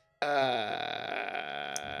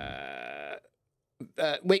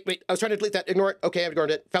 Wait. I was trying to delete that. Ignore it. Okay, I've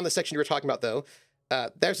ignored it. Found the section you were talking about though.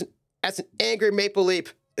 That's an angry maple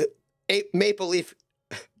leaf. Maple leaf.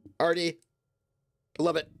 Artie.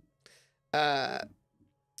 Love it.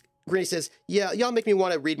 Greeny says, yeah, y'all make me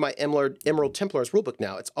want to read my Emerald Templar's rulebook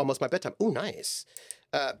now. It's almost my bedtime. Ooh, nice.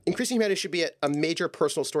 Increasing humanity should be a major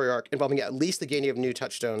personal story arc involving at least the gaining of new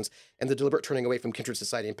touchstones and the deliberate turning away from kindred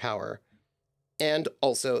society and power. And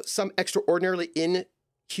also, some extraordinarily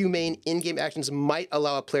inhumane in-game actions might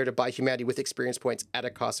allow a player to buy humanity with experience points at a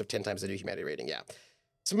cost of 10 times the new humanity rating. Yeah.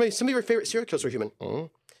 Some of your favorite serial killers are human.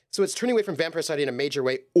 So it's turning away from vampire society in a major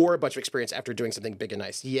way or a bunch of experience after doing something big and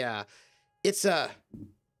nice. Yeah. It's a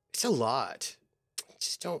lot.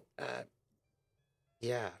 Just don't,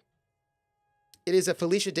 yeah. It is a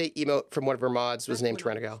Felicia Day emote from one of her mods was named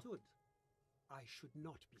Tyrannogal. I should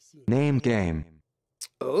not be seen. Name game.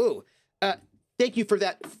 Oh, thank you for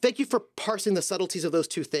that. Thank you for parsing the subtleties of those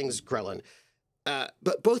two things, Grellin.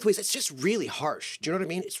 But both ways, it's just really harsh. Do you know what I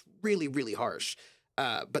mean? It's really, really harsh.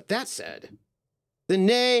 But that said, the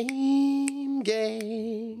name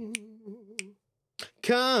game.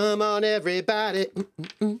 Come on, everybody.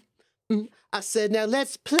 I said, now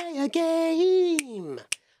let's play a game.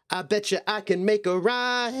 I bet you I can make a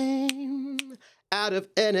rhyme out of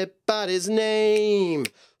anybody's name.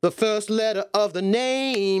 The first letter of the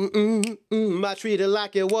name, I treat it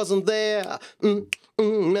like it wasn't there. And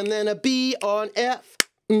then a B or an F,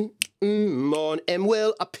 on M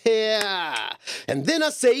will appear. And then I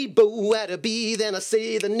say boo at a B, then I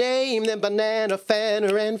say the name, then banana,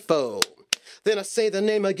 fanner, and foe. Then I say the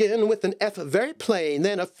name again with an F very plain,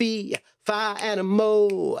 then a fee, fi, and a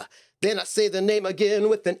mo. Then I say the name again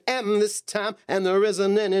with an M this time, and there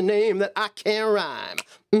isn't any name that I can't rhyme.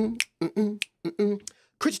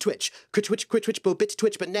 Crit twitch, bo bit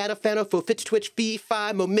twitch, banana, fanner, fo, fit twitch, fee,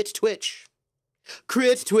 fi, mo, mit twitch.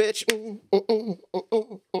 Crit twitch, the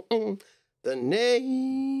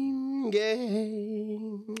name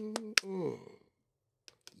game.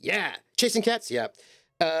 Yeah, chasing cats, yeah.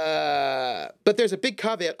 But there's a big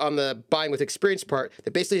caveat on the buying with experience part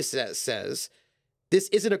that basically says this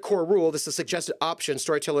isn't a core rule. This is a suggested option.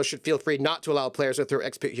 Storytellers should feel free not to allow players with their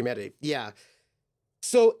expert humanity. Yeah.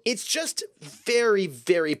 So it's just very,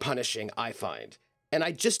 very punishing, I find. And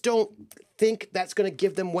I just don't think that's going to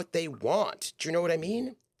give them what they want. Do you know what I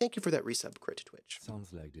mean? Thank you for that resub, Crit Twitch.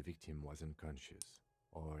 Sounds like the victim was unconscious,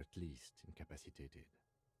 or at least incapacitated.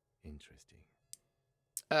 Interesting.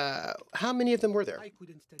 How many of them were there? I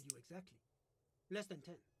couldn't tell you exactly. Less than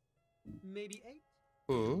 10. Maybe 8?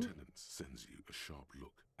 The lieutenant sends you a sharp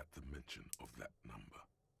look at the mention of that number.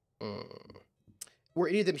 Were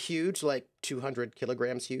any of them huge, like 200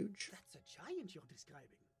 kilograms huge? That's a giant you're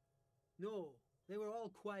describing. No, they were all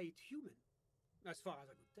quite human, as far as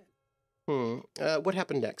I could tell. What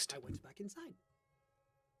happened next? I went back inside.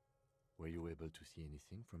 Were you able to see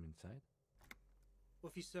anything from inside?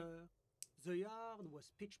 Officer, the yard was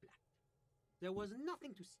pitch black. There was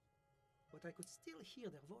nothing to see, but I could still hear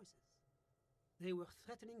their voices. They were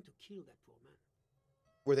threatening to kill that poor man.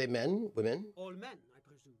 Were they men? Women? All men, I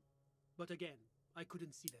presume. But again, I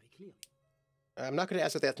couldn't see very clearly. I'm not going to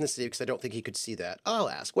ask about the ethnicity because I don't think he could see that. I'll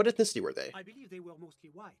ask. What ethnicity were they? I believe they were mostly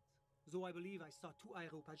white, though I believe I saw 2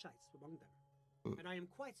 Aeropagites among them. And I am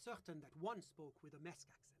quite certain that one spoke with a Mesk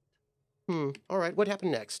accent. All right. What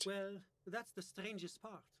happened next? Well, that's the strangest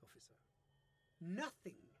part, officer.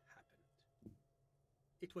 Nothing happened.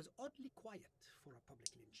 It was oddly quiet for a public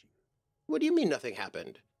lynching. What do you mean nothing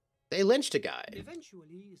happened? They lynched a guy.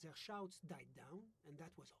 Eventually, their shouts died down, and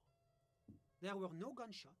that was all. There were no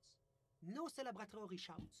gunshots, no celebratory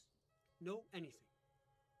shouts, no anything.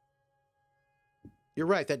 You're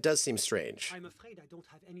right. That does seem strange. I'm afraid I don't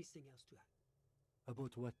have anything else to add.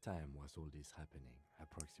 About what time was all this happening,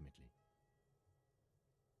 approximately?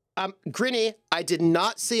 Grinny, I did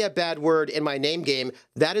not say a bad word in my name game.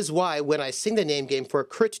 That is why when I sing the name game for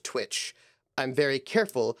Crit Twitch, I'm very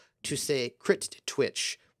careful to say Crit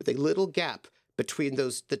Twitch with a little gap between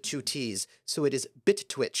the two T's. So it is Bit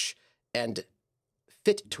Twitch and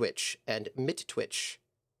Fit Twitch and Mit Twitch.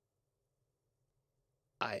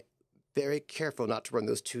 I very careful not to run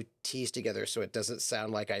those two T's together so it doesn't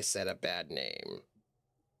sound like I said a bad name.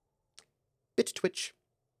 Bit Twitch.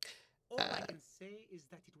 All I can say is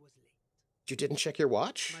that it was late. You didn't check your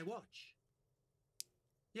watch? My watch?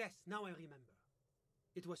 Yes, now I remember.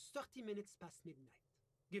 It was 30 minutes past midnight,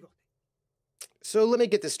 give or take. So let me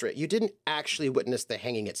get this straight. You didn't actually witness the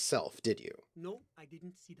hanging itself, did you? No, I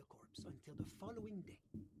didn't see the corpse until the following day.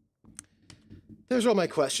 Those are all my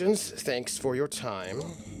questions. Thanks for your time.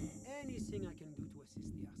 Anything I can do to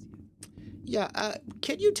assist the RCM? Yeah,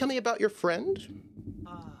 can you tell me about your friend?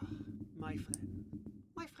 Ah, my friend.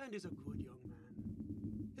 My friend is a good young man.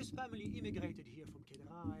 His family immigrated here from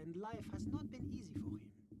Kedra, and life has not been easy for him.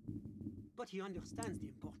 But he understands the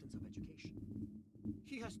importance of education.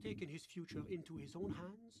 He has taken his future into his own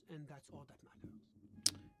hands, and that's all that matters.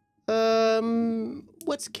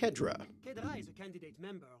 What's Kedra? Kedra is a candidate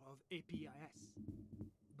member of APIS.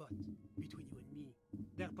 But between you and me,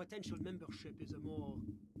 their potential membership is a more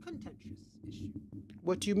contentious issue.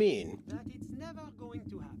 What do you mean? That it's never going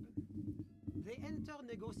to happen. They entered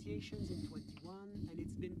negotiations in 21, and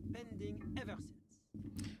it's been pending ever since.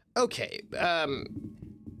 Okay,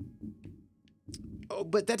 oh,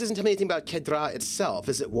 but that doesn't tell me anything about Kedra itself.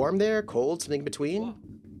 Is it warm there, cold, something in between? Well,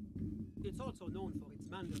 it's also known for its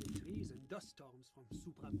mandarin trees and dust storms from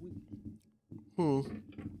Supramundi.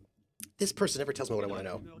 This person never tells me what I want to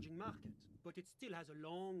Kedra know. is an emerging market, but it still has a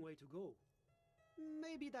long way to go.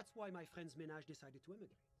 Maybe that's why my friend's menage decided to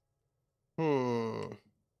emigrate.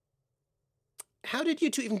 How did you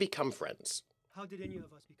two even become friends? How did any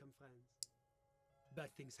of us become friends?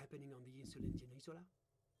 Bad things happening on the insolent Isola?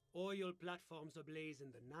 Oil platforms ablaze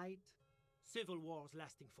in the night? Civil wars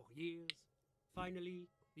lasting for years? Finally,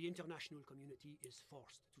 the international community is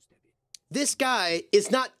forced to step in. This guy is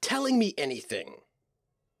not telling me anything.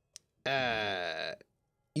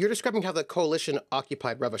 You're describing how the coalition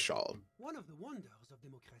occupied Revachol. One of the wonders of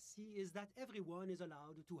democracy is that everyone is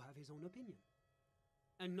allowed to have his own opinion.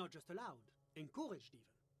 And not just allowed, encouraged even.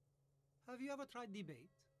 Have you ever tried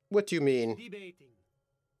debate? What do you mean? Debating.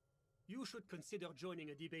 You should consider joining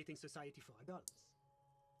a debating society for adults.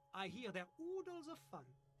 I hear they're oodles of fun.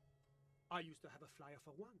 I used to have a flyer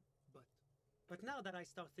for one, but now that I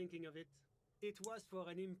start thinking of it, it was for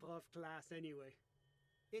an improv class anyway.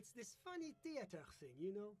 It's this funny theater thing,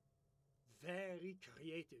 you know? Very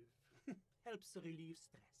creative. Helps relieve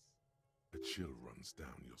stress. A chill runs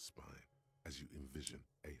down your spine as you envision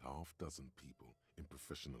a half-dozen people in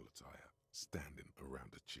professional attire standing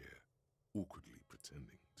around a chair, awkwardly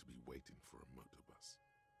pretending to be waiting for a motor bus.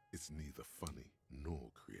 It's neither funny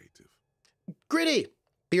nor creative. Gritty!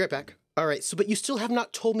 Be right back. All right, but you still have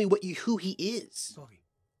not told me who he is. Sorry,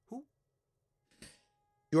 who?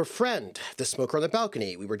 Your friend, the smoker on the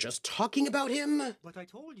balcony. We were just talking about him. But I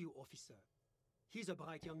told you, officer. He's a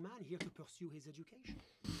bright young man here to pursue his education.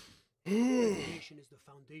 Education is the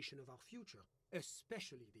foundation of our future,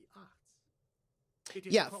 especially the arts. It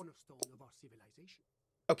is the cornerstone of our civilization.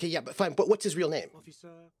 Okay, yeah, but fine. But what's his real name?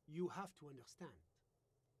 Officer, you have to understand.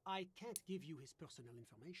 I can't give you his personal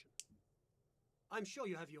information. I'm sure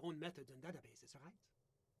you have your own methods and databases, right?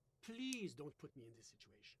 Please don't put me in this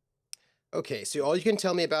situation. Okay, so all you can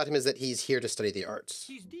tell me about him is that he's here to study the arts.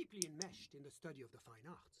 He's deeply enmeshed in the study of the fine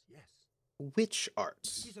arts, yes. Which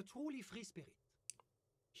arts? He's a truly free spirit.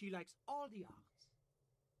 He likes all the arts.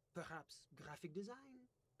 Perhaps graphic design,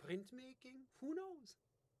 printmaking, who knows?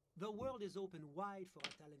 The world is open wide for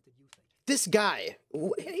a talented youth like him. This guy,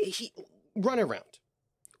 run around.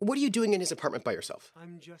 What are you doing in his apartment by yourself?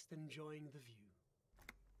 I'm just enjoying the view.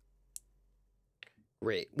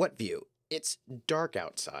 Great. What view? It's dark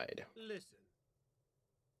outside. Listen.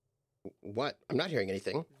 What? I'm not hearing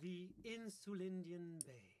anything. The Insulindian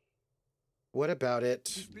Bay. What about it?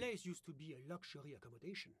 This place used to be a luxury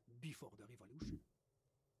accommodation before the revolution.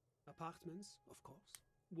 Apartments, of course,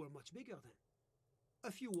 were much bigger then.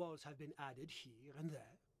 A few walls have been added here and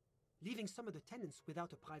there, leaving some of the tenants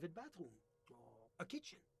without a private bathroom or a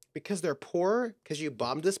kitchen. Because they're poor? Because you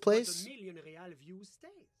bombed this But place? the million real view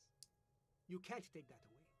stays. You can't take that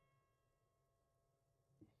away.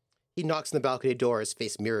 He knocks on the balcony door, his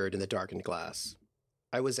face mirrored in the darkened glass.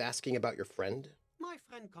 I was asking about your friend. My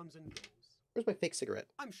friend comes and goes. Where's my fake cigarette?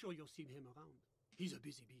 I'm sure you'll see him around. He's a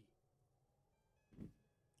busy bee.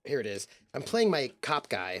 Here it is. I'm playing my cop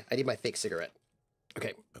guy. I need my fake cigarette.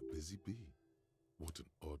 Okay. A busy bee? What an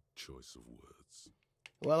odd choice of words.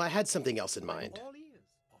 Well, I had something else in mind. I'm all ears,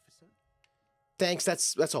 officer. Thanks,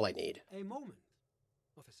 that's all I need. A moment,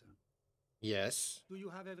 officer. Yes? Do you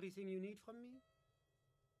have everything you need from me?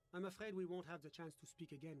 I'm afraid we won't have the chance to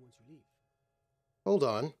speak again once you leave. Hold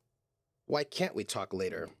on. Why can't we talk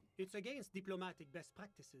later? It's against diplomatic best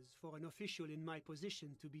practices for an official in my position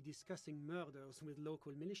to be discussing murders with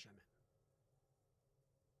local militiamen.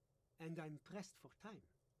 And I'm pressed for time.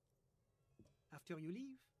 After you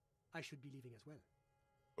leave, I should be leaving as well.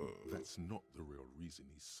 That's not the real reason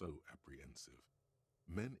he's so apprehensive.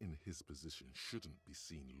 Men in his position shouldn't be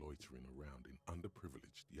seen loitering around in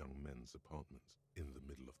underprivileged young men's apartments in the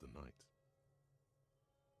middle of the night.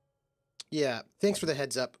 Yeah, thanks for the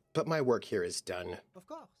heads up, but my work here is done. Of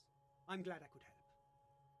course. I'm glad I could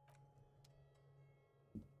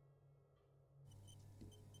help.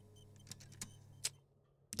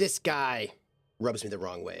 This guy rubs me the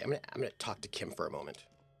wrong way. I'm gonna talk to Kim for a moment.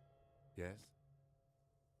 Yes?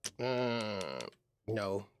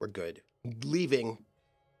 No, we're good. Leaving.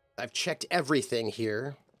 I've checked everything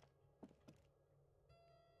here.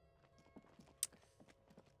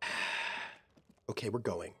 Okay, we're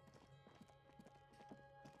going.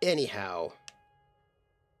 Anyhow,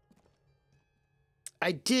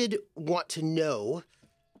 I did want to know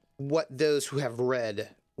what those who have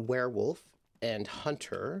read Werewolf and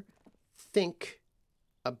Hunter think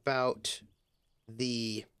about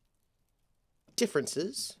the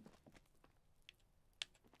differences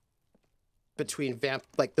between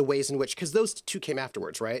like the ways in which, because those two came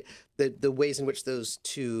afterwards, right? The ways in which those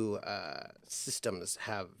two systems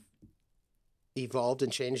have evolved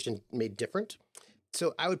and changed and made different.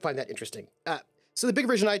 So I would find that interesting. So the big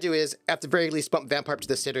version I do is, at the very least, bump Vampire up to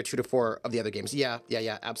the standard 2 to 4 of the other games. Yeah,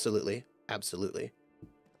 absolutely. Absolutely.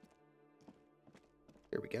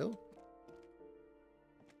 Here we go.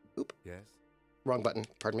 Oop. Yes? Wrong button,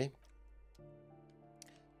 pardon me.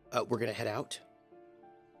 We're gonna head out.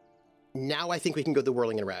 Now I think we can go the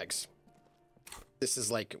Whirling in Rags. This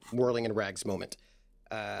is like Whirling in Rags moment.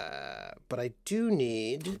 But I do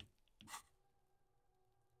need...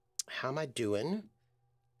 How am I doing?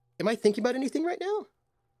 Am I thinking about anything right now?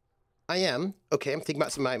 I am. Okay, I'm thinking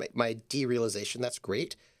about some of my derealization. That's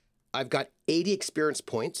great. I've got 80 experience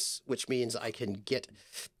points, which means I can get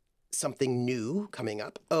something new coming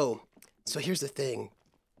up. Oh, so here's the thing.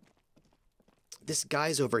 This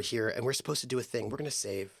guy's over here, and we're supposed to do a thing. We're going to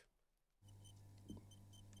save.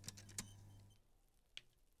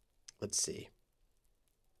 Let's see.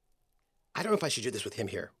 I don't know if I should do this with him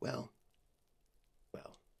here. Well.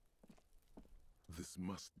 This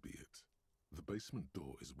must be it. The basement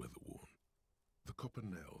door is weather-worn. The copper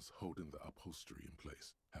nails holding the upholstery in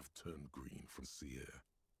place have turned green from sea air,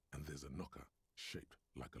 and there's a knocker shaped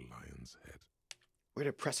like a lion's head. We're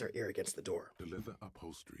going to press our ear against the door. The leather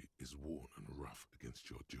upholstery is worn and rough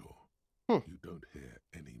against your jaw. You don't hear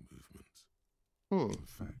any movement. In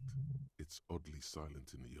fact, it's oddly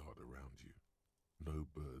silent in the yard around you. No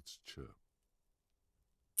birds chirp.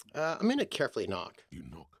 I'm going to carefully knock. You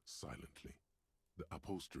knock silently. The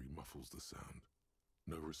upholstery muffles the sound.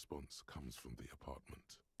 No response comes from the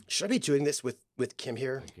apartment. Should I be doing this with Kim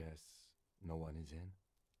here? I guess no one is in.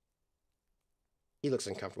 He looks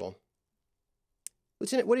uncomfortable.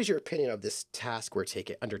 Lieutenant, what is your opinion of this task we're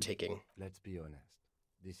undertaking? Let's be honest.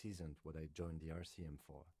 This isn't what I joined the RCM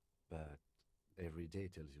for, but every day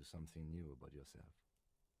tells you something new about yourself.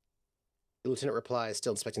 The lieutenant replies,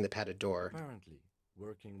 still inspecting the padded door. Apparently,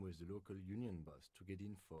 working with the local union boss to get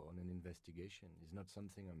info on an investigation is not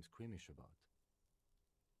something I'm squeamish about.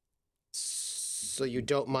 So you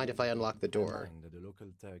don't mind if I unlock the I door? mind that the local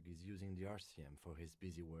thug is using the RCM for his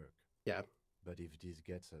busy work. Yeah. But if this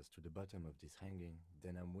gets us to the bottom of this hanging,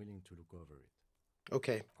 then I'm willing to look over it.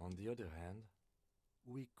 Okay. On the other hand,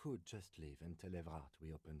 we could just leave and tell Evrart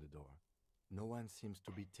we opened the door. No one seems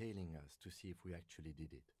to be tailing us to see if we actually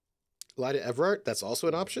did it. Lie to Everett? That's also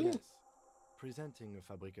an option? Yes. Presenting a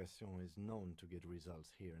fabrication is known to get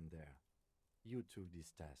results here and there. You took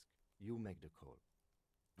this task. You make the call.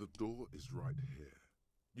 The door is right here.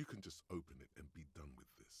 You can just open it and be done with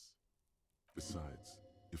this. Besides,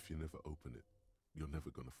 if you never open it, you're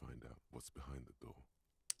never gonna find out what's behind the door.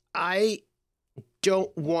 I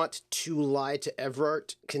don't want to lie to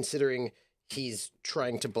Everart, considering he's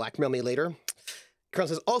trying to blackmail me later. Colonel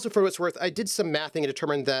says, also for what it's worth, I did some mathing and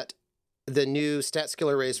determined that the new stat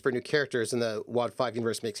skill arrays for new characters in the WoD 5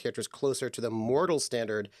 universe makes characters closer to the mortal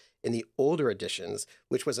standard in the older editions,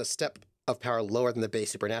 which was a step of power lower than the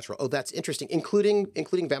base supernatural. Oh, that's interesting. Including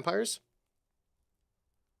vampires?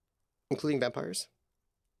 Including vampires?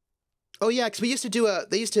 Oh yeah, because we used to do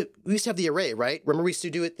we used to have the array, right? Remember we used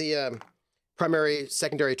to do it the primary,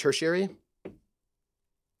 secondary, tertiary?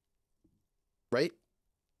 Right?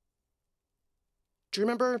 Do you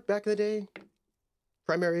remember back in the day?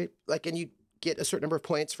 Primary, like, and you get a certain number of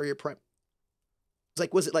points for your prime. It's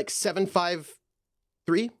like, was it like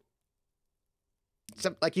 753?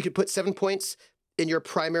 Like you could put 7 points in your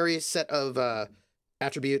primary set of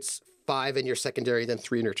attributes, 5 in your secondary, then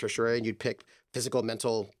 3 in your tertiary, and you'd pick physical,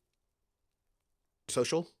 mental,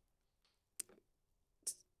 social.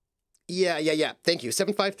 Yeah. Thank you.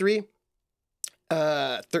 753,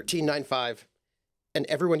 1395, and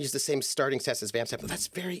everyone used the same starting stats as Vamp. That's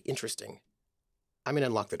very interesting. I'm gonna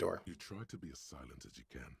unlock the door. You try to be as silent as you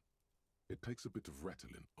can. It takes a bit of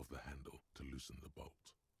rattling of the handle to loosen the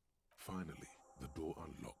bolt. Finally, the door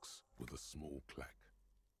unlocks with a small clack.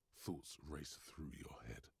 Thoughts race through your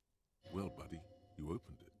head. Well, buddy, you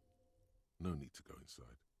opened it. No need to go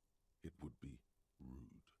inside. It would be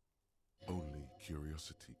rude. Only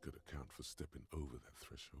curiosity could account for stepping over that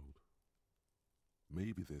threshold.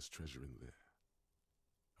 Maybe there's treasure in there.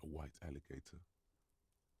 A white alligator.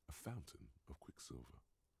 A fountain of quicksilver.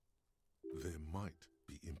 There might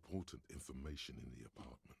be important information in the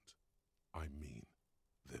apartment. I mean,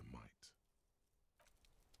 there might.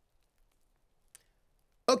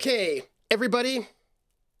 Okay, everybody.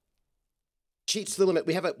 Cheats to the limit.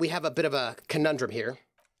 We have a bit of a conundrum here.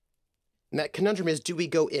 And that conundrum is, do we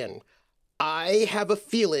go in? I have a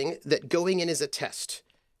feeling that going in is a test.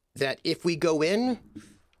 That if we go in,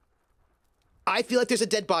 I feel like there's a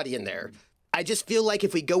dead body in there. I just feel like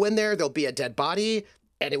if we go in there, there'll be a dead body,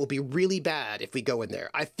 and it will be really bad if we go in there.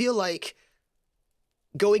 I feel like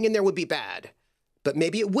going in there would be bad, but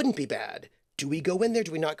maybe it wouldn't be bad. Do we go in there?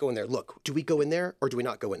 Do we not go in there? Look, do we go in there or do we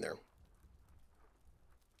not go in there?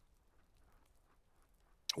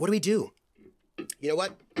 What do we do? You know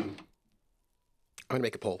what? I'm going to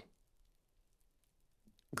make a poll.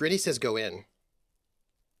 Gritty says go in.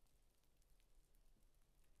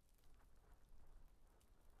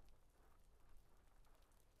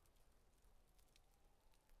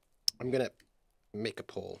 I'm going to make a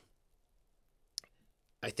poll.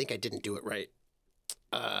 I think I didn't do it right.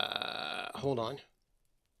 Hold on.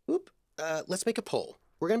 Oop. Let's make a poll.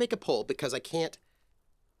 We're going to make a poll because I can't...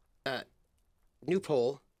 new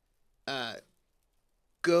poll.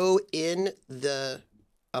 Go in the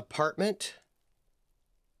apartment.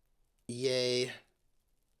 Yay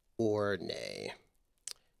or nay.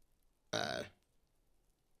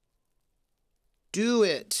 Do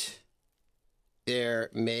it. There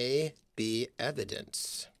may be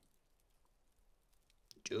evidence.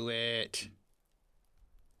 Do it.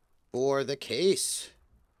 For the case.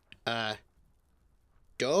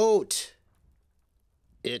 Don't.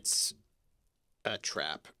 It's a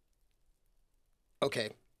trap. Okay.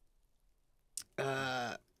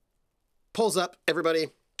 Polls up, everybody.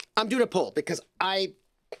 I'm doing a poll because I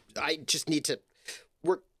just need to.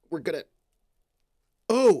 We're gonna.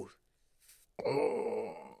 Oh.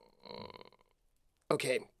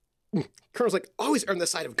 Okay. Colonel's like, always earn the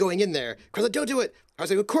side of going in there. Colonel's like, don't do it. I was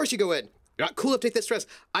like, of course you go in. You're not cool enough to take that stress.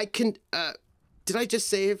 I can, did I just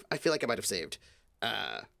save? I feel like I might have saved.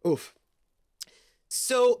 Oof.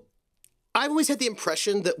 So, I've always had the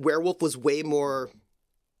impression that Werewolf was way more...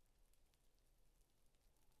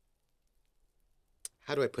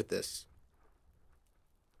 How do I put this?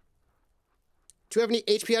 Do we have any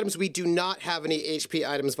HP items? We do not have any HP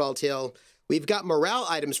items, Voltail. We've got morale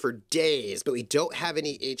items for days, but we don't have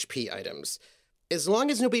any HP items. As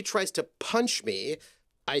long as nobody tries to punch me,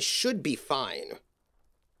 I should be fine.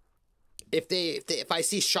 If I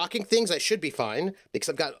see shocking things, I should be fine, because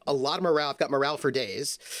I've got a lot of morale. I've got morale for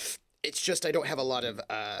days. It's just I don't have a lot of,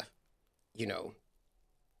 you know,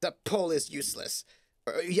 the pull is useless.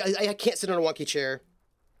 I can't sit on a wonky chair.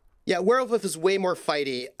 Yeah, Werewolf is way more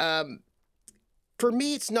fighty. For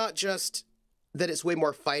me, it's not just that it's way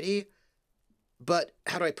more fighty, But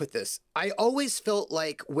how do I put this? I always felt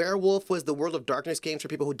like Werewolf was the World of Darkness games for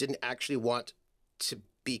people who didn't actually want to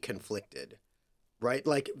be conflicted, right?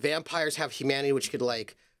 Like vampires have humanity, which could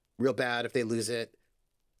like real bad if they lose it.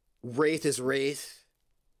 Wraith is Wraith.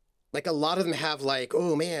 Like a lot of them have like,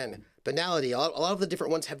 oh man, banality. A lot of the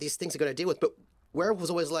different ones have these things they got to deal with. But Werewolf was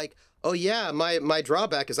always like, oh yeah, my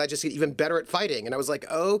drawback is I just get even better at fighting. And I was like,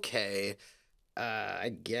 okay,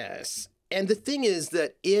 I guess. And the thing is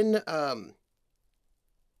that in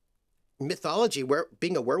mythology, where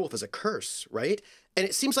being a werewolf is a curse, right? And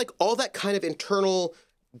it seems like all that kind of internal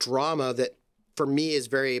drama that for me is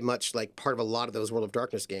very much like part of a lot of those World of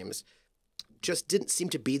Darkness games just didn't seem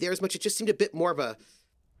to be there as much. It just seemed a bit more of a,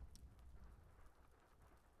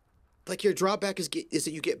 like your drawback is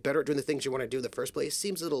that you get better at doing the things you want to do in the first place.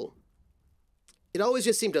 Seems a little, it always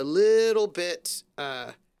just seemed a little bit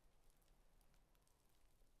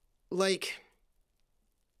like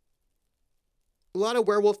a lot of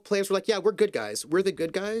werewolf players were like, yeah, we're good guys. We're the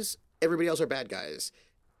good guys. Everybody else are bad guys.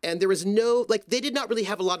 And there was no, like, they did not really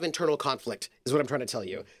have a lot of internal conflict, is what I'm trying to tell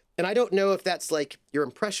you. And I don't know if that's, like, your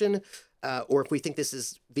impression, or if we think this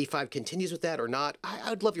is V5 continues with that or not. I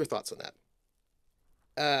would love your thoughts on that.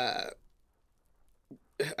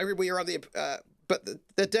 We are on the, but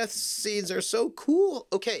the death scenes are so cool.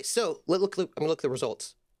 Okay, so I'm going to look at the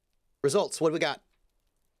results. Results, what do we got?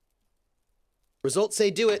 Results say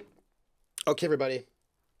do it. Okay, everybody.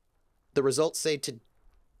 The results say to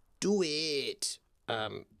do it.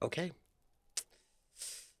 Okay.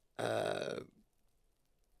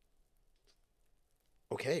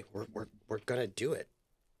 Okay, we're gonna do it.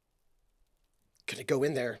 Gonna go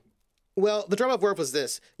in there. Well, the drama of Werewolf was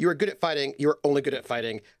this. You are good at fighting. You are only good at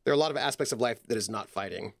fighting. There are a lot of aspects of life that is not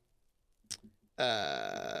fighting.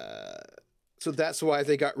 So that's why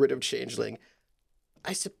they got rid of Changeling.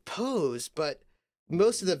 I suppose, but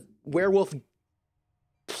most of the werewolf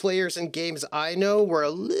players and games I know were a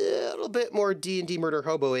little bit more D&D murder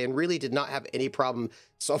hobo and really did not have any problem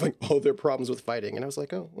solving all their problems with fighting. And I was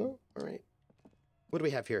like, oh, well, all right. What do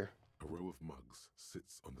we have here? A row of mugs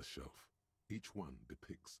sits on the shelf. Each one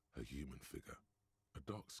depicts a human figure. A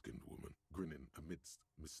dark-skinned woman grinning amidst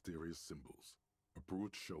mysterious symbols. A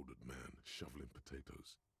broad-shouldered man shoveling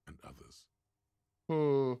potatoes, and others.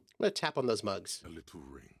 I'm gonna tap on those mugs. A little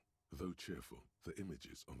ring. Though cheerful, the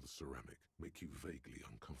images on the ceramic make you vaguely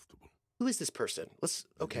uncomfortable. Who is this person?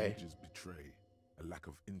 Okay. The images betray a lack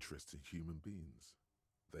of interest in human beings.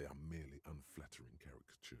 They are merely unflattering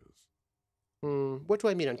caricatures. What do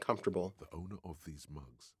I mean uncomfortable? The owner of these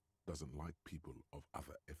mugs doesn't like people of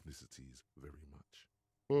other ethnicities very much.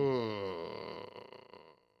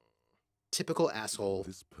 Typical asshole.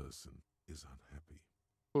 This person is unhappy.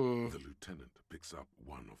 The lieutenant picks up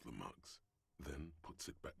one of the mugs, then puts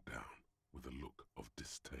it back down with a look of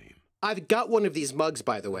disdain. I've got one of these mugs,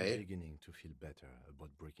 by the way. I'm beginning to feel better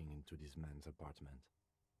about breaking into this man's apartment.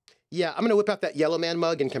 Yeah, I'm gonna whip out that yellow man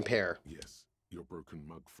mug and compare. Yes, your broken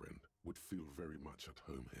mug friend would feel very much at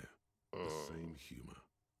home here. The same humor,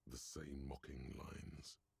 the same mocking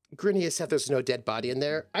lines. Grinny said there's no dead body in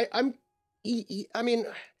there. I mean,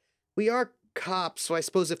 we are cops, so I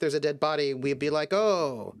suppose if there's a dead body, we'd be like,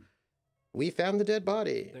 oh, we found the dead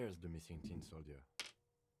body. There's the missing tin soldier.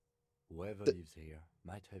 Whoever lives here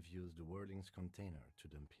might have used the Whirling's container to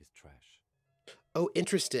dump his trash. Oh,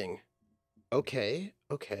 interesting. Okay.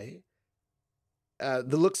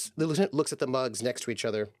 The lieutenant looks at the mugs next to each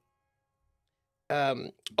other.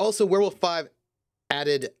 Also, Werewolf 5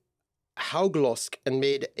 added Hauglosk and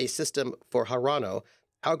made a system for Harano.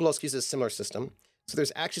 Hauglosk uses a similar system. So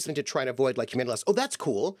there's actually something to try and avoid, like humanity loss. Oh, that's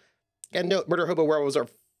cool. And note, Murder Hobo werewolves are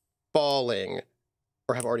falling,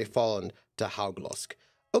 or have already fallen, to Hauglosk.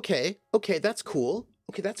 Okay, that's cool.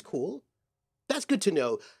 That's good to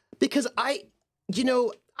know. Because I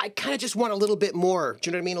kind of just want a little bit more. Do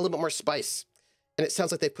you know what I mean? A little bit more spice. And it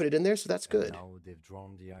sounds like they put it in there, so that's good. And now they've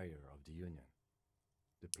drawn the ire of the Union.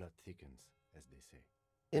 The plot thickens, as they say.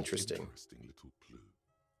 Interesting. Interesting little clue.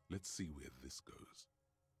 Let's see where this goes.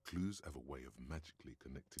 Clues have a way of magically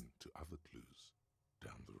connecting to other clues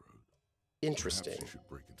down the road. Interesting. Perhaps you should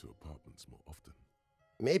break into apartments more often.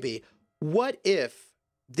 Maybe. What if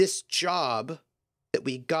this job that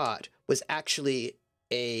we got was actually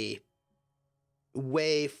a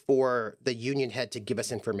way for the Union head to give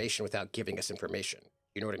us information without giving us information?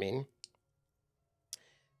 You know what I mean?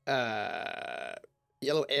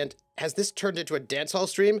 Yellow Ant, has this turned into a dance hall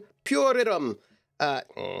stream? Pure rhythm.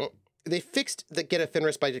 They fixed the Get a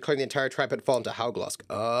Fenris by declaring the entire tribe had fallen to Hauglosk.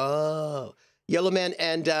 Oh. Yellow Man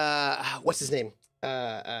and, what's his name?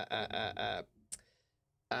 Yellow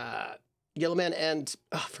Man and,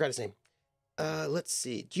 I forgot his name. Let's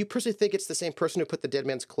see. Do you personally think it's the same person who put the dead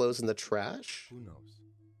man's clothes in the trash? Who knows?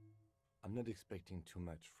 I'm not expecting too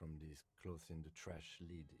much from these clothes in the trash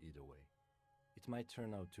lead either way. It might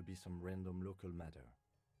turn out to be some random local matter,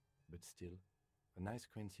 but still, a nice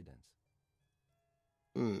coincidence.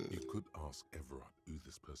 You could ask Everard who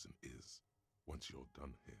this person is once you're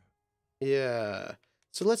done here. Yeah.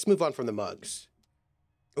 So let's move on from the mugs.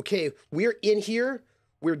 Okay, we're in here.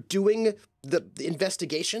 We're doing the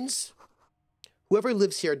investigations. Whoever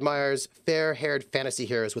lives here admires fair-haired fantasy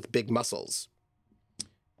heroes with big muscles.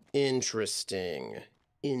 Interesting.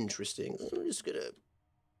 Interesting. I'm just gonna...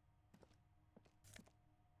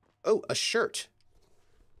 Oh, a shirt.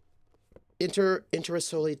 Enter a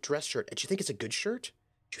solely dress shirt. Do you think it's a good shirt?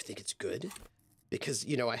 Do you think it's good? Because,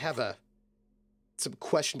 you know, I have some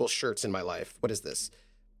questionable shirts in my life. What is this?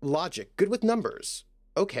 Logic. Good with numbers.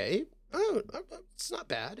 Okay. Oh, it's not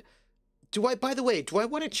bad. By the way, do I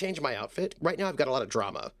want to change my outfit? Right now I've got a lot of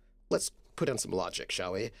drama. Let's put on some logic,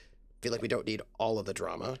 shall we? Feel like we don't need all of the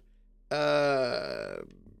drama.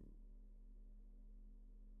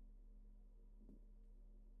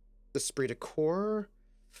 Esprit de corps,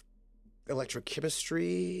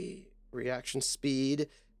 electrochemistry, reaction speed,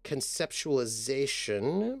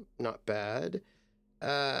 conceptualization, not bad.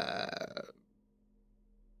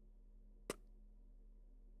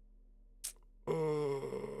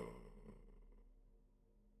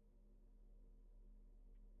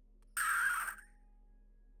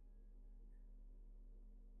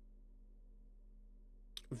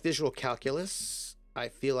 Visual calculus, I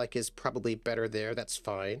feel like is probably better there. That's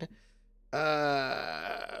fine.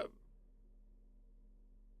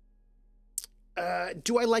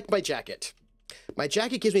 Do I like my jacket? My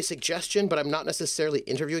jacket gives me suggestion, but I'm not necessarily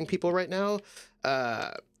interviewing people right now.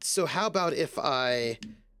 So how about if I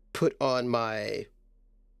put on my...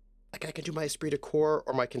 Like, I can do my esprit de corps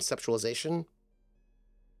or my conceptualization.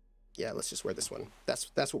 Yeah, let's just wear this one. That's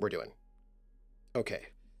what we're doing. Okay.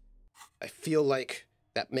 I feel like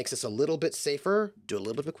that makes us a little bit safer. Do a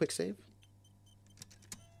little bit of a quick save.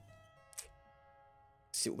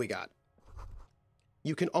 See what we got.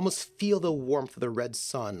 You can almost feel the warmth of the red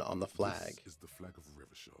sun on the flag. This is the flag of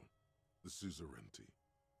Revachol, the suzerainty.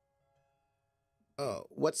 Oh,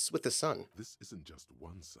 what's with the sun? This isn't just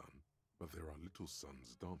one sun, but there are little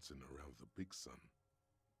suns dancing around the big sun.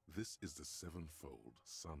 This is the sevenfold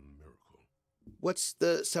sun miracle. What's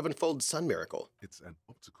the sevenfold sun miracle? It's an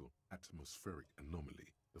optical atmospheric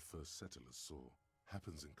anomaly the first settlers saw.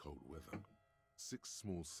 Happens in cold weather. 6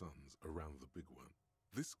 small suns around the big one.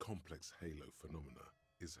 This complex halo phenomena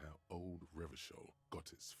is how old Revachol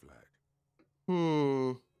got its flag.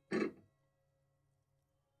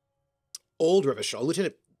 Old Revachol,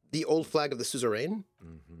 Lieutenant, the old flag of the suzerain?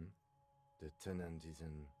 Mm-hmm. The tenant is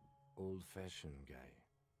an old-fashioned guy.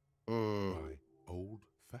 By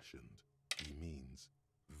old-fashioned, he means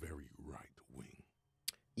very right-wing.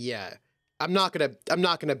 Yeah, I'm not gonna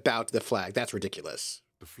bow to the flag. That's ridiculous.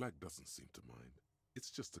 The flag doesn't seem to mind.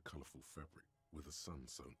 It's just a colorful fabric with a sun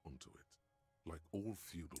sewn onto it. Like all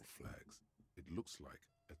feudal flags, it looks like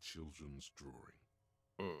a children's drawing.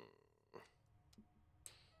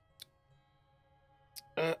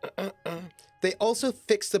 They also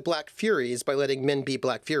fixed the Black Furies by letting men be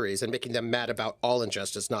Black Furies and making them mad about all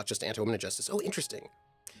injustice, not just anti-woman injustice. Oh, interesting.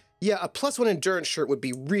 Yeah, a +1 endurance shirt would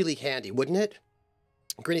be really handy, wouldn't it?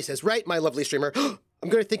 Grinny says, right, my lovely streamer. I'm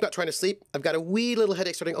going to think about trying to sleep. I've got a wee little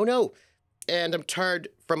headache starting. Oh, no. And I'm tired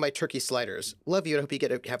from my turkey sliders. Love you, and I hope you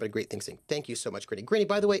have a great Thanksgiving. Thank you so much, Grinny. Grinny,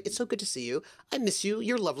 by the way, it's so good to see you. I miss you.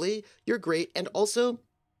 You're lovely. You're great. And also,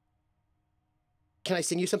 can I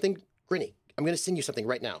sing you something? Grinny, I'm going to sing you something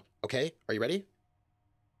right now, okay? Are you ready?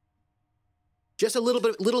 Just a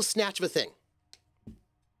little snatch of a thing.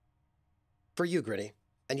 For you, Grinny.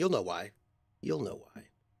 And you'll know why. You'll know why.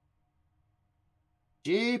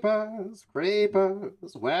 Jeepers,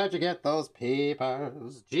 creepers, where'd you get those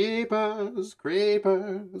peepers? Jeepers,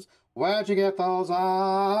 creepers, where'd you get those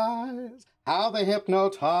eyes? How they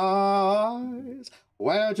hypnotize,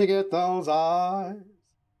 where'd you get those eyes?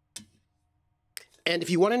 And if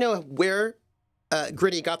you want to know where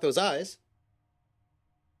Gritty got those eyes,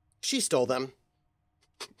 she stole them.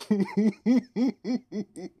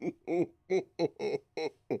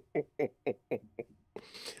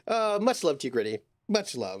 Much love to you, Gritty.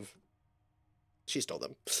 Much love. She stole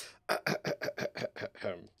them.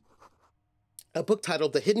 A book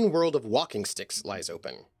titled The Hidden World of Walking Sticks lies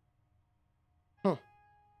open. Huh.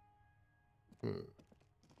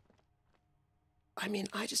 I mean,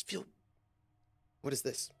 I just feel... What is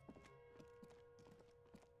this?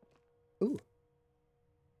 Ooh.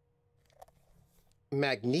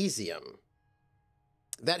 Magnesium.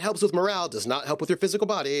 That helps with morale, does not help with your physical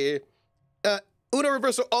body. Uno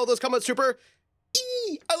reversal, all those comments, super.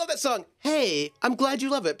 I love that song. Hey, I'm glad you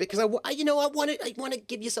love it because I want to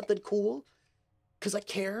give you something cool because I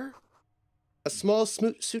care. A small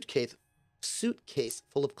suitcase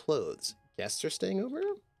full of clothes. Guests are staying over?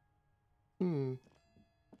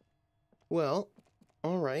 Well,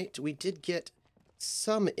 all right. We did get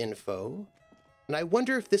some info, and I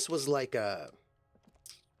wonder if this was like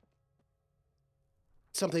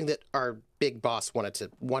something that our big boss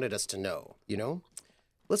wanted us to know. You know?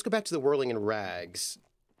 Let's go back to the Whirling in Rags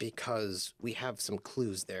because we have some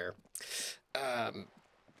clues there.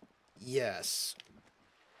 Yes.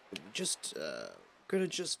 Just gonna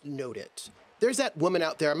just note it. There's that woman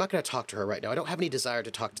out there. I'm not gonna talk to her right now. I don't have any desire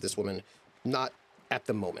to talk to this woman. Not at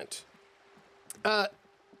the moment.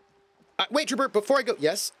 Wait, Trooper, before I go,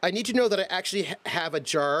 yes, I need to know that I actually have a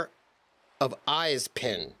jar of eyes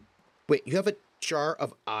pin. Wait, you have a jar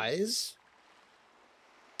of eyes?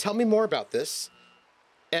 Tell me more about this.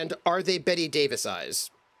 And are they Betty Davis eyes?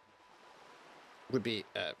 Would be,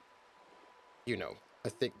 you know, I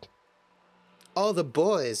think. All the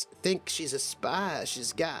boys think she's a spy.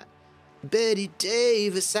 She's got Betty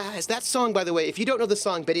Davis eyes. That song, by the way, if you don't know the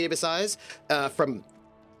song Betty Davis Eyes from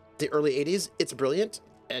the early 80s, it's brilliant,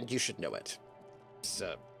 and you should know it. It's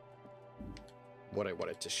what I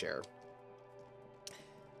wanted to share.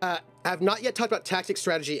 I have not yet talked about tactics,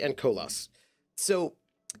 strategy, and Kolos. So,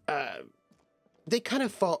 they kind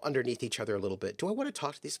of fall underneath each other a little bit. Do I want to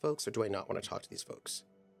talk to these folks, or do I not want to talk to these folks?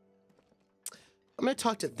 I'm going to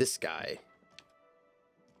talk to this guy.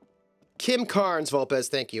 Kim Carnes, Volpez,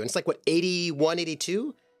 thank you. And it's like, what, 81,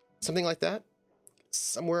 82? Something like that?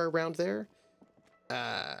 Somewhere around there?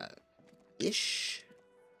 Ish?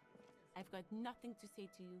 I've got nothing to say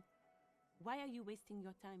to you. Why are you wasting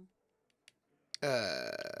your time?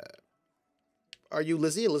 Are you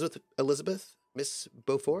Lizzie, Elizabeth, Miss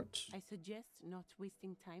Beaufort? I suggest not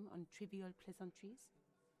wasting time on trivial pleasantries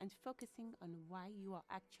and focusing on why you are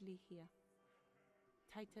actually here.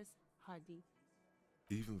 Titus Hardy.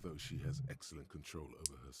 Even though she has excellent control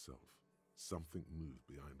over herself, something moved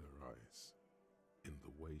behind her eyes. In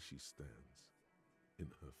the way she stands.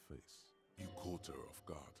 In her face. You caught her off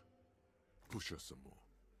guard. Push her some more.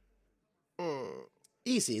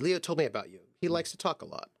 Easy. Leo told me about you. He likes to talk a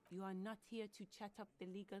lot. You are not here to chat up the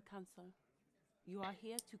legal counsel. You are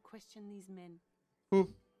here to question these men.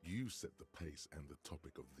 You set the pace and the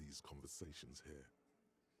topic of these conversations here.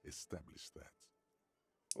 Establish that.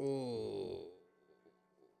 Ooh.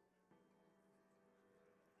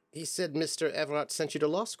 He said Mr. Everett sent you to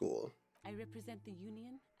law school. I represent the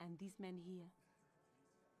union and these men here.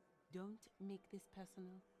 Don't make this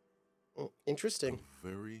personal. Interesting. A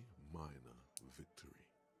very minor victory.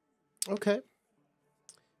 Okay.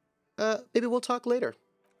 Maybe we'll talk later.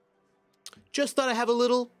 Just thought I'd have a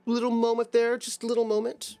little moment there. Just a little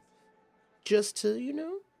moment. Just to, you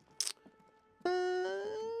know.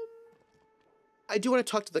 I do want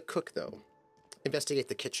to talk to the cook, though. Investigate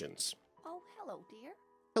the kitchens. Oh, hello, dear.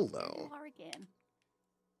 Hello. There you are again.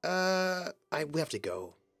 We have to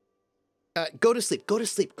go. Go to sleep. Go to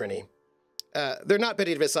sleep, Grinny. They're not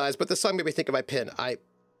Betty Davis eyes, but the song made me think of my pin. I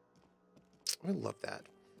love that.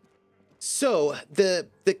 So, the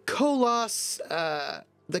Kolos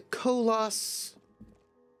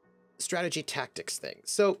strategy tactics thing.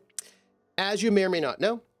 So, as you may or may not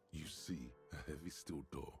know, You see a heavy steel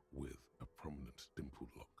door with a prominent dimpled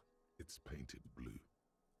lock. It's painted blue.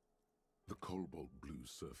 The cobalt blue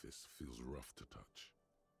surface feels rough to touch.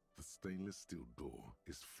 The stainless steel door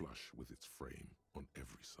is flush with its frame on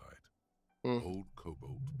every side. Old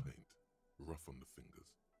cobalt paint, rough on the fingers.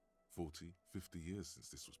 40, 50 years since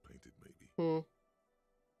this was painted, maybe.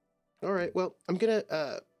 All right, well, I'm going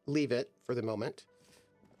to leave it for the moment.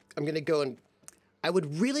 I'm going to go and... I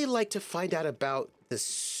would really like to find out about the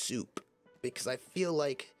soup, because I feel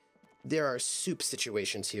like there are soup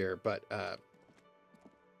situations here, but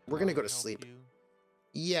we're going to go to sleep.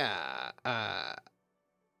 Yeah, I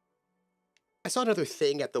saw another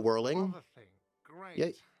thing at the Whirling. Another thing. Great. Yeah.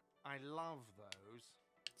 I love those.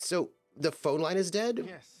 So, the phone line is dead?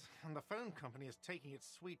 Yes, and the phone company is taking its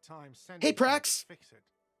sweet time sending Hey, someone Prax! to fix it.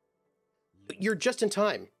 You're just in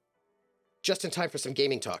time. Just in time for some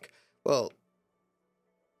gaming talk. Well,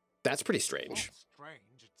 that's pretty strange. Not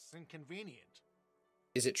strange, it's inconvenient.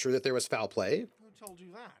 Is it true that there was foul play? Who told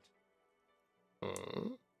you that?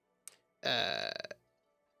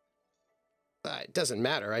 It doesn't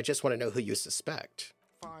matter. I just want to know who you suspect.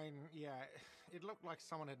 Fine, yeah. It looked like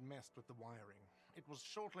someone had messed with the wiring. It was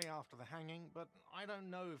shortly after the hanging, but I don't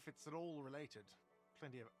know if it's at all related.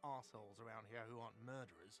 Plenty of arseholes around here who aren't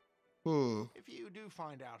murderers. Hmm. If you do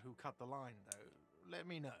find out who cut the line, though, let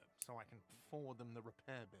me know so I can forward them the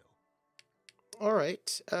repair bill. All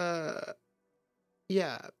right.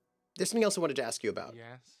 Yeah. There's something else I wanted to ask you about.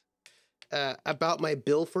 Yes? About my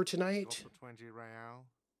bill for Got tonight. the 20 real?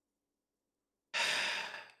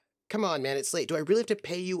 Come on, man. It's late. Do I really have to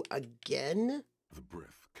pay you again? The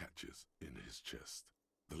breath catches in his chest.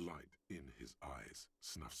 The light in his eyes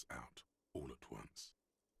snuffs out all at once.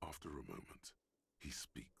 After a moment, he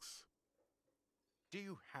speaks. Do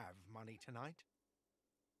you have money tonight?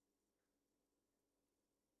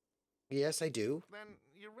 Yes, I do. Then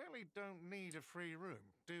you really don't need a free room,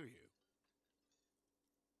 do you?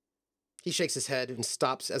 He shakes his head and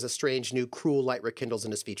stops as a strange new cruel light rekindles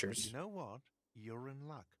in his features. You know what? You're in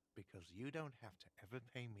luck, because you don't have to ever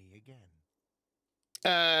pay me again.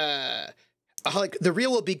 Like the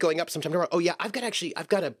reel will be going up sometime tomorrow. Oh yeah, I've got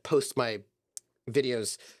to post my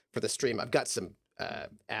videos for the stream. I've got some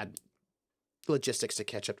ad logistics to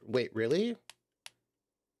catch up. Wait, really?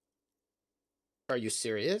 Are you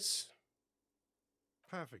serious?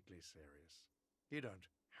 Perfectly serious. You don't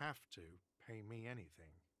have to pay me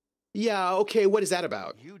anything. Yeah, okay, what is that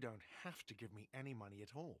about? You don't have to give me any money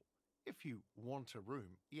at all. If you want a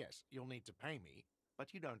room, yes, you'll need to pay me,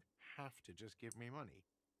 but you don't have to just give me money.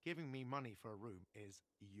 Giving me money for a room is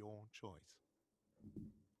your choice.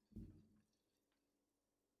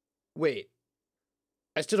 Wait,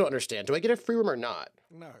 I still don't understand. Do I get a free room or not?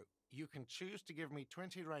 No, you can choose to give me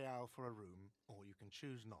 20 real for a room, or you can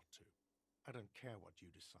choose not to. I don't care what you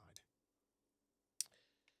decide.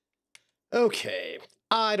 Okay,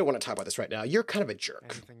 I don't want to talk about this right now. You're kind of a jerk.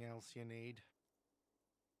 Anything else you need?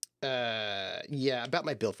 Yeah, about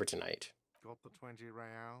my bill for tonight. Got the 20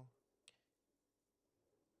 real?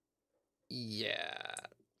 Yeah,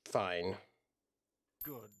 fine.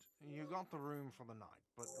 Good. You got the room for the night,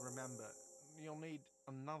 but remember, you'll need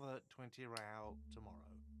another 20 real tomorrow.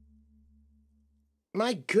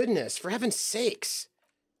 My goodness, for heaven's sakes.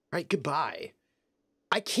 All right, goodbye.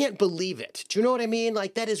 I can't believe it. Do you know what I mean?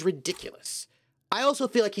 Like, that is ridiculous. I also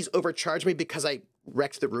feel like he's overcharged me because I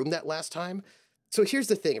wrecked the room that last time. So here's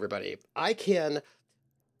the thing, everybody. I can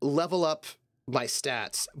level up my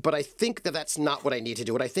stats, but I think that that's not what I need to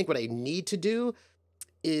do. What I need to do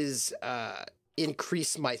is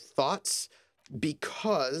increase my thoughts,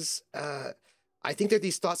 because I think there are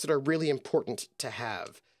these thoughts that are really important to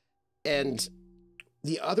have. And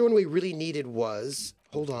the other one we really needed was,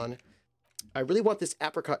 hold on, I really want this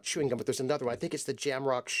apricot chewing gum, but there's another one. I think it's the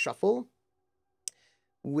Jamrock Shuffle,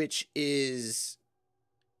 which is,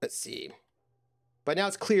 let's see. By now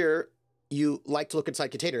it's clear you like to look inside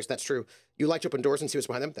containers. That's true. You like to open doors and see what's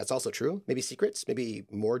behind them. That's also true. Maybe secrets, maybe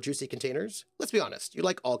more juicy containers. Let's be honest. You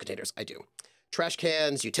like all containers. I do. Trash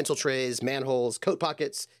cans, utensil trays, manholes, coat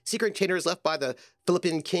pockets, secret containers left by the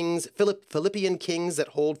Philippian kings that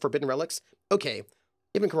hold forbidden relics. Okay, you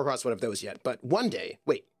haven't come across one of those yet, but one day,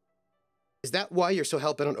 wait, is that why you're so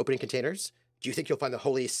hell-bent on opening containers? Do you think you'll find the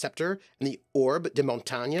Holy Scepter and the Orbe de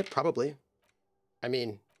Montagne? Probably. I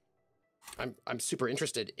mean, I'm super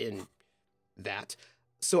interested in that.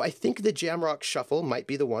 So I think the Jamrock Shuffle might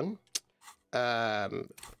be the one.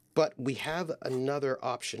 But we have another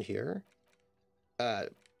option here.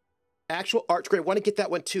 Actual art grade. I want to get that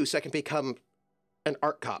one too so I can become an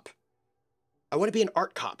art cop. I want to be an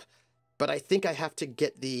art cop. But I think I have to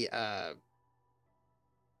get the...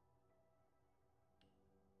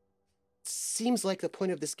 Seems like the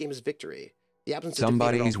point of this game is victory. The absence of defeat at all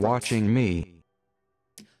Somebody's fronts. watching me.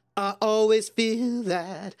 I always feel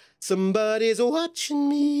that somebody's watching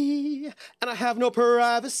me, and I have no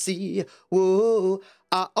privacy. Whoa,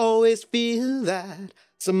 I always feel that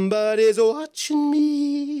somebody's watching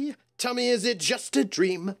me. Tell me, is it just a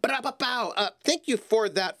dream? Ba-da-ba-bow. Thank you for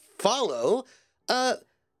that follow.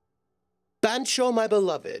 Bancho, my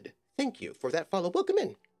beloved. Thank you for that follow. Welcome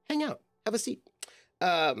in. Hang out. Have a seat.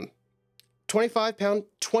 20.5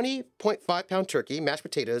 pound turkey, mashed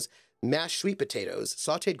potatoes, mashed sweet potatoes,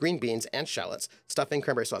 sauteed green beans and shallots, stuffing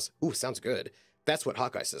cranberry sauce. Ooh, sounds good. That's what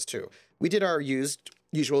Hawkeye says too. We did our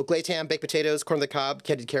usual glazed ham, baked potatoes, corn on the cob,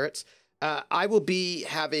 candied carrots. I will be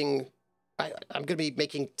having, I'm going to be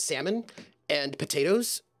making salmon and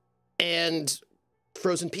potatoes and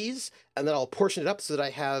frozen peas, and then I'll portion it up so that I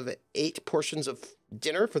have 8 portions of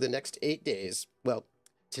dinner for the next 8 days. Well,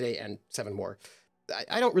 today and 7 more.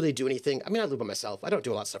 I don't really do anything. I mean, I live by myself. I don't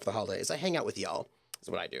do a lot of stuff for the holidays. I hang out with y'all. That's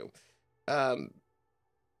what I do.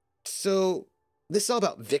 So this is all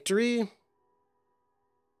about victory. I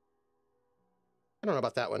don't know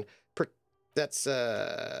about that one. That's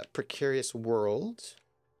Precarious World.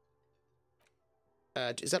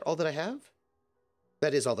 Is that all that I have?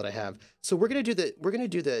 That is all that I have. So we're gonna do the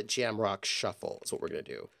Jamrock Shuffle. Is what we're gonna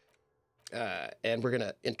do, and we're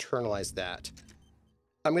gonna internalize that.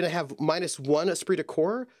 I'm gonna have -1 esprit de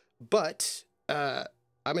corps, but I'm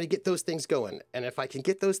gonna get those things going. And if I can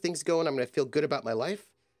get those things going, I'm gonna feel good about my life.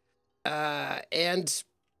 And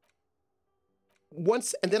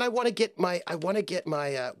then I want to get my.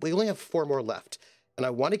 We only have 4 more left, and I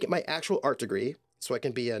want to get my actual art degree so I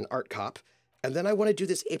can be an art cop. And then I want to do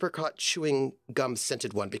this apricot chewing gum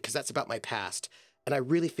scented one because that's about my past. And I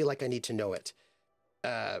really feel like I need to know it.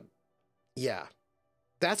 Yeah.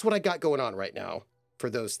 That's what I got going on right now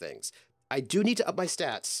for those things. I do need to up my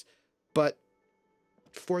stats, but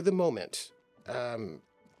for the moment,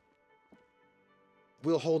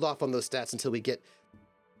 we'll hold off on those stats until we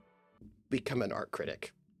become an art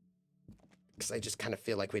critic. Because I just kind of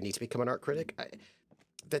feel like we need to become an art critic.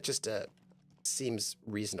 That just seems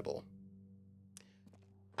reasonable.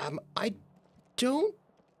 I don't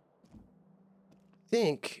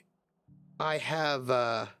think I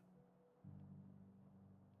have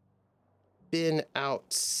been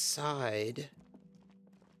outside.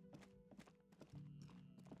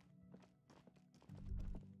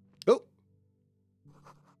 Oh!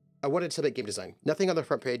 I wanted to make game design. Nothing on the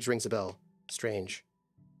front page rings a bell. Strange.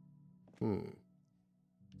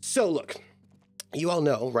 So look, you all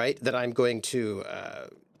know, right, that I'm going to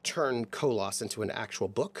turn Kolos into an actual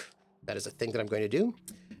book. That is a thing that I'm going to do.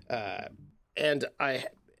 And I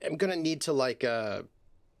am going to need to, like, I'm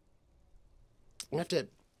going to have to...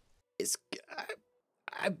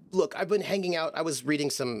 Look, I've been hanging out. I was reading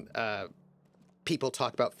some people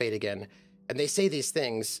talk about Fate again, and they say these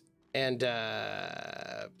things, and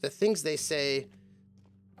the things they say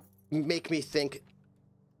make me think,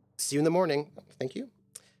 see you in the morning, thank you,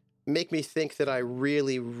 make me think that I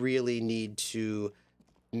really, really need to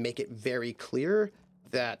make it very clear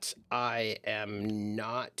that I am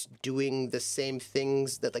not doing the same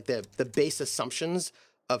things that, like, the base assumptions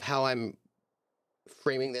of how I'm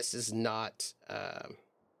framing this is not,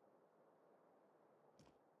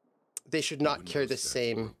 they should not carry the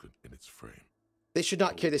same, they should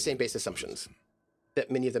not carry the same base assumptions that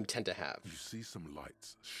many of them tend to have. You see some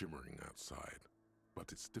lights shimmering outside,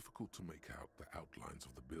 but it's difficult to make out the outlines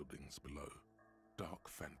of the buildings below. Dark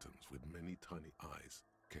phantoms with many tiny eyes,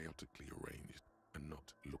 chaotically arranged and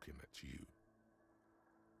not looking at you.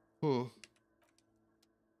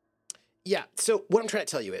 Yeah, so what I'm trying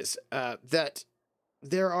to tell you is that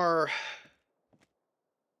there are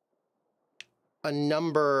a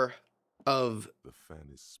number of... The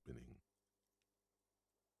fan is spinning.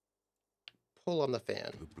 Pull on the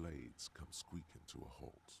fan. The blades come squeaking to a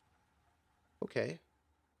halt. Okay.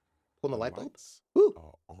 Pull on the light bulb? Lights Ooh.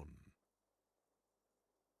 are on.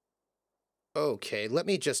 Okay, let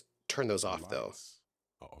me just turn those off, though. Lights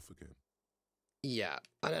are off again. Yeah,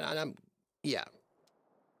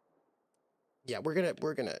 yeah, we're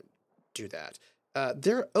gonna do that.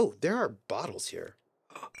 There are bottles here.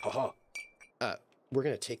 We're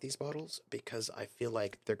gonna take these bottles because I feel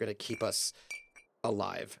like they're gonna keep us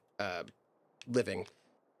alive, living,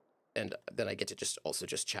 and then I get to just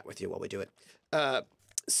chat with you while we do it.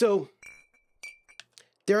 So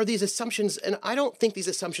there are these assumptions, and I don't think these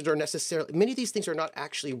assumptions are necessarily, many of these things are not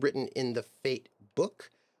actually written in the Fate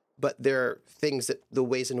book, but they're things that, the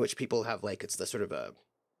ways in which people have, like, it's the sort of a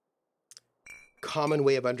common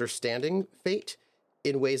way of understanding Fate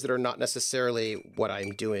in ways that are not necessarily what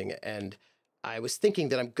I'm doing. And I was thinking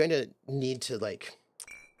that I'm going to need to, like,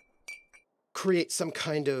 create some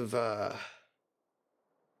kind of,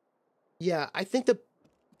 yeah, I think the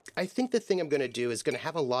thing I'm going to do is going to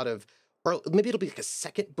have a lot of, or maybe it'll be like a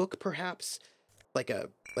second book, perhaps, like a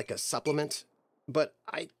supplement. But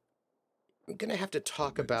I'm going to have to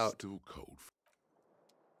talk about... Still cold.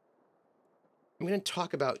 I'm going to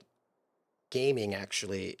talk about gaming,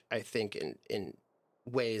 actually, I think, in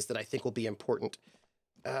ways that I think will be important.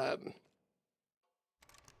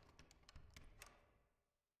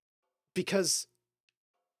 Because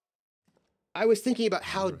I was thinking about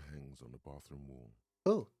how... Mirror hangs on the bathroom wall.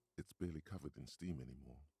 Oh. It's barely covered in steam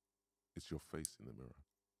anymore. It's your face in the mirror,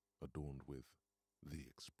 adorned with the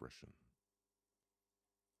expression.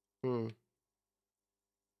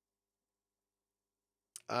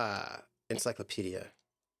 Encyclopedia.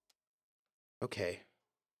 Okay.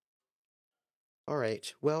 All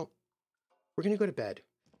right. Well, we're going to go to bed,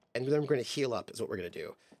 and then we're going to heal up is what we're going to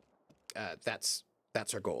do. That's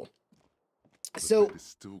our goal. The bed is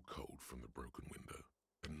still cold from the broken window,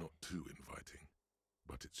 and not too inviting,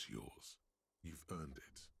 but it's yours. You've earned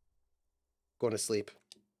it. Going to sleep.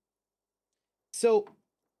 So...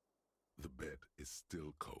 The bed is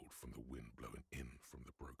still cold from the wind blowing in from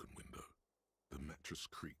the broken window. The mattress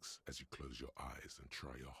creaks as you close your eyes and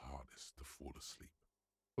try your hardest to fall asleep.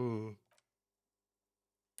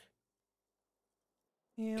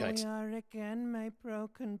 Here Okay. we are again, my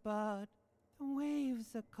broken bud. The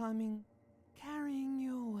waves are coming, carrying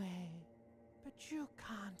you away. But you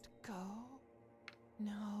can't go.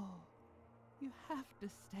 No, you have to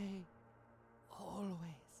stay.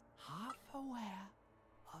 Always half aware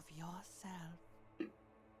of yourself.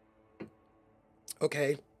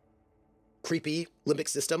 Okay. Creepy. Limbic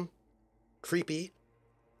system. Creepy.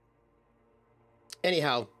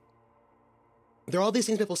 Anyhow, there are all these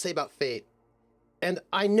things people say about fate. And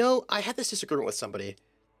I know I had this disagreement with somebody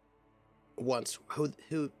once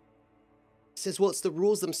who says, well, it's the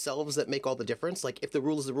rules themselves that make all the difference. Like, if the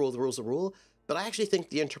rule is the rule, the rule is the rule. But I actually think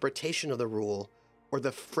the interpretation of the rule or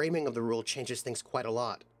the framing of the rule changes things quite a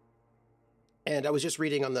lot. And I was just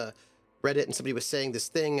reading on the Reddit, and somebody was saying this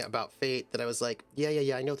thing about fate that I was like,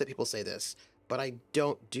 yeah, I know that people say this, but I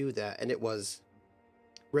don't do that. And it was,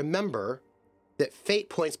 remember that fate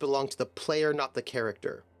points belong to the player, not the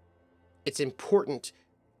character. It's important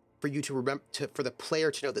for you to remember, for the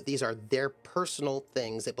player to know that these are their personal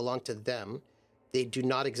things that belong to them. They do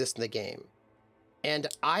not exist in the game. And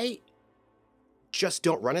I just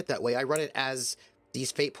don't run it that way. I run it as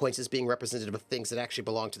these fate points as being representative of things that actually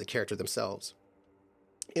belong to the character themselves.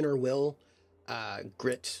 Inner will,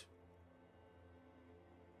 grit,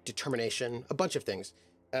 determination, a bunch of things.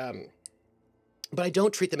 But I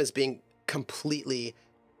don't treat them as being completely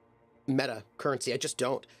meta currency. I just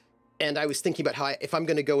don't. And I was thinking about how if I'm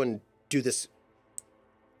going to go and do this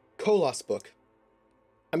Kolos book,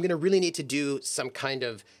 I'm going to really need to do some kind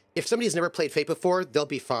of... If somebody's never played Fate before, they'll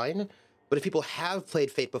be fine. But if people have played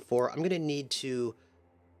Fate before, I'm going to need to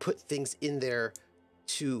put things in there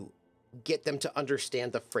to get them to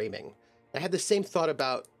understand the framing. I had the same thought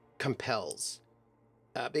about compels.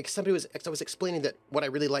 Because I was explaining that what I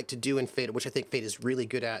really like to do in Fate, which I think Fate is really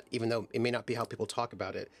good at, even though it may not be how people talk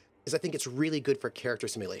about it, is I think it's really good for character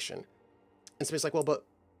simulation. And somebody's like, well, but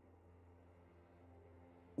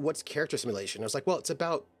what's character simulation? I was like, well, it's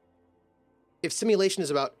about... If simulation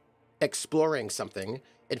is about exploring something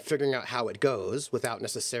and figuring out how it goes without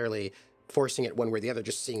necessarily forcing it one way or the other,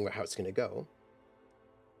 just seeing how it's going to go,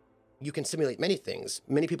 you can simulate many things.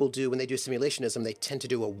 Many people do, when they do simulationism, they tend to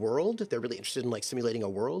do a world. They're really interested in like simulating a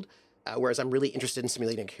world, whereas I'm really interested in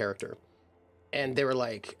simulating a character. And they were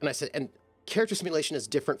like, and I said, and character simulation is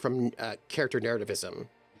different from character narrativism.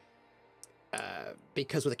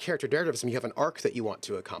 Because with a character narrativism, you have an arc that you want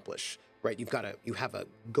to accomplish, right? You have a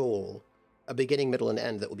goal, a beginning, middle, and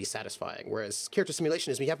end that will be satisfying. Whereas character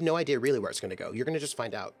simulation is you have no idea really where it's going to go. You're going to just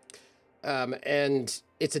find out. And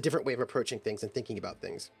it's a different way of approaching things and thinking about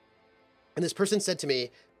things. And this person said to me,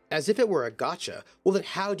 as if it were a gotcha, well, then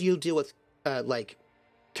how do you deal with, like,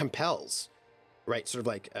 compels, right? Sort of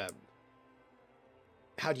like,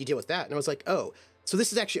 how do you deal with that? And I was like, oh, so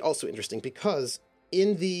this is actually also interesting because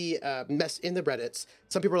in the in the Reddits,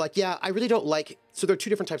 some people are like, yeah, I really don't like... So there are two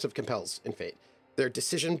different types of compels in Fate. There are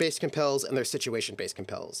decision-based compels and there are situation-based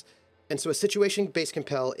compels. And so a situation-based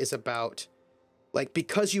compel is about, like,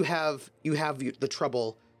 because you have the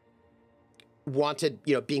trouble wanted,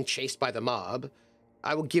 being chased by the mob,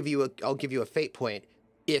 I'll give you a fate point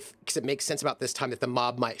because it makes sense about this time that the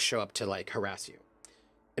mob might show up to like harass you.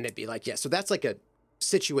 And it'd be like, yeah, so that's like a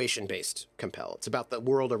situation-based compel. It's about the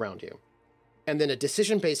world around you. And then a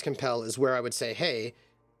decision-based compel is where I would say, hey,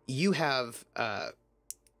 you have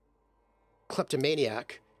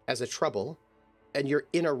kleptomaniac as a trouble, and you're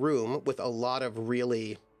in a room with a lot of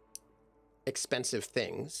really expensive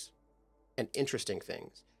things and interesting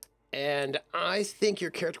things. And I think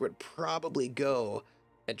your character would probably go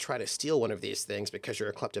and try to steal one of these things because you're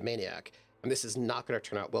a kleptomaniac, and this is not going to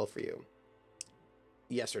turn out well for you.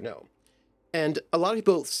 Yes or no? And a lot of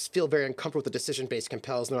people feel very uncomfortable with the decision-based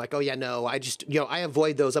compels, and they're like, oh yeah, no, I just, I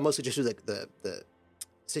avoid those. I mostly just do the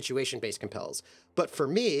situation-based compels. But for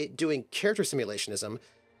me, doing character simulationism,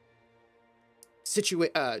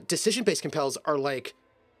 decision-based compels are like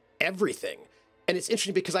everything. And it's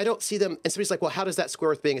interesting because I don't see them, and somebody's like, well, how does that square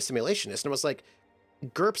with being a simulationist? And I was like,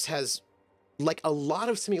 GURPS has, like a lot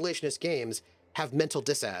of simulationist games, have mental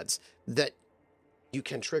disads that you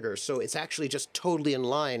can trigger. So it's actually just totally in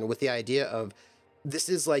line with the idea of this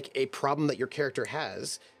is like a problem that your character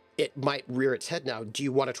has. It might rear its head now. Do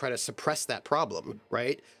you want to try to suppress that problem,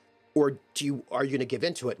 right? Or are you going to give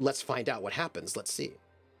into it? Let's find out what happens. Let's see.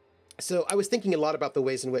 So I was thinking a lot about the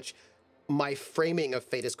ways in which my framing of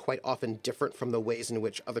Fate is quite often different from the ways in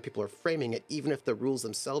which other people are framing it, even if the rules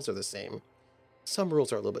themselves are the same. Some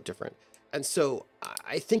rules are a little bit different. And so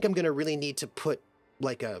I think I'm going to really need to put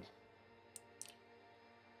like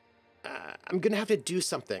I'm gonna have to do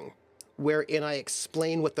something wherein I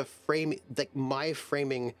explain what the frame, like my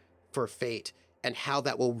framing for Fate, and how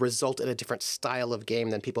that will result in a different style of game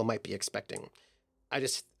than people might be expecting. I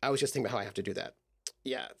was just thinking about how I have to do that.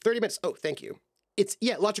 Yeah, 30 minutes. Oh, thank you. It's,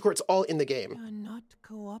 yeah, Logic it's all in the game. You're not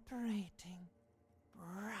cooperating,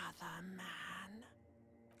 brother man.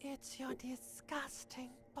 It's your disgusting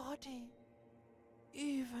body.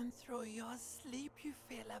 Even through your sleep, you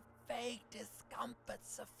feel a vague discomfort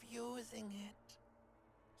suffusing it.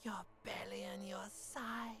 Your belly and your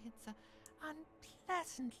sides are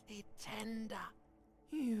unpleasantly tender.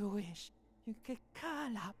 You wish you could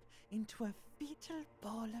curl up into a fetal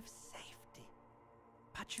ball of safety.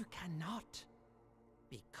 But you cannot,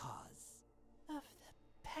 because of the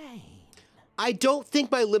pain. I don't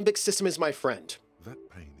think my limbic system is my friend. That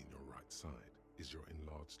pain in your right side is your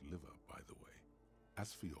enlarged liver, by the way.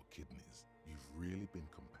 As for your kidneys, you've really been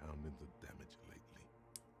compounding the damage lately.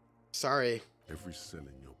 Sorry. Every cell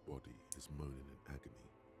in your body is moaning in agony,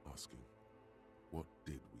 asking, what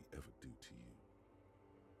did we ever do to you?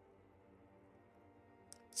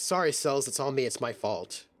 Sorry, cells, it's all me, it's my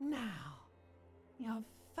fault. Now, you're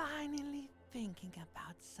finally thinking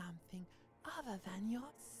about something other than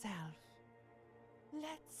yourself.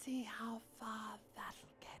 Let's see how far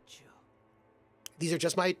that'll get you.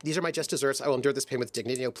 These are my just desserts. I will endure this pain with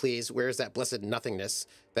dignity. Oh, please, where is that blessed nothingness,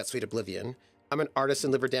 that sweet oblivion? I'm an artist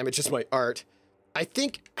and liver damage is my art. I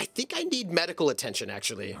think I need medical attention,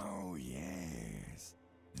 actually. Oh, yes.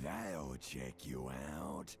 That'll check you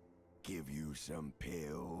out. Give you some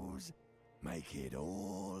pills. Make it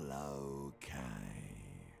all okay.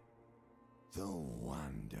 The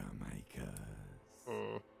Wonder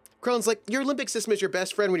Makers. Crone's like, your limbic system is your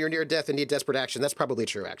best friend when you're near death and need desperate action. That's probably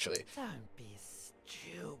true, actually. Don't be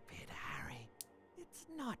stupid, Harry. It's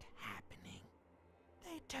not happening.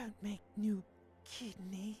 They don't make new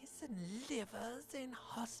kidneys and livers in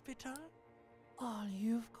hospital. All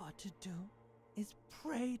you've got to do is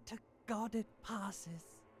pray to God it passes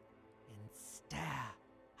and stare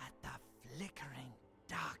at the flickering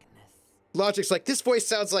darkness. Logic's like, this voice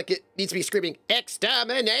sounds like it needs to be screaming,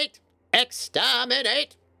 exterminate!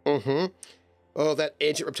 Exterminate! Mm-hmm. Oh, that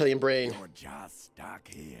ancient reptilian brain. You're just stuck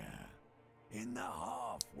here in the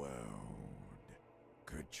half-world.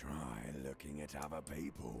 Could try looking at other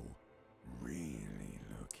people. Really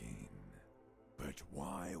looking. But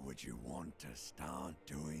why would you want to start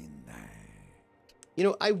doing that? You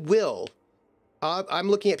know, I will. I'm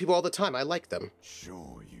looking at people all the time. I like them.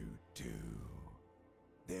 Sure you do.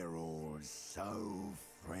 They're all so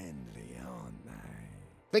friendly, aren't they?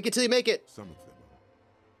 Fake it till you make it. Some of them are.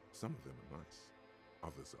 Some of them are nice.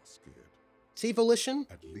 Others are scared. See, Volition?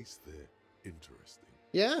 At least they're interesting.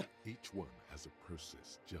 Yeah. Each one has a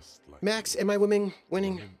process just like Max, yours. am I winning?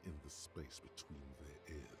 Running in the space between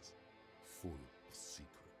their ears, full of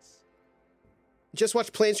secrets. Just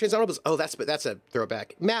watch Planes, Trains, Automobiles. Oh, that's a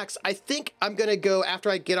throwback. Max, I think I'm going to go, after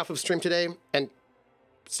I get off of stream today and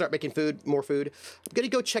start making more food, I'm going to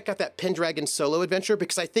go check out that Pendragon solo adventure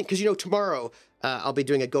because you know, tomorrow I'll be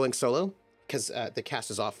doing a going solo because the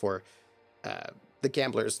cast is off for, the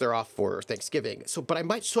gamblers, they're off for Thanksgiving. So I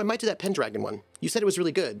might do that Pendragon one. You said it was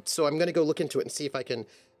really good. So I'm going to go look into it and see if I can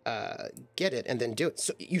get it and then do it.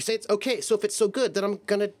 So you say it's okay. So if it's so good, then I'm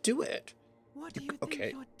going to do it. What do you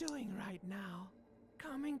think you're doing right now?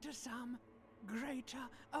 Coming to some greater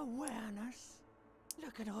awareness?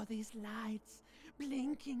 Look at all these lights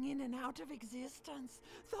blinking in and out of existence.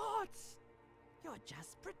 Thoughts! You're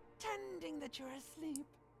just pretending that you're asleep,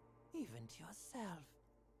 even to yourself,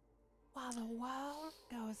 while the world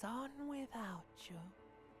goes on without you.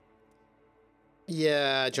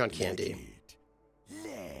 Yeah, John Candy.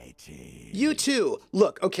 Let it. You too.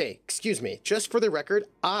 Look, okay, excuse me. Just for the record,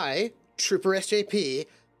 I, Trooper SJP,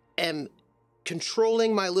 am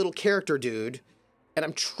controlling my little character dude, and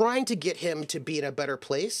I'm trying to get him to be in a better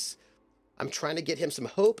place. I'm trying to get him some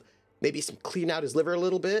hope, maybe some clean out his liver a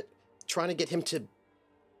little bit, trying to get him to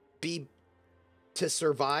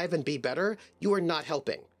survive and be better. You are not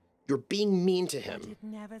helping. You're being mean to him. But it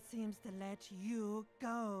never seems to let you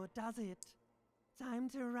go, does it? Time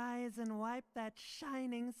to rise and wipe that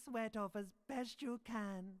shining sweat off as best you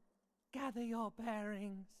can. Gather your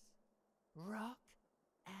bearings. Rock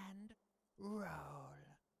and roll.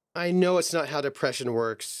 I know it's not how depression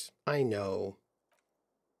works. I know.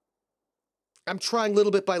 I'm trying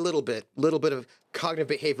little bit by little bit of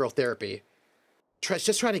cognitive behavioral therapy.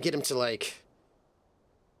 Just trying to get him to, like...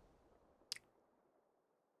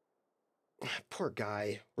 Poor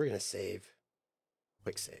guy. We're gonna save.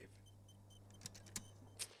 Quick save.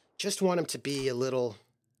 Just want him to be a little...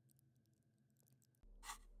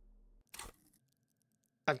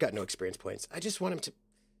 I've got no experience points. I just want him to...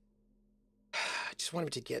 I just want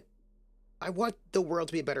him to get... I want the world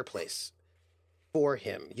to be a better place for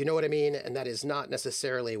him. You know what I mean? And that is not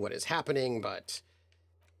necessarily what is happening, but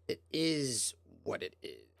it is what it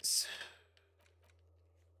is.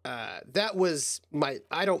 That was my...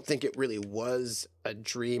 I don't think it really was a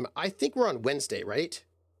dream. I think we're on Wednesday, right?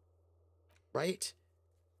 Right?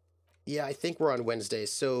 Yeah, I think we're on Wednesday,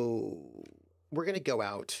 so we're going to go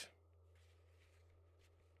out.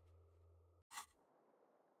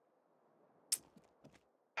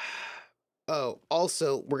 Oh,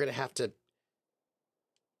 also, we're going to have to...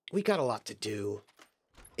 We got a lot to do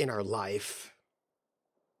in our life.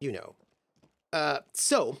 You know.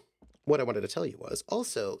 So, what I wanted to tell you was,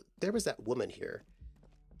 also, there was that woman here.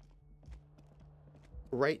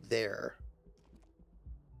 Right there.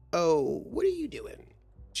 Oh, what are you doing?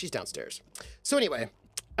 She's downstairs. So anyway,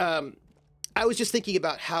 I was just thinking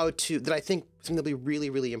about how to... That I think something that'll be really,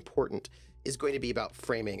 really important is going to be about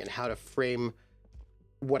framing and how to frame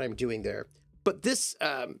what I'm doing there. But this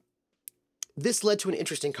this led to an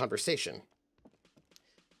interesting conversation.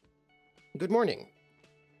 Good morning.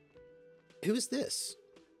 Who's this?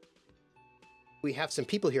 We have some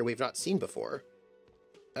people here we've not seen before.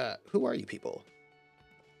 Who are you people?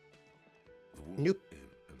 The woman in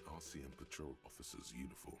an RCM patrol officer's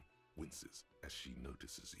uniform winces as she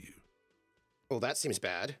notices you. Oh, that seems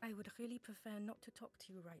bad. I would really prefer not to talk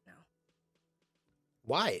to you right now.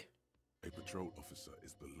 Why? A patrol officer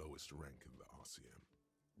is the lowest rank in the RCM,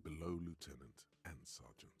 below lieutenant and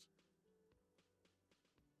sergeant.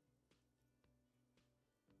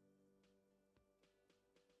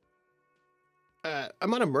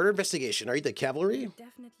 I'm on a murder investigation. Are you the cavalry?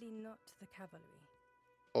 Definitely not the cavalry.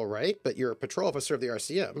 All right, but you're a patrol officer of the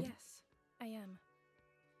RCM. Yes, I am.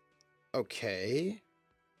 Okay.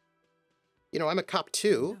 You know, I'm a cop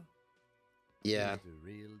too. No. Yeah. He's the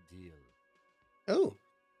real deal. Oh,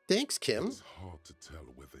 thanks, Kim. It's hard to tell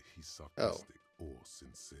whether he's sarcastic or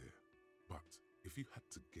sincere. But if you had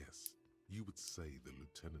to guess, you would say the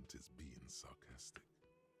lieutenant is being sarcastic.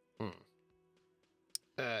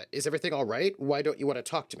 Is everything all right? Why don't you want to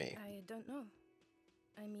talk to me? I don't know.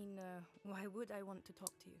 I mean, why would I want to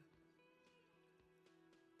talk to you?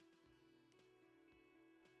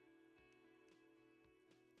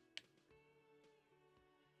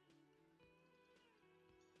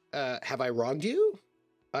 Have I wronged you?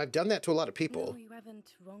 I've done that to a lot of people. No, you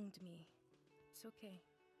haven't wronged me. It's okay.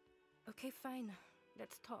 Okay, fine.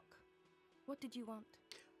 Let's talk. What did you want?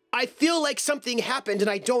 I feel like something happened and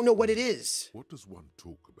I don't know what it is. What does one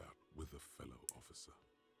talk about with a fellow officer?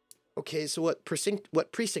 Okay, so what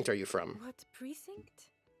precinct are you from? What precinct?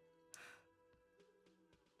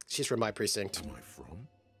 She's from my precinct. Am I from?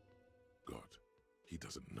 God, he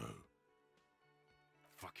doesn't know.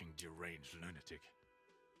 Fucking deranged lunatic.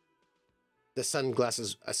 A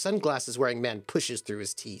sunglasses wearing man pushes through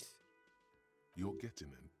his teeth. You're getting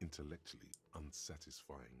an intellectually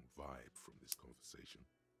unsatisfying vibe from this conversation.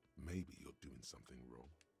 Maybe you're doing something wrong.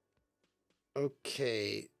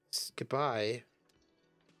 Okay, goodbye.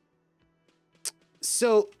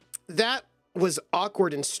 So that was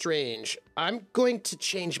awkward and strange. I'm going to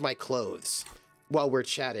change my clothes while we're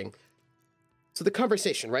chatting. So the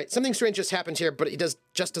conversation, right? Something strange just happened here, but he just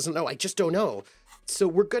doesn't know. I just don't know. So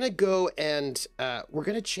we're going to go and we're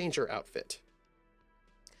going to change our outfit.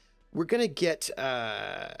 We're going to get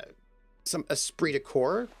some esprit de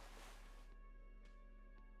corps.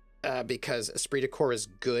 Because esprit de corps is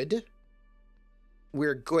good.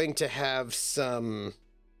 We're going to have some...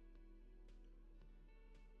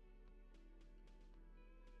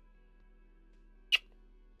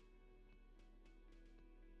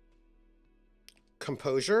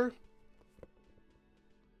 composure.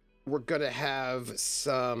 We're going to have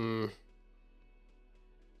some...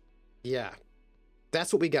 Yeah.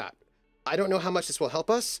 That's what we got. I don't know how much this will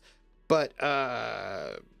help us, but...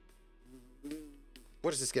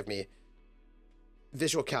 what does this give me?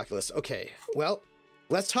 Visual calculus. Okay, well,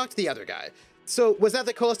 let's talk to the other guy. So, was that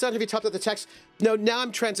the coolest done? Have you topped up the text? No, now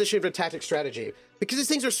I'm transitioning to tactic strategy. Because these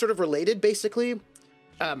things are sort of related, basically. Look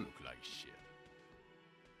like shit.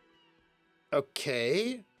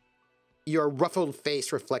 Okay. Your ruffled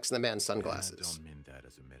face reflects the man's sunglasses. I don't mean that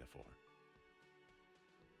as a metaphor.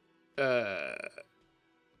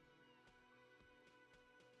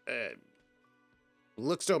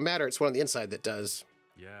 Looks don't matter. It's one on the inside that does.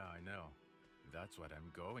 Yeah, I know. That's what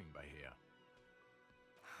I'm going by here.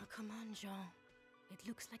 Oh, come on, Jean. It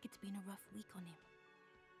looks like it's been a rough week on him.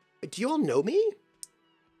 Do you all know me?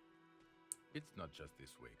 It's not just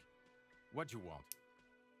this week. What do you want?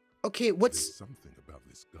 Okay, There's something about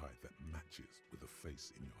this guy that matches with a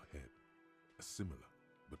face in your head. A similar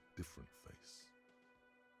different face.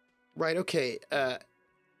 Right, okay.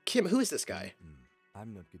 Kim, who is this guy?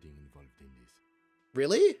 I'm not getting involved in this.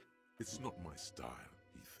 Really? It's not my style,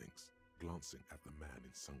 he thinks, glancing at the man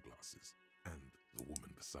in sunglasses and the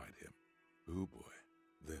woman beside him. Oh boy,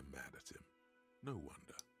 they're mad at him. No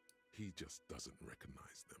wonder. He just doesn't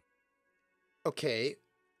recognize them. Okay.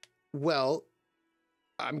 Well,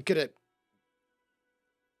 I'm gonna...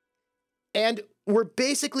 And we're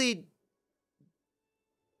basically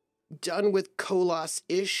done with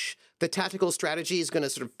Kolos-ish. The tactical strategy is going to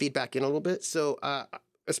sort of feed back in a little bit. So,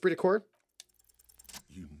 Esprit de Corps?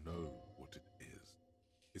 You know what it is.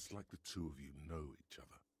 It's like the two of you know each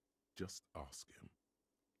other. Just ask him.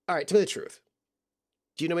 All right, tell me the truth.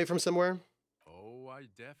 Do you know me from somewhere? Oh, I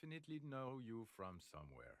definitely know you from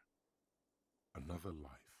somewhere. Another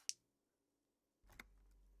life.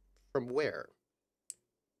 From where?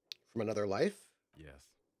 From another life? Yes,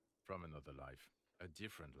 from another life. A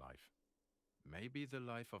different life. Maybe the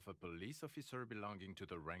life of a police officer belonging to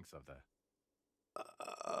the ranks of the...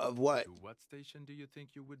 Of what? To what station do you think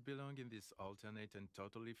you would belong in this alternate and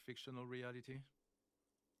totally fictional reality?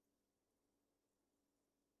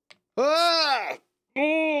 Ah!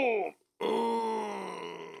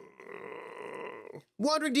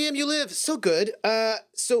 Wandering DM, you live. So good.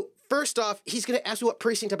 So first off, he's going to ask me what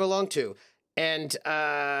precinct I belong to. And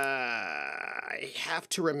I have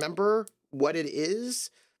to remember what it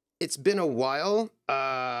is. It's been a while.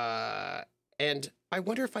 And I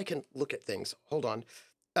wonder if I can look at things. Hold on.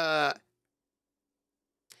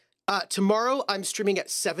 Tomorrow, I'm streaming at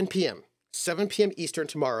 7 p.m. 7 p.m. Eastern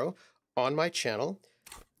tomorrow on my channel.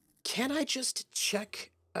 Can I just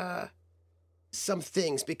check some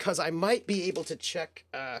things? Because I might be able to check,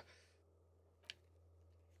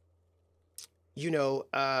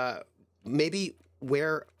 maybe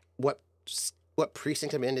what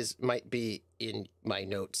precinct I'm in might be in my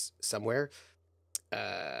notes somewhere.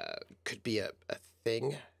 Could be a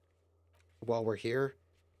thing while we're here.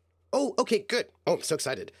 Oh, okay, good. Oh, I'm so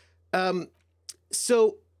excited.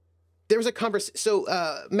 So there was a conversation.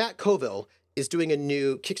 So Matt Colville is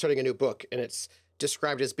kickstarting a new book, and it's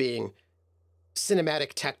described as being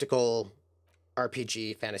cinematic, tactical,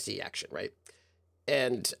 RPG, fantasy action, right?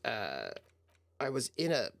 And I was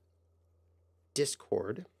in a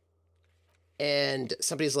Discord, and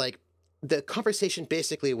somebody's like, the conversation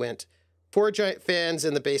basically went, 4 giant fans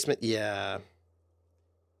in the basement, yeah.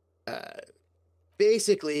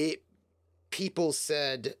 Basically, people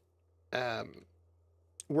said,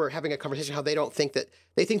 we're having a conversation how they think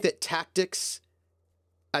that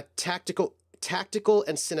tactical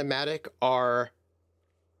and cinematic are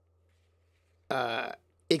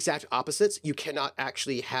exact opposites. You cannot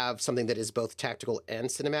actually have something that is both tactical and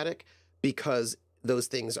cinematic because those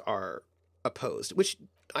things are opposed, which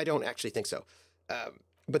I don't actually think so.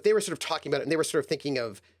 But they were sort of talking about it, and they were sort of thinking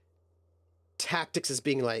of tactics as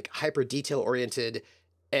being like hyper detail oriented,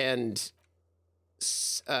 and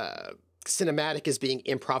cinematic as being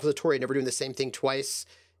improvisatory, never doing the same thing twice,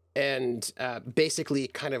 and basically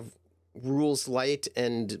kind of rules light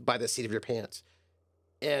and by the seat of your pants.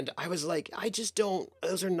 And I was like,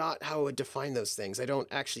 those are not how I would define those things. I don't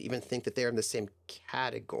actually even think that they're in the same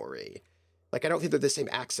category. Like, I don't think they're the same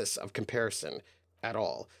axis of comparison at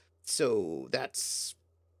all. So that's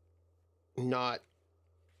not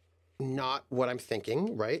what I'm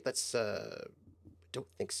thinking, right? Don't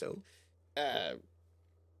think so.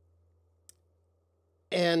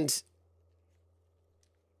 And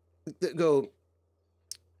they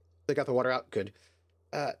got the water out. Good.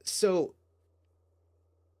 So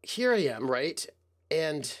here I am, right?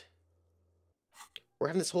 And we're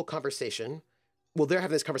having this whole conversation. Well, they're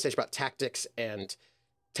having this conversation about tactics and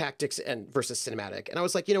versus cinematic. And I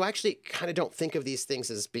was like, I actually kind of don't think of these things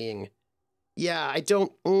as being, I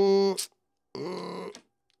don't,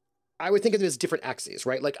 I would think of them as different axes,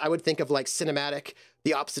 right? Like I would think of like cinematic,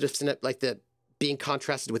 the opposite of like the being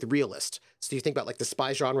contrasted with realist. So you think about like the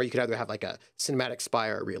spy genre, you could either have like a cinematic spy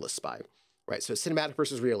or a realist spy, right? So cinematic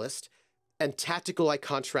versus realist, and tactical I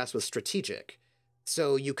contrast with strategic.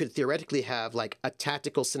 So you could theoretically have like a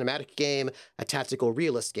tactical cinematic game, a tactical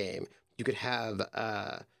realist game. You could have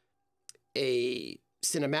a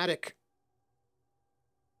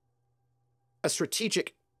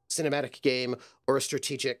strategic cinematic game or a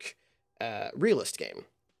strategic realist game.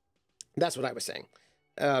 That's what I was saying.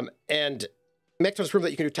 And Mecton's proved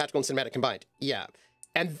that you can do tactical and cinematic combined. Yeah.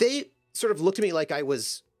 And they sort of looked at me like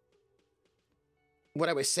what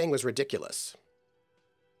I was saying was ridiculous.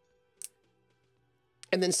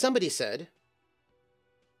 And then somebody said,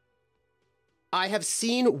 I have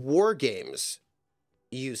seen war games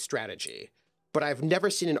use strategy, but I've never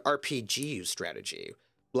seen an RPG use strategy.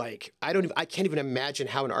 Like, I can't even imagine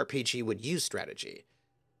how an RPG would use strategy.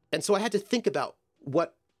 And so I had to think about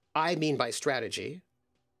what I mean by strategy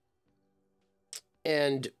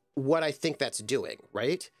and what I think that's doing,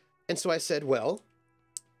 right? And so I said, well,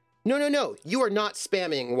 no, you are not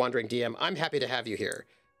spamming Wandering DM. I'm happy to have you here,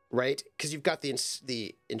 right? Because you've got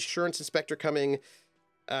the insurance inspector coming.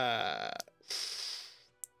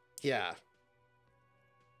 Yeah.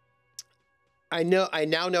 I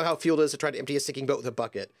now know how fuel it is to try to empty a sinking boat with a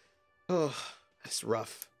bucket. Oh, that's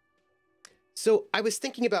rough. So I was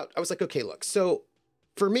thinking about, I was like, okay, look, so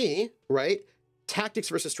for me, right, tactics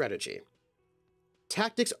versus strategy.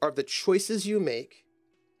 Tactics are the choices you make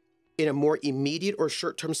in a more immediate or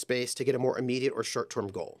short-term space to get a more immediate or short-term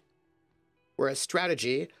goal. Whereas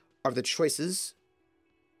strategy are the choices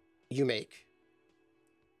you make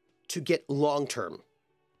to get long-term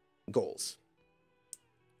goals.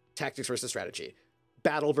 Tactics versus strategy.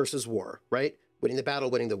 Battle versus war, right? Winning the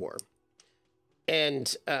battle, winning the war.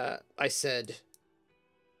 And I said,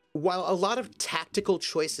 while a lot of tactical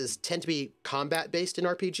choices tend to be combat-based in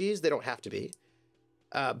RPGs, they don't have to be.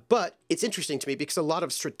 But it's interesting to me because a lot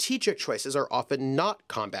of strategic choices are often not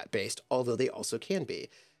combat-based, although they also can be.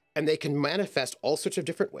 And they can manifest all sorts of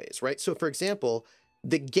different ways, right? So for example,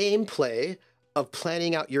 the gameplay of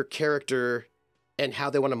planning out your character and how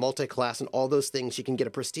they want to multi-class and all those things, you can get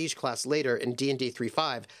a prestige class later in D&D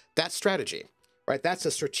 3.5, that's strategy, right? That's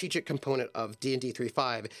a strategic component of D&D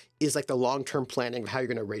 3.5 is like the long-term planning of how you're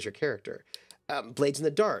going to raise your character. Blades in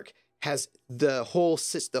the Dark has the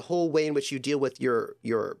whole way in which you deal with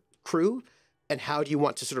your crew and how do you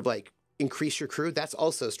want to sort of like increase your crew. That's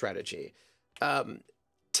also strategy.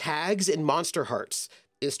 Tags in Monster Hearts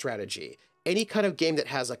is strategy. Any kind of game that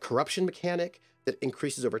has a corruption mechanic that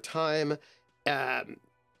increases over time,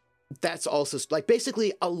 that's also like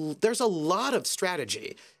basically there's a lot of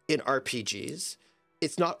strategy in RPGs.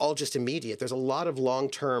 It's not all just immediate. There's a lot of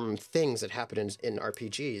long-term things that happen in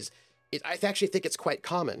RPGs. I actually think it's quite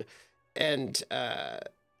common. And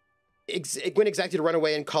when exactly to run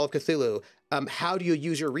away in Call of Cthulhu, how do you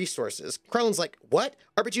use your resources? Carlin's like, what?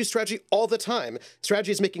 RPG use strategy all the time.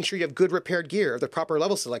 Strategy is making sure you have good repaired gear, the proper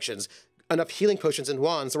level selections, enough healing potions and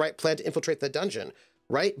wands, the right plan to infiltrate the dungeon,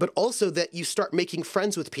 right? But also that you start making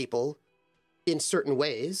friends with people in certain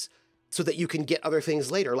ways so that you can get other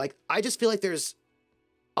things later. Like, I just feel like there's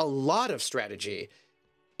a lot of strategy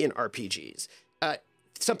in RPGs.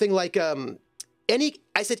 Something like any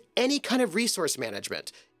kind of resource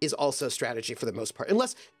management is also strategy for the most part.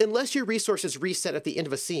 Unless your resources reset at the end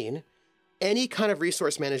of a scene, any kind of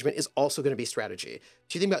resource management is also going to be strategy.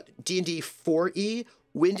 If you think about D&D 4E,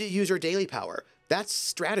 when to use your daily power, that's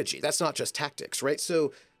strategy. That's not just tactics, right?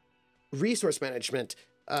 So resource management,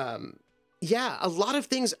 yeah, a lot of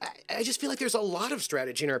things. I just feel like there's a lot of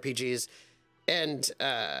strategy in RPGs, and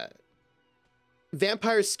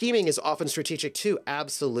vampire scheming is often strategic too.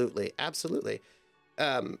 Absolutely, absolutely.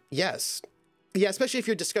 Yes, yeah, especially if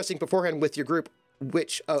you're discussing beforehand with your group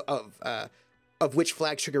which of which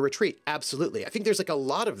flag should retreat. Absolutely, I think there's like a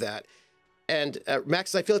lot of that. And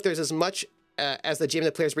Max, I feel like there's as much as the GM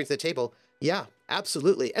that players bring to the table. Yeah,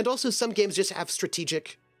 absolutely. And also some games just have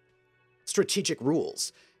strategic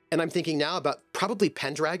rules. And I'm thinking now about probably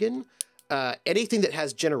Pendragon, anything that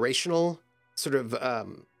has generational sort of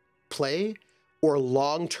play or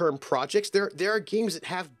long-term projects. There are games that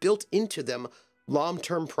have built into them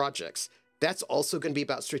long-term projects. That's also going to be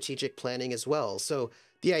about strategic planning as well. So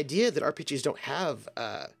the idea that RPGs don't have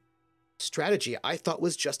strategy, I thought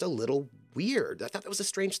was just a little weird. I thought that was a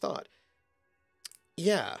strange thought.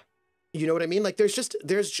 Yeah. You know what I mean? Like there's just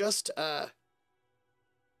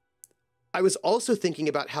I was also thinking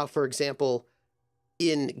about how, for example,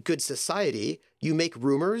 in Good Society, you make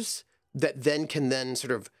rumors that then can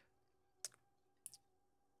sort of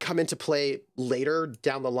come into play later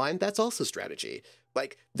down the line. That's also strategy.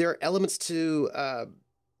 Like there are elements to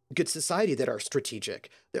Good Society that are strategic.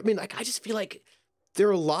 I mean, like I just feel like there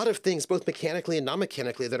are a lot of things, both mechanically and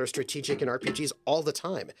non-mechanically, that are strategic in RPGs all the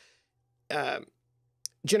time.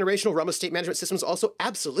 Generational realm estate management systems also,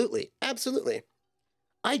 absolutely, absolutely.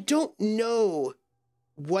 I don't know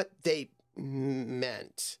what they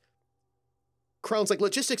meant. Crown's like,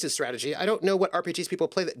 logistics is strategy. I don't know what RPGs people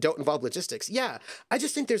play that don't involve logistics. Yeah, I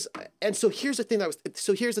just think there's, and so here's the thing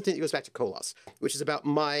that goes back to Kolos, which is about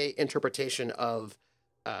my interpretation of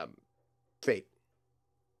Fate,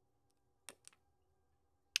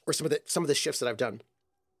 or some of the shifts that I've done.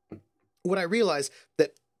 What I realized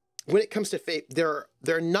that when it comes to Fate, there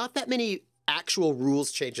are not that many actual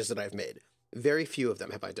rules changes that I've made. Very few of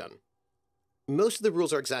them have I done. Most of the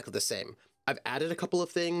rules are exactly the same. I've added a couple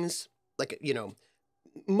of things, like, you know,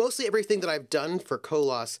 mostly everything that I've done for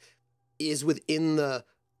Kolos is within the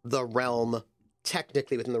realm,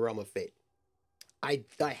 technically within the realm of Fate. I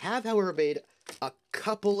have, however, made a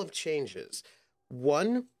couple of changes.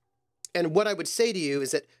 One, and what I would say to you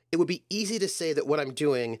is that it would be easy to say that what I'm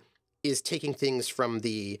doing is taking things from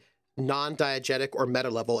the non-diegetic or meta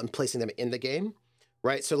level and placing them in the game,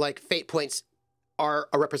 right? So like fate points are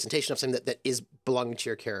a representation of something that is belonging to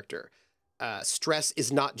your character. Stress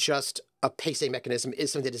is not just a pacing mechanism,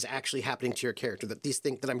 is something that is actually happening to your character, that these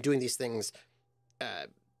things, that I'm doing these things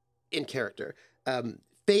in character.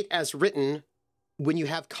 Fate as written, when you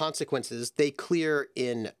have consequences, they clear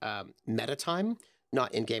in meta time,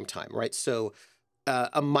 not in game time, right? So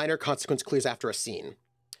a minor consequence clears after a scene.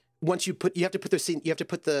 Once you have to put the scene, you have to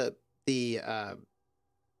put the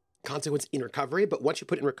consequence in recovery, but once you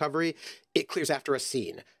put it in recovery, it clears after a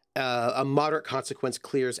scene. A moderate consequence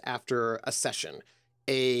clears after a session.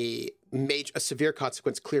 A severe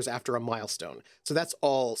consequence clears after a milestone. So that's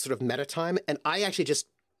all sort of meta time. And I actually just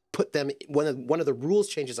put them, one of the rules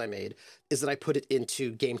changes I made is that I put it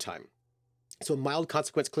into game time. So a mild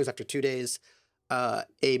consequence clears after 2 days.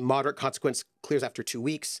 A moderate consequence clears after 2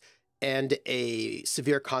 weeks. And a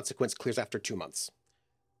severe consequence clears after 2 months.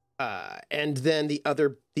 And then the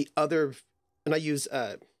other, and I use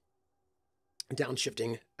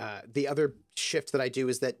downshifting. The other shift that I do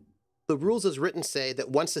is that the rules as written say that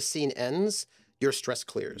once a scene ends, your stress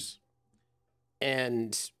clears.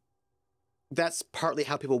 And that's partly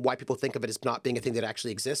why people think of it as not being a thing that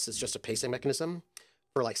actually exists. It's just a pacing mechanism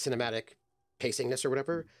for like cinematic pacingness or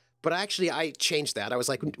whatever. But I changed that. I was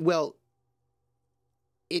like, well,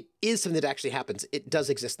 it is something that actually happens. It does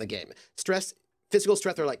exist in the game. Physical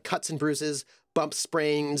stress are like cuts and bruises, bumps,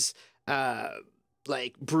 sprains,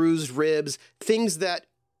 like bruised ribs, things that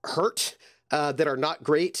hurt, that are not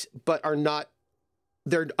great, but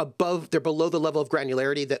they're below the level of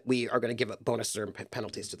granularity that we are going to give bonuses or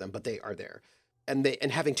penalties to them, but they are there. And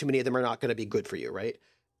having too many of them are not going to be good for you, right?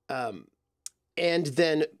 And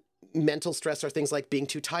then mental stress are things like being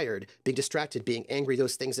too tired, being distracted, being angry,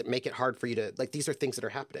 those things that make it hard for you to, like, these are things that are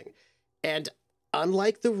happening. And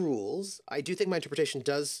unlike the rules, I do think my interpretation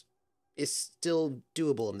is still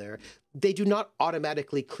doable in there. They do not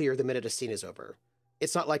automatically clear the minute a scene is over.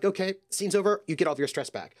 It's not like, okay, scene's over, you get all of your stress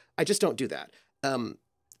back. I just don't do that.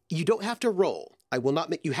 You don't have to roll. I will not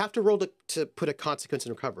make, you have to roll to put a consequence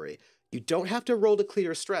in recovery. You don't have to roll to clear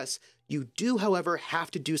your stress. You do, however, have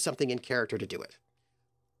to do something in character to do it.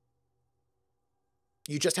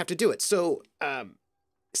 You just have to do it. So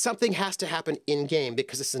something has to happen in-game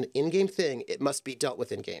because it's an in-game thing. It must be dealt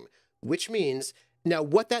with in-game, which means, now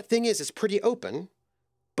what that thing is pretty open,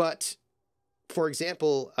 but for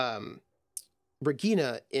example,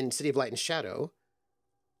 Regina in City of Light and Shadow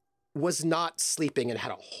was not sleeping and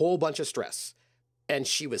had a whole bunch of stress. And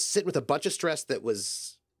she was sitting with a bunch of stress that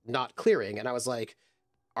was not clearing. And I was like,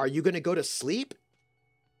 are you going to go to sleep?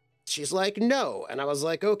 She's like, no. And I was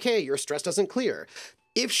like, okay, your stress doesn't clear.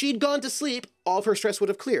 If she'd gone to sleep, all of her stress would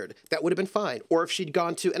have cleared. That would have been fine. Or if she'd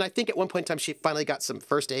gone to, and I think at one point in time, she finally got some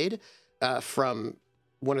first aid from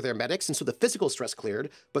one of their medics. And so the physical stress cleared,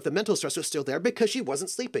 but the mental stress was still there because she wasn't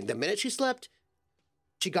sleeping. The minute she slept,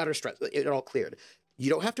 she got her stress, it all cleared. You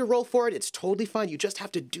don't have to roll for it. It's totally fine. You just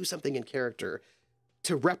have to do something in character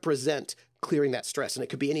to represent clearing that stress. And it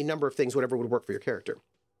could be any number of things, whatever would work for your character.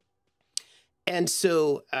 And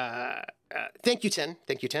so, thank you, Ten.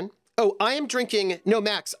 Thank you, Ten. Oh, I am drinking, no,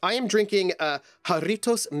 Max, I am drinking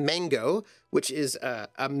Jarritos Mango, which is a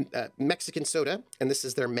Mexican soda. And this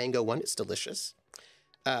is their mango one. It's delicious.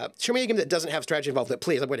 Show me a game that doesn't have strategy involved.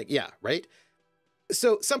 Please, I'm waiting. Yeah, right?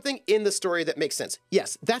 So something in the story that makes sense.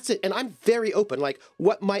 Yes, that's it. And I'm very open. Like,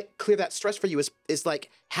 what might clear that stress for you is like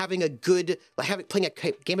having a good, like playing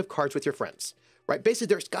a game of cards with your friends, right? Basically,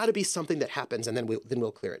 there's got to be something that happens, and then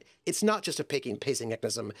we'll clear it. It's not just a pacing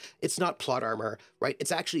mechanism. It's not plot armor, right?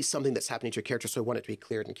 It's actually something that's happening to your character, so I want it to be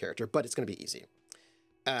cleared in character, but it's going to be easy.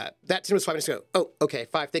 That 10 was 5 minutes ago. Oh, okay,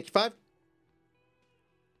 5. Thank you, 5.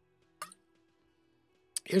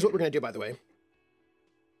 Here's what we're going to do, by the way.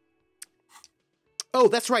 Oh,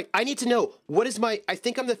 that's right. I need to know, what is my, I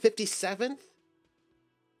think I'm the 57th?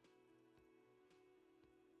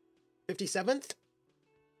 57th?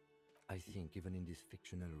 I think even in this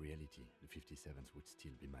fictional reality, the 57th would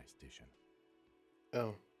still be my station.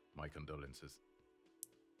 Oh. My condolences.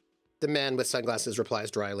 The man with sunglasses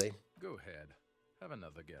replies dryly. Go ahead. Have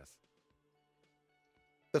another guess.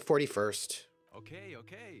 The 41st. Okay.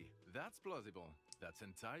 That's plausible. That's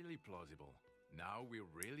entirely plausible. Now we're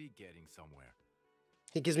really getting somewhere.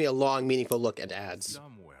 He gives me a long, meaningful look and adds.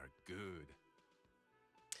 Somewhere good.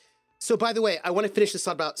 So, by the way, I want to finish this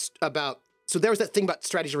thought about So there was that thing about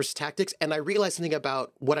strategy versus tactics, and I realized something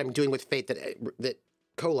about what I'm doing with Fate that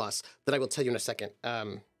Kolos that I will tell you in a second.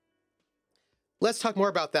 Let's talk more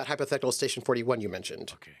about that hypothetical Station 41 you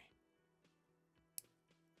mentioned. Okay.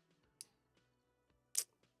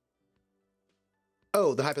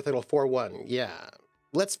 Oh, the hypothetical 4-1. Yeah.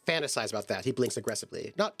 Let's fantasize about that. He blinks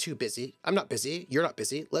aggressively. Not too busy. I'm not busy. You're not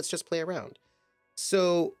busy. Let's just play around.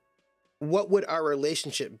 So, what would our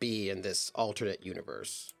relationship be in this alternate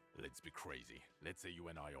universe? Let's be crazy. Let's say you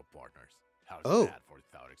and I are partners. How's that for a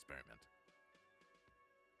thought experiment?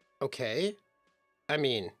 Okay. I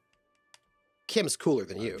mean, Kim's cooler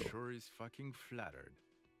than you. I'm sure he's fucking flattered.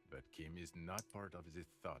 But Kim is not part of this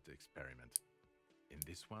thought experiment. In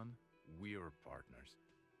this one, we're partners.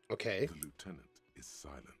 Okay. The lieutenant is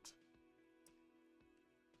silent.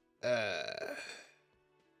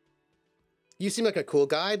 You seem like a cool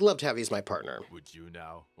guy. I'd love to have you as my partner. Would you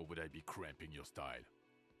now, or would I be cramping your style?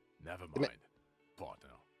 Never mind,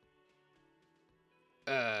 partner.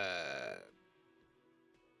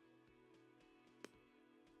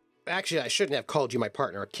 Actually, I shouldn't have called you my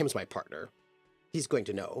partner. Kim's my partner. He's going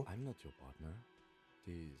to know. I'm not your partner.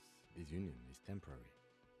 This union is temporary.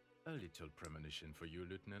 A little premonition for you,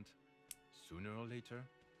 Lieutenant. Sooner or later,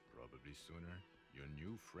 probably sooner, your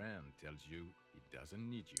new friend tells you he doesn't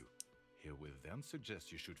need you. He will then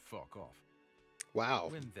suggest you should fuck off. Wow.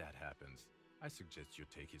 When that happens, I suggest you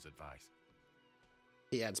take his advice.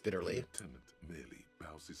 He adds bitterly. The lieutenant merely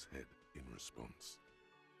bows his head in response.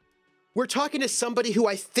 We're talking to somebody who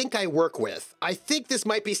I think I work with. I think this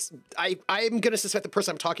might be... I'm going to suspect the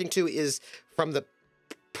person I'm talking to is from the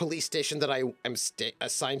police station that I am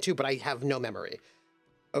assigned to, but I have no memory.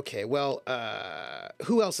 Okay, well,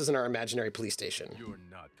 who else is in our imaginary police station? You're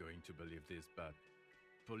not going to believe this, but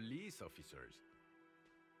police officers.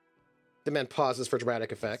 The man pauses for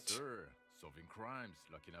dramatic effect. Yes, sir. Solving crimes,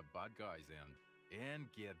 locking up bad guys, and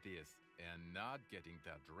get this, and not getting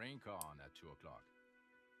that drink on at 2 o'clock.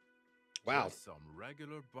 Wow. Just some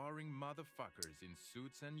regular boring motherfuckers in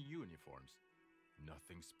suits and uniforms.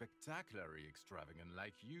 Nothing spectacularly extravagant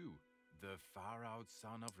like you, the far-out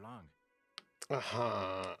son of Lung.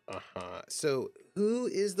 So, who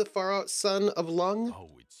is the far-out son of Lung?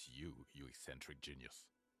 Oh, it's you, you eccentric genius.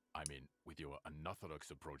 I mean, with your unorthodox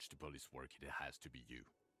approach to police work, it has to be you.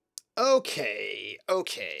 Okay,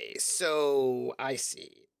 so I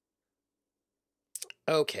see.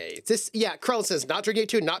 Okay, Krell says not drinking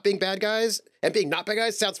too, not being bad guys, and being not bad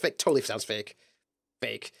guys sounds fake, totally sounds fake.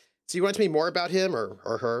 Fake. So you want to tell me more about him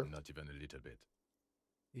or her? Not even a little bit.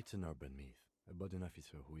 It's an urban myth about an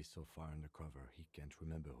officer who is so far undercover he can't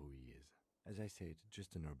remember who he is. As I said,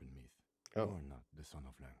 just an urban myth. Oh. You are not the son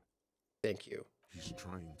of Lang. Thank you. He's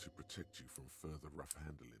trying to protect you from further rough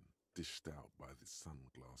handling, dished out by the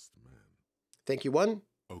sunglassed man. Thank you, one.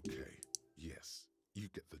 Okay, yes, you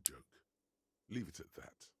get the joke. Leave it at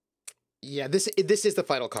that. Yeah, this is the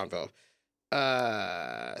final convo.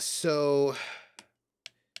 So,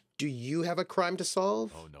 do you have a crime to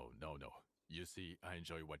solve? Oh, no. You see, I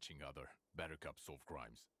enjoy watching other better cops solve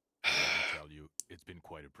crimes. Let me tell you, it's been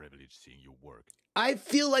quite a privilege seeing you work. I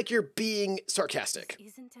feel like you're being sarcastic.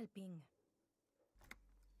 This isn't helping.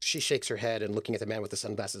 She shakes her head and looking at the man with the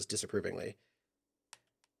sunglasses disapprovingly.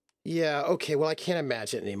 Yeah, okay, well, I can't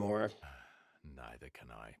imagine anymore. Neither can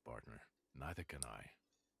I, partner. Neither can I.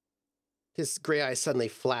 His gray eyes suddenly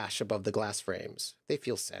flash above the glass frames. They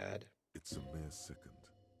feel sad. It's a mere second,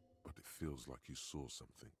 but it feels like you saw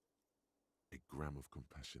something. A gram of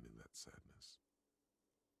compassion in that sadness.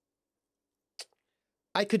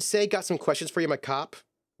 I could say got some questions for you, I'm a cop,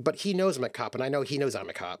 but he knows I'm a cop, and I know he knows I'm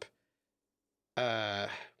a cop. I'm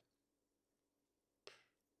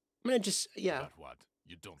gonna just, yeah. But what?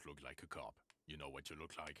 You don't look like a cop. You know what you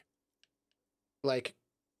look like? Like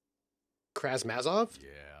Krasmazov?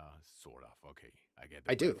 Yeah, sort of. Okay, I get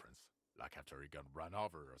the I do. reference. Like after he got run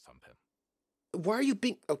over or something. Why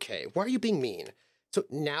are you being mean? So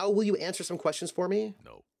now will you answer some questions for me?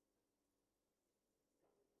 No.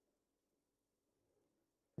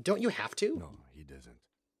 Don't you have to? No, he doesn't.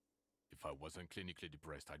 If I wasn't clinically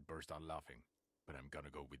depressed, I'd burst out laughing. But I'm gonna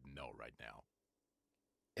go with no right now.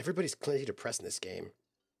 Everybody's clinically depressed in this game.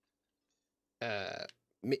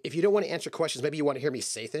 If you don't want to answer questions, maybe you want to hear me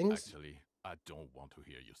say things? Actually, I don't want to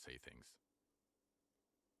hear you say things.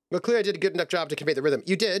 Well, clearly I did a good enough job to convey the rhythm.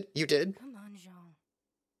 You did. Come on, Jean.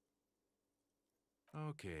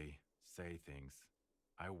 Okay, say things.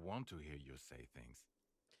 I want to hear you say things.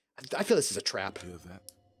 I feel this is a trap. Hear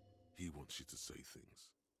that? He wants you to say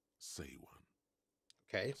things. Say one.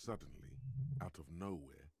 Okay. Suddenly, out of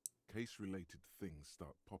nowhere, case-related things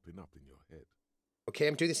start popping up in your head. Okay,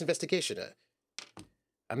 I'm doing this investigation.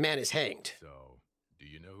 a man is hanged. So, do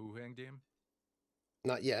you know who hanged him?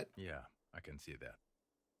 Not yet. Yeah, I can see that.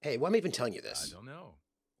 Hey, why am I even telling you this? I don't know.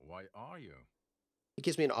 Why are you? It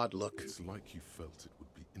gives me an odd look. It's like you felt it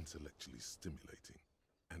would be intellectually stimulating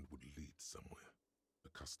and would lead somewhere. A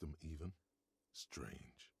custom even?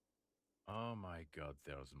 Strange. Oh my god,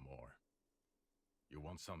 there's more. You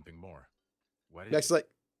want something more? What is Next, it?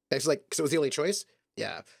 because it was the only choice?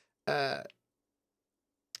 Yeah.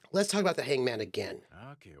 Let's talk about the hangman again.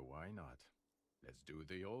 Okay, why not? Let's do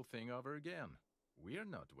the whole thing over again. We're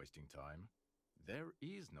not wasting time. There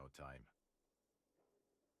is no time.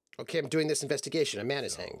 Okay, I'm doing this investigation. A man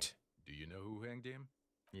is So, hanged. Do you know who hanged him?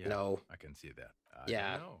 Yeah, No. I can see that. I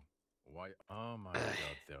Yeah. don't know. Why? Oh my god,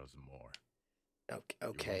 there's more.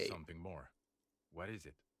 Okay. You want something more. What is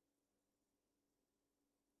it?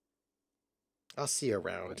 I'll see you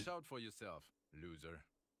around. Watch out for yourself, loser.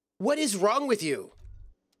 What is wrong with you?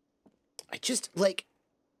 I just, like,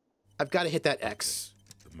 I've got to hit that X.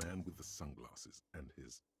 The man with the sunglasses and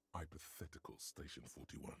his hypothetical Station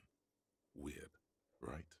 41. Weird,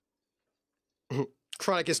 right?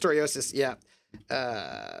 Chronic historiosis, yeah.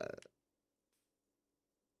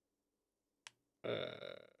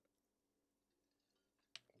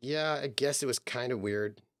 Yeah, I guess it was kind of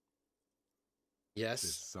weird. There's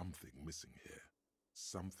Yes. something missing here.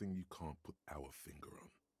 Something you can't put our finger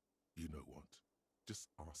on. You know what? Just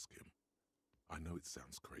ask him. I know it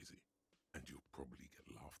sounds crazy, and you'll probably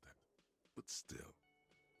get laughed at. But still.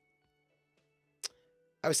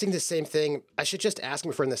 I was thinking the same thing. I should just ask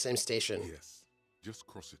him if we're in the same station. Yes, just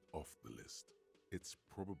cross it off the list. It's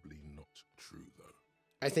probably not true, though.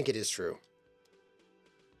 I think it is true.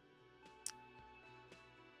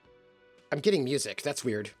 I'm getting music. That's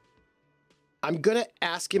weird. I'm gonna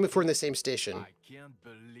ask him if we're in the same station. I can't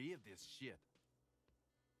believe this shit.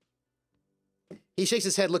 He shakes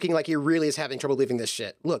his head looking like he really is having trouble believing this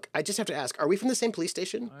shit. Look, I just have to ask, are we from the same police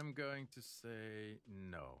station? I'm going to say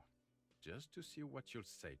no. Just to see what you'll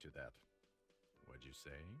say to that. What'd you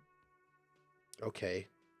say? Okay.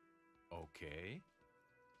 Okay?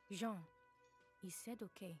 Jean, he said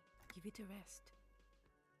okay. Give it a rest.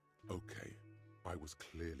 Okay, I was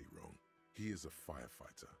clearly wrong. He is a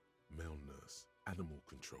firefighter, male nurse, animal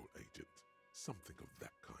control agent, something of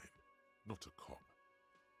that kind. Not a cop.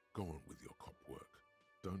 Go on with your cop work.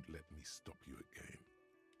 Don't let me stop you again.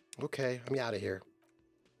 Okay, I'm out of here.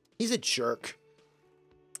 He's a jerk.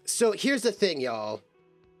 So here's the thing, y'all.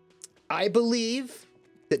 I believe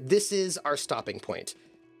that this is our stopping point.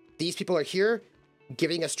 These people are here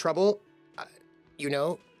giving us trouble. You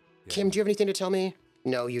know, Kim, do you have anything to tell me?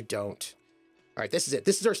 No, you don't. All right, this is it.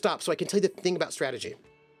 This is our stop, so I can tell you the thing about strategy.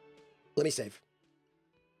 Let me save.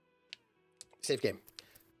 Save game.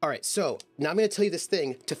 All right, so now I'm going to tell you this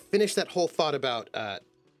thing to finish that whole thought about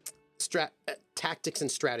tactics and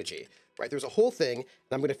strategy. Right, there's a whole thing,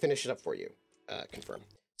 and I'm going to finish it up for you. Confirm.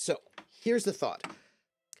 So here's the thought.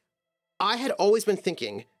 I had always been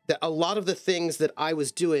thinking that a lot of the things that I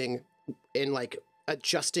was doing in like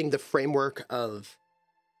adjusting the framework of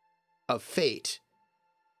Fate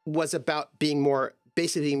was about being more,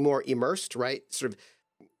 basically more immersed, right? Sort of,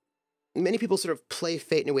 many people sort of play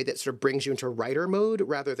Fate in a way that sort of brings you into writer mode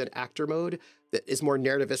rather than actor mode, that is more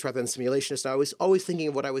narrativist rather than simulationist. I was always thinking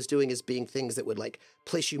of what I was doing as being things that would like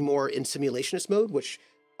place you more in simulationist mode, which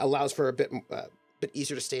allows for a bit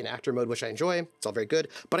easier to stay in actor mode, which I enjoy. It's all very good.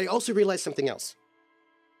 But I also realized something else.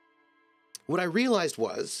 What I realized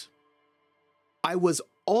was I was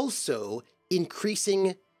also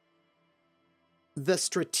increasing the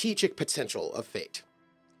strategic potential of Fate,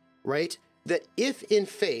 right? That if in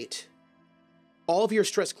Fate, all of your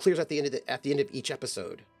stress clears at the end of each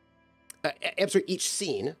episode, each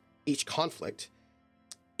scene, each conflict,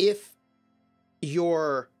 if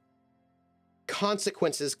your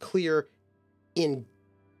consequences clear in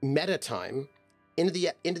meta time, into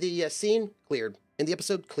the scene, cleared. In the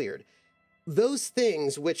episode, cleared. Those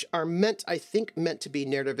things which are meant to be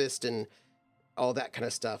narrativist and all that kind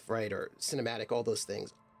of stuff, right? Or cinematic, all those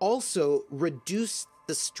things, also reduce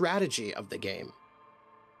the strategy of the game.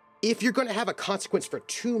 If you're going to have a consequence for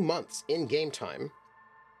 2 months in game time,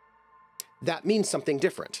 that means something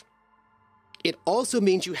different. It also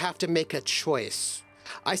means you have to make a choice.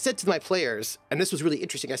 I said to my players, and this was really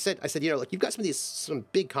interesting, I said, you know, like, you've got some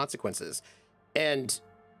big consequences, and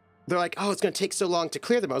they're like, oh, it's going to take so long to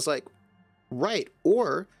clear them. I was like, right.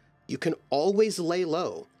 Or you can always lay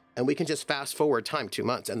low, and we can just fast forward time 2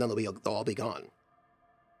 months, and then they'll all be gone.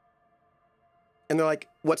 And they're like,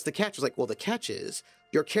 what's the catch? I was like, well, the catch is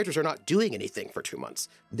your characters are not doing anything for 2 months.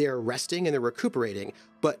 They're resting and they're recuperating,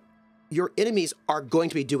 but your enemies are going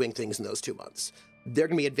to be doing things in those 2 months. They're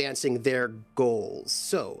going to be advancing their goals.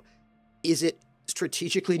 So is it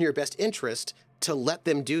strategically in your best interest to let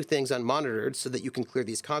them do things unmonitored so that you can clear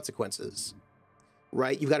these consequences,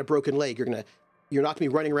 right? You've got a broken leg. You're not going to be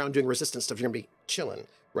running around doing resistance stuff. You're going to be chilling,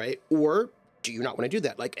 right? Or do you not want to do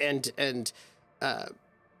that? Like, and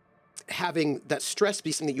having that stress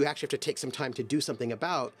be something that you actually have to take some time to do something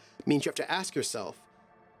about means you have to ask yourself,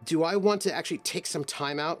 do I want to actually take some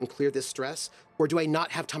time out and clear this stress? Or do I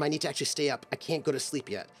not have time? I need to actually stay up. I can't go to sleep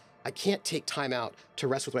yet. I can't take time out to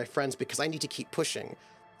rest with my friends because I need to keep pushing.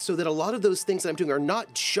 So that a lot of those things that I'm doing are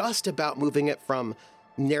not just about moving it from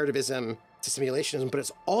narrativism to simulationism, but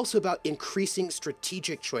it's also about increasing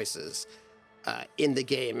strategic choices in the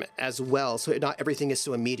game as well. So not everything is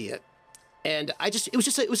so immediate. And it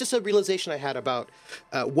was just a realization I had about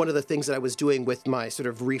one of the things that I was doing with my sort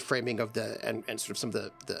of reframing of and sort of some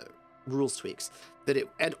of the rules tweaks.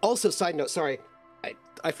 And also, side note, sorry,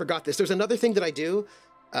 I forgot this. There's another thing that I do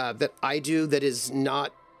that is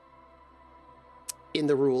not in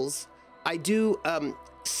the rules. I do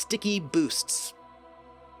sticky boosts.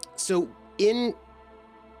 So in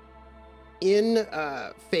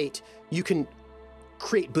Fate, you can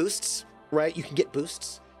create boosts, right? You can get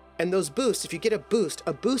boosts. And those boosts, if you get a boost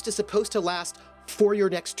is supposed to last for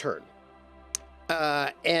your next turn.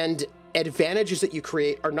 And advantages that you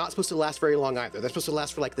create are not supposed to last very long either. They're supposed to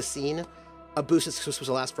last for like the scene. A boost is supposed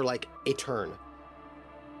to last for like a turn.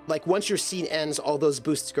 Like once your scene ends, all those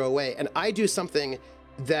boosts go away. And I do something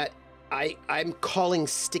that I'm calling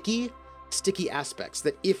sticky aspects.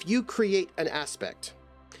 That if you create an aspect,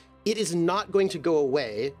 it is not going to go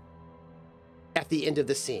away at the end of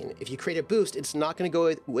the scene. If you create a boost, it's not going to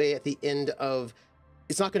go away at the end of,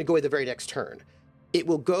 it's not going to go away the very next turn. It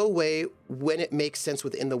will go away when it makes sense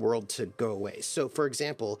within the world to go away. So for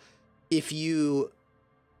example, if you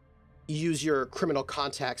use your criminal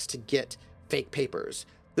contacts to get fake papers,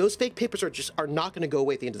 those fake papers are not going to go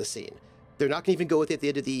away at the end of the scene. They're not going to even go away at the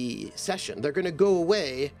end of the session. They're going to go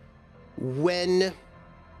away when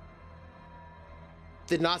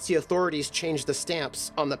the Nazi authorities changed the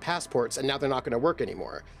stamps on the passports, and now they're not going to work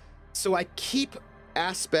anymore. So I keep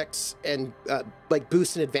aspects and like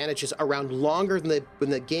boosts and advantages around longer than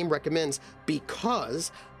the game recommends,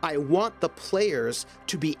 because I want the players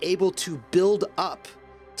to be able to build up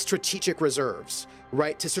strategic reserves,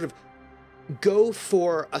 right? To sort of go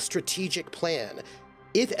for a strategic plan.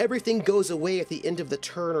 If everything goes away at the end of the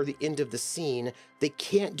turn or the end of the scene, they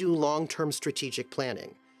can't do long-term strategic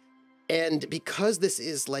planning. And because this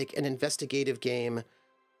is like an investigative game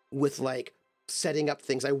with like setting up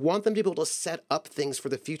things, I want them to be able to set up things for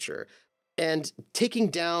the future. And taking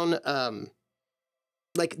down,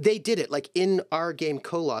 like they did it, like in our game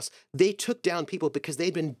Kolos, they took down people because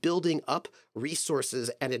they'd been building up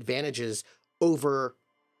resources and advantages over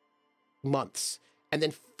months. And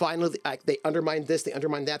then finally, they undermined this, they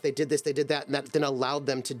undermined that, they did this, they did that, and that then allowed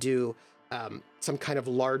them to do some kind of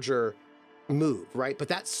larger move, right? But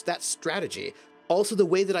that's strategy. Also, the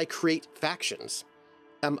way that I create factions.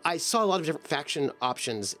 I saw a lot of different faction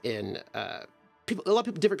options in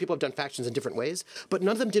different people have done factions in different ways, but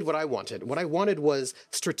none of them did what I wanted. What I wanted was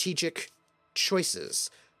strategic choices,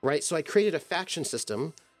 right? So I created a faction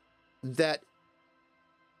system that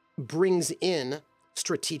brings in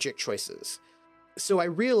strategic choices. So I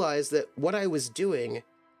realized that what I was doing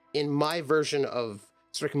in my version of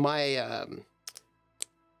sort of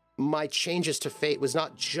my changes to Fate was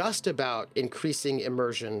not just about increasing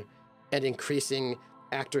immersion and increasing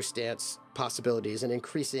actor stance possibilities and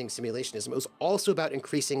increasing simulationism. It was also about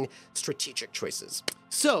increasing strategic choices.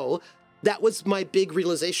 So that was my big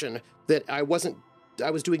realization, that I was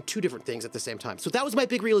doing two different things at the same time. So that was my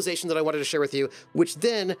big realization that I wanted to share with you, which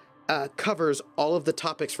then covers all of the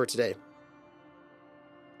topics for today.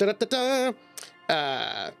 Bad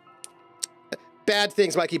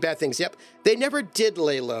things, Mikey, bad things. Yep. They never did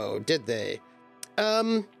lay low, did they?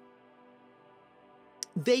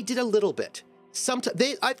 They did a little bit. Sometimes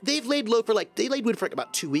they've laid low for they laid wood for like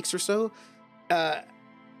about 2 weeks or so.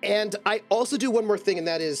 And I also do one more thing, and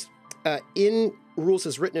that is in rules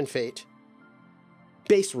as written in Fate,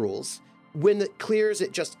 base rules, when it clears,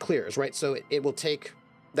 it just clears, right? So it will take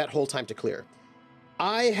that whole time to clear.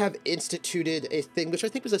 I have instituted a thing, which I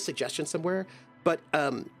think was a suggestion somewhere, but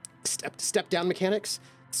step down mechanics.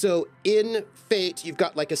 So in Fate, you've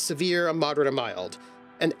got like a severe, a moderate, a mild.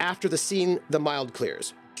 And after the scene, the mild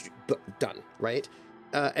clears. Done, right?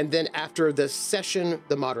 And then after the session,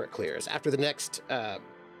 the moderate clears. After the next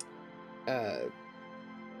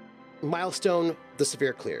milestone, the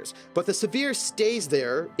severe clears. But the severe stays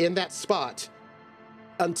there in that spot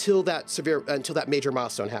until that major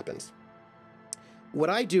milestone happens. what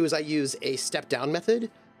I do is I use a step down method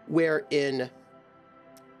where in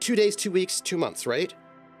 2 days, 2 weeks, 2 months, right?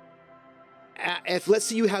 If let's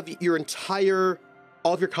say you have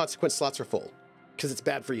all of your consequence slots are full because it's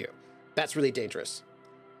bad for you. That's really dangerous.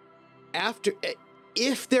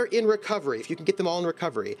 If they're in recovery, if you can get them all in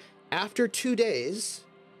recovery, after 2 days,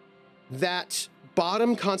 that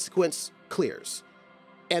bottom consequence clears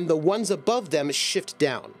and the ones above them shift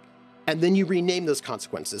down. And then you rename those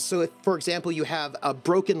consequences. So if, for example, you have a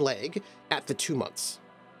broken leg at the 2 months,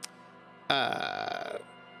 they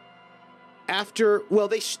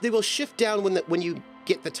will shift down when you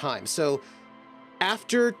get the time. So you have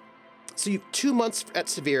 2 months at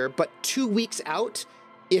severe, but 2 weeks out,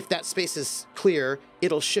 if that space is clear,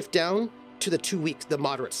 it'll shift down to the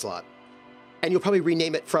moderate slot. And you'll probably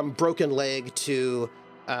rename it from broken leg to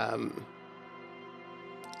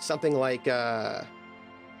something like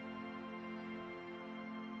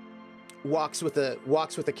walks with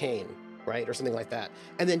a cane, right? Or something like that.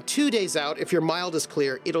 And then 2 days out, if your mild is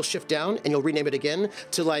clear, it'll shift down and you'll rename it again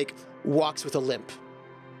to like walks with a limp,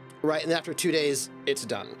 right? And after 2 days, it's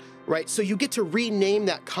done, right? So you get to rename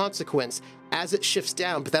that consequence as it shifts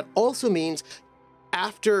down, but that also means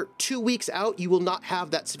after 2 weeks out, you will not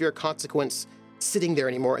have that severe consequence sitting there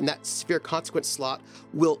anymore, and that severe consequence slot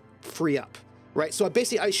will free up, right? So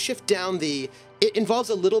I shift down it involves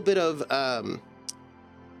a little bit of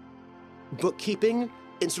bookkeeping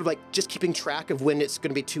and sort of like just keeping track of when it's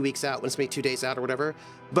going to be 2 weeks out, when it's going to be 2 days out or whatever.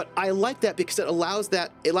 But I like that because it allows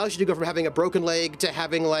you to go from having a broken leg to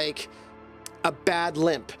having like a bad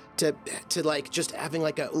limp to like just having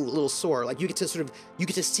like a little sore. Like you get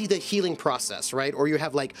to see the healing process, right? Or you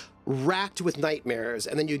have like racked with nightmares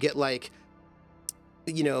and then you get like,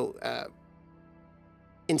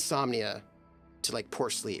 insomnia to like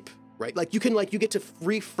poor sleep, right? Like you get to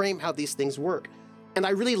reframe how these things work. And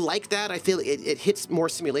I really like that. I feel it hits more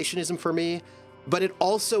simulationism for me, but it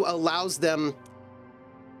also allows them,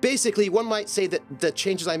 basically, one might say that the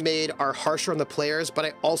changes I made are harsher on the players, but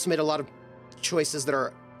I also made a lot of choices that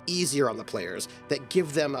are easier on the players, that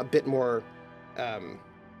give them a bit more,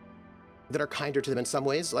 that are kinder to them in some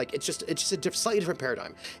ways. Like it's just a slightly different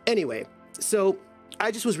paradigm. Anyway, so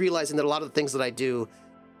I just was realizing that a lot of the things that I do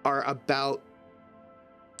are about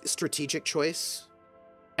strategic choice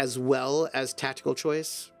as well as tactical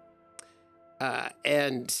choice.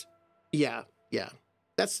 And yeah,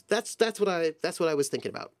 that's what I was thinking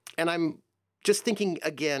about. And I'm just thinking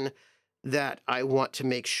again that I want to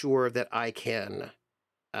make sure that I can,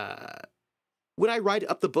 when I write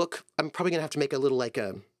up the book, I'm probably gonna have to make a little like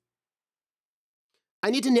I'm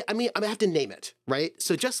gonna have to name it, right?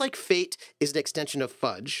 So just like Fate is an extension of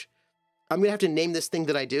Fudge, I'm gonna have to name this thing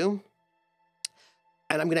that I do.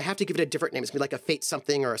 And I'm going to have to give it a different name. It's going to be like a Fate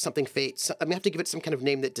something or a something Fate. I'm going to have to give it some kind of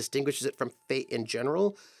name that distinguishes it from Fate in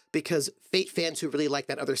general, because Fate fans who really like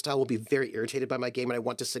that other style will be very irritated by my game, and I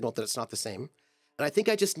want to signal that it's not the same. And I think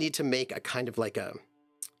I just need to make a kind of like a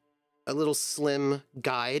little slim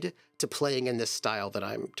guide to playing in this style that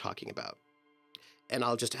I'm talking about. And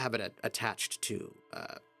I'll just have it attached to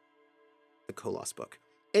the Kolos book.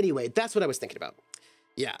 Anyway, that's what I was thinking about.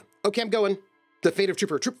 Yeah. Okay, I'm going. The Fate of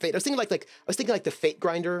Troop Fate. I was thinking like the Fate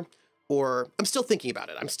Grinder, or I'm still thinking about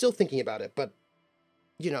it, but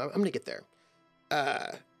I'm gonna get there.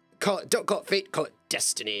 Don't call it Fate, call it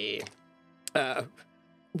Destiny.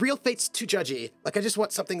 Real Fate's too judgy. Like I just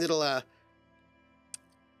want something that'll I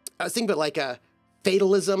was thinking about like a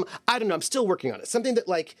fatalism. I don't know, I'm still working on it. Something that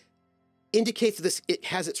like indicates this, it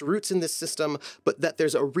has its roots in this system, but that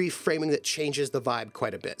there's a reframing that changes the vibe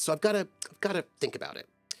quite a bit. So I've gotta think about it.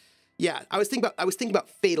 Yeah, I was thinking about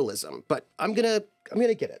fatalism, but I'm gonna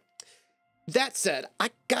get it. That said, I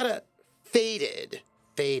gotta faded.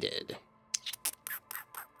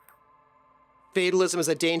 Fatalism is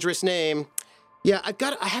a dangerous name. Yeah, I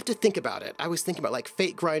have to think about it. I was thinking about like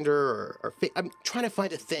Fate Grinder or Fate. I'm trying to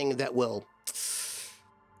find a thing that will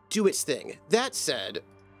do its thing. That said,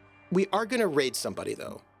 we are gonna raid somebody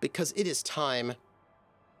though, because it is time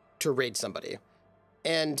to raid somebody.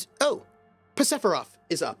 And Persephoroth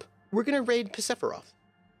is up. We're going to raid Persephoroth.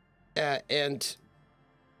 And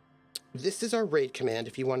this is our raid command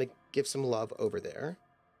if you want to give some love over there.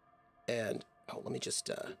 And, let me just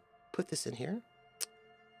put this in here.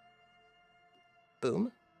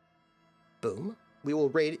 Boom. Boom. We will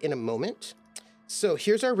raid in a moment. So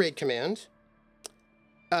here's our raid command.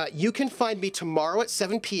 You can find me tomorrow at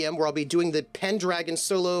 7 p.m. where I'll be doing the Pendragon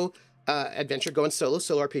solo adventure, going solo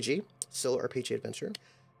RPG adventure.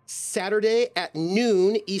 Saturday at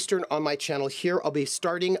noon Eastern on my channel here, I'll be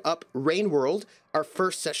starting up Rain World, our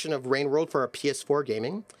first session of Rain World for our PS4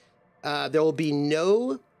 gaming. There will be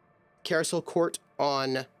no Carousel Court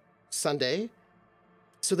on Sunday.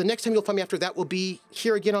 So the next time you'll find me after that will be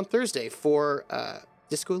here again on Thursday for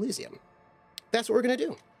Disco Elysium. That's what we're going to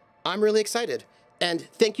do. I'm really excited. And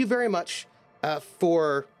thank you very much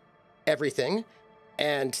for everything.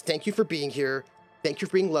 And thank you for being here. Thank you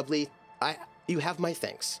for being lovely. You have my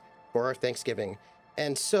thanks for our Thanksgiving.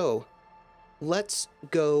 And so let's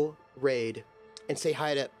go raid and say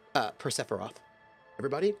hi to Persephoroth.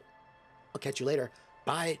 Everybody, I'll catch you later.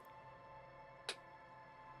 Bye.